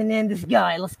hate that Menendez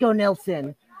guy. Let's go,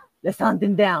 Nelson. Let's hunt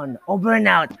him down. Over and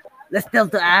out. Let's tell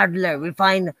to Adler. We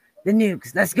find the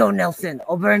nukes. Let's go, Nelson.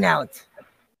 Over and out.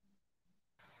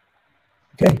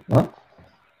 Okay, well,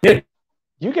 dude,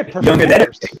 you get perfect. You don't hear that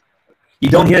every day. You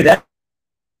don't hear that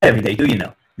every day, do you?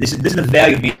 Know this is the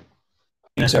value of being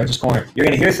in a Sarge's corner. You're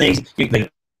going to hear things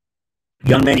like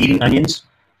young men eating onions.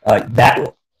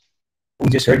 That we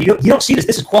just heard. You don't see this.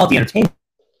 This is quality entertainment.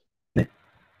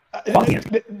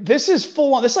 This is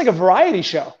full on. This is like a variety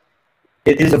show.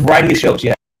 It is a variety of shows.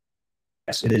 Yeah.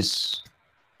 Yes, it is.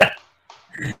 All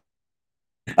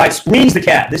right, Spleens the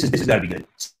cat. This has got to be good.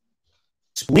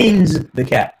 Spleens the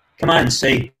cat. Come on,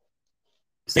 say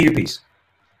your piece.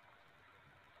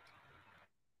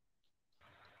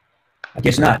 I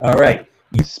guess not. All right.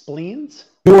 Spleens?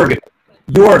 Jorg.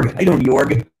 How you doing,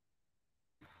 Jorg?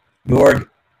 Jorg,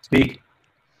 speak.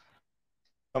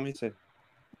 Let me see.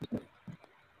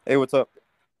 Hey, what's up?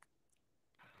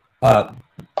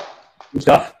 Good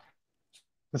stuff.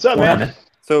 What's up, man?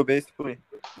 So basically,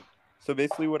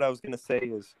 what I was gonna say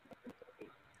is,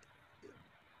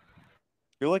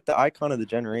 you're like the icon of the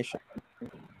generation,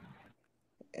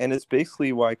 and it's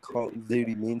basically why Call of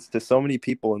Duty means to so many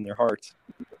people in their hearts.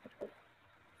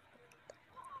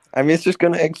 I mean, it's just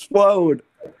gonna explode.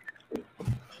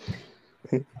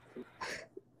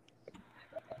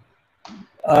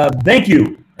 Thank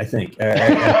you. I think.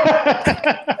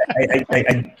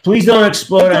 Please don't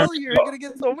explode. You're gonna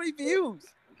get so many views.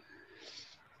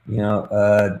 You know,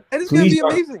 and it's gonna be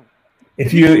amazing.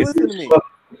 If you listen to me.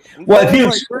 Well, if you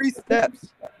like 3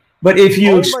 steps. But if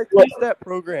you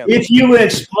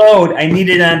explode, I need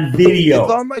it on video.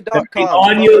 It's on my .com. The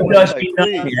audio does me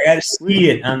nothing. I gotta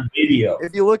see it on video.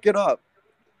 If you look it up,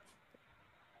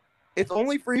 it's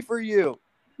only free for you.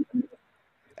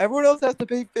 Everyone else has to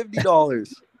pay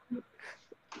 $50.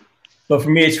 But for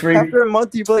me, it's free. After a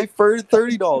month, you pay for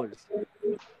 $30.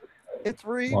 It's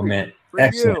free. Oh man, for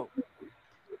excellent. you.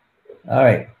 All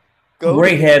right,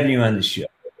 great having you on the show.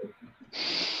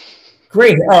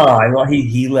 Great. Oh,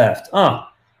 he left. Oh,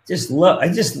 this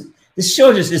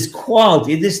show just is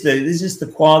quality. This is the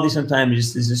quality.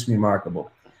 Sometimes is just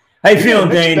remarkable. How you feeling,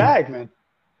 Dane? Bag, man.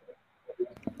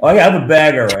 Oh, yeah, I have a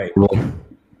bag, all right.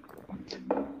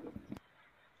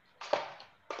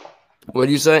 What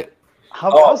do you say?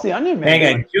 How's the onion, man?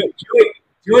 Hang on,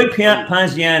 Joey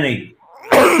Ponziani.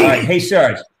 All right, hey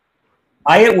Sarge,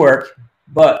 I at work,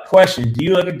 but question: do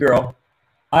you like a girl?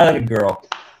 I like a girl,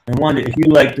 and wonder if you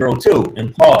like girl too.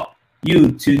 And Paul,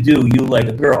 you two do you like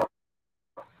a girl?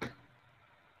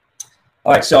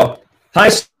 All right, so hi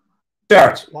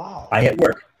Sarge. Wow. I at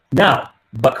work now,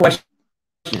 but question: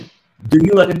 do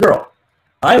you like a girl?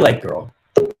 I like girl,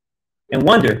 and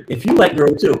wonder if you like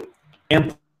girl too.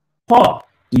 And Paul,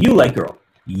 do you like girl?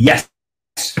 Yes.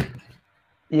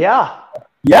 Yeah.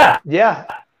 Yeah. Yeah.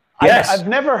 Yes. I've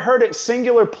never heard it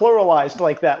singular pluralized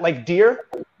like that. Like deer.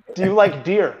 Do you like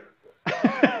deer?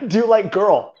 Do you like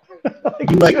girl?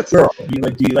 You like girl. Do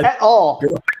you like at all?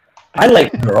 Girl? I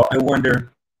like girl. I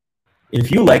wonder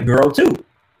if you like girl too.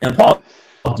 And Paul,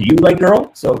 do you like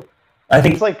girl? So I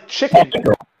think it's like chicken.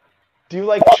 Do you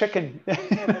like chicken?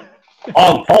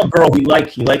 Paul girl, he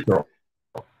like girl.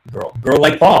 Girl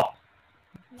like Paul.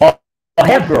 Paul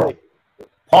have girl.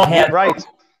 Paul have right.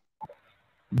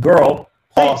 Girl.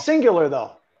 Paul. Singular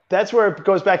though. That's where it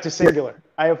goes back to singular.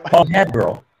 Paul had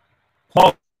girl.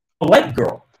 Paul like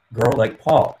girl. Girl like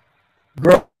Paul.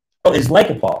 Girl is like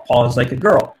a Paul. Paul is like a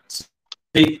girl.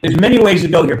 There's many ways to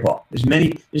go here, Paul. There's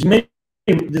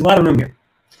a lot of room here.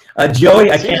 Joey,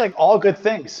 it seems like all good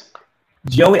things.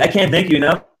 Joey, I can't thank you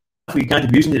enough for your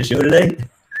contribution to the show today.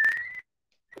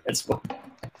 That's fun.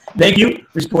 Thank you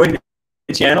for supporting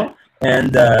the channel,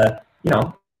 and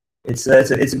it's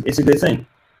a good thing.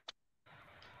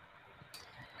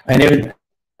 I don't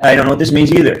know what this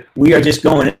means either. We are just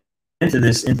going into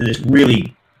this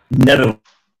really Netherland.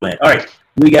 All right,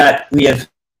 we have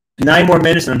 9 more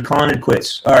minutes, and I'm calling it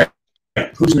quits. All right,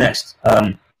 who's next?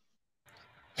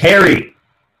 Harry.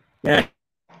 Yeah,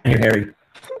 here, Harry.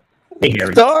 Hey,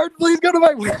 Harry. Sarge, please go to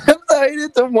my website.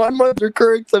 It's a 1-month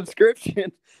recurring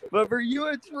subscription, but for you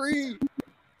it's free.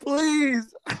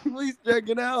 Please check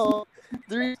it out.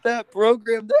 3-step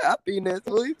program to happiness.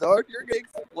 Please, Sarge, you're gonna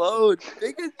explode.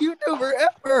 Biggest YouTuber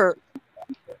ever.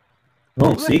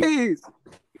 Oh, please.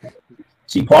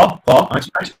 See, Paul, aren't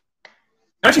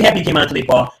you happy you came on today,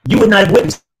 Paul? You would not have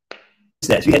witnessed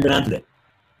that. You hadn't been on today.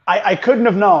 I couldn't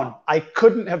have known.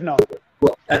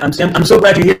 Well, I'm so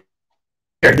glad you're here.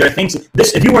 There are things.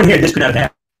 If you weren't here, this could not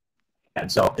have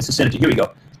happened. So it's a synergy. Here we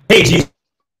go. Hey, Jesus,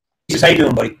 how you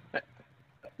doing, buddy?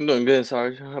 I'm doing good,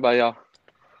 Sarge. How about y'all?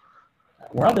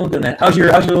 We're all doing good, man. How's your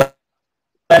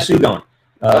last shoe going?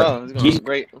 It's going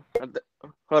great.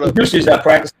 Hold up. Bruce is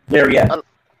practicing there yet.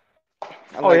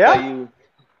 Oh yeah.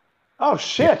 Oh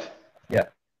shit. Yeah.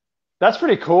 That's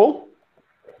pretty cool.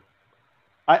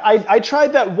 I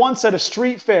tried that once at a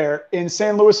street fair in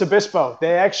San Luis Obispo.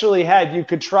 They actually you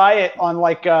could try it on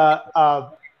like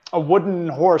a wooden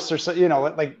horse or so,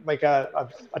 like a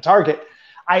target.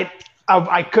 I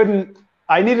couldn't.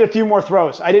 I needed a few more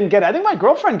throws. I didn't get it. I think my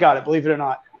girlfriend got it, believe it or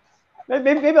not.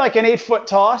 Maybe like an 8-foot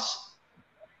toss,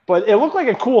 but it looked like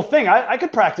a cool thing. I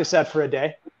could practice that for a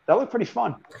day. That looked pretty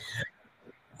fun.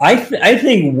 I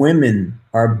think women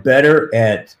are better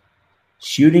at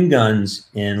shooting guns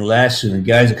and lassoing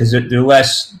guys because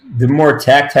they're more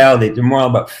tactile. They're more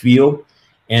about feel,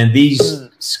 and these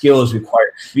skills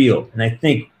require feel. And I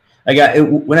think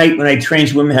when I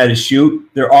train women how to shoot,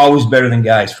 they're always better than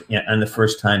guys on the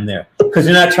first time there because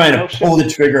they're not trying to pull the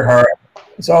trigger hard.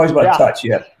 It's always about touch.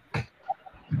 Yeah,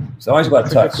 it's always about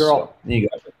touch. Girl. So, there you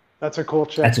go. That's a cool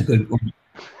chick. That's a good one.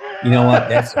 You know what?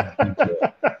 That's a good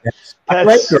girl. I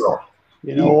like girl.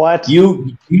 You know what?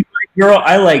 You like girl.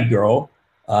 I like girl.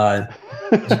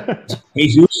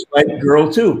 Jesus like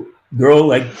girl too. Girl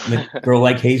like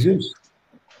Jesus.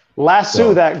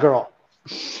 Lasso that girl.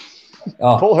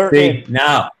 Oh, pull her big. in.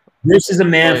 Now, this is a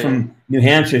man from New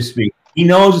Hampshire speak. He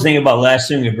knows the thing about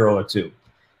lassoing a girl or two.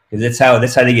 Because that's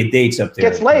how they get dates up there. It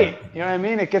gets late. You know what I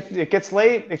mean? It gets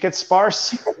late. It gets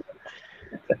sparse.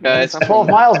 Guys, it's 12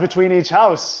 miles between each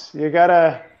house. You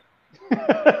gotta.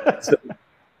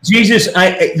 Jesus,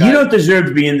 you don't deserve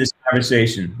to be in this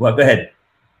conversation. Well, go ahead.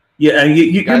 Yeah,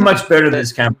 you're much better than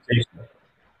this conversation.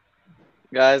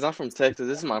 Guys, I'm from Texas.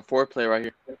 This is my foreplay right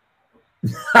here.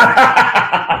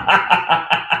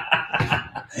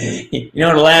 You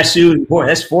know, the last shoe,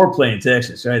 that's foreplay in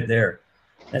Texas right there.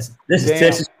 This is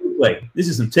Texas foreplay. This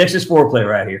is some Texas foreplay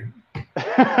right here.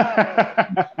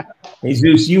 Hey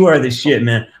Zeus, you are the shit,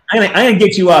 man. I'm gonna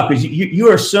get you off because you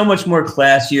are so much more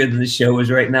classier than the show is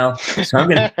right now. So I'm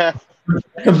gonna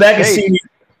come back and see me.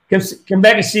 Come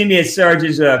back and see me at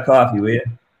Sarge's coffee, will you?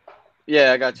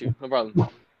 Yeah, I got you. No problem.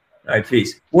 All right,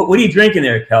 peace. What are you drinking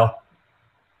there, Cal?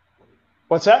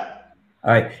 What's that?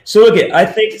 All right. So look, I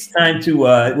think it's time to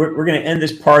we're gonna end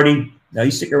this party. Now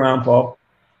you stick around, Paul.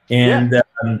 And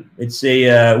it's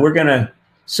we're gonna.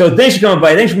 So thanks for coming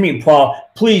by. Thanks for meeting Paul.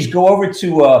 Please go over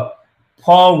to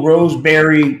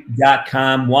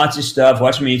paulroseberry.com. Watch his stuff.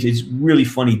 Watch me. He's a really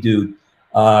funny dude.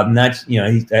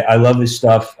 I love his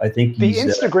stuff. I think the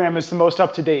Instagram is the most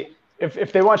up to date.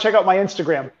 If they want to check out my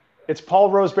Instagram, it's Paul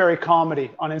Roseberry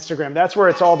Comedy on Instagram. That's where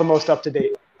it's all the most up to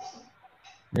date.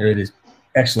 There it is.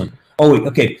 Excellent. Oh wait,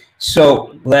 okay.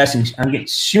 So last thing,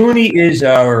 Shuni is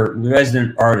our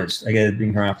resident artist. I gotta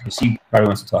bring her on because he probably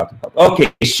wants to talk about.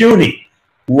 Okay, Shuni,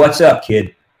 what's up,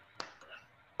 kid?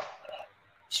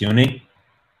 Shuni.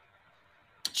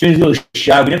 Shuni's a little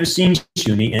shy. We've never seen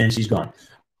Shuni, and she's gone.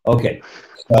 Okay.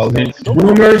 So there's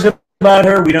rumors about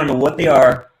her. We don't know what they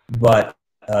are, but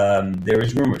there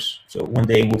is rumors. So one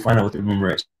day we'll find out what the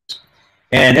rumor is.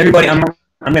 And everybody, I'm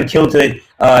gonna kill it today.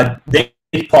 Thank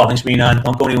you, Paul. Thanks for being on.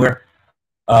 Don't go anywhere.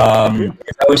 As I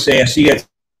always say, I'll see you at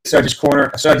Sarge's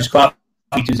Corner, Sarge's Coffee,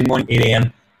 Tuesday morning, 8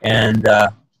 a.m. And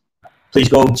please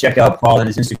go check out Paul and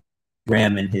his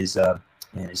Instagram and his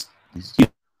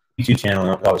YouTube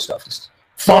channel and all this stuff. Just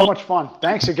so much fun.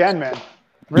 Thanks again, man.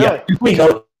 Really. Yeah, please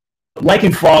go like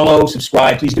and follow,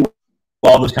 subscribe. Please do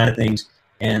all those kind of things.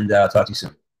 And talk to you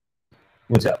soon.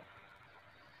 What's up?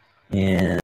 And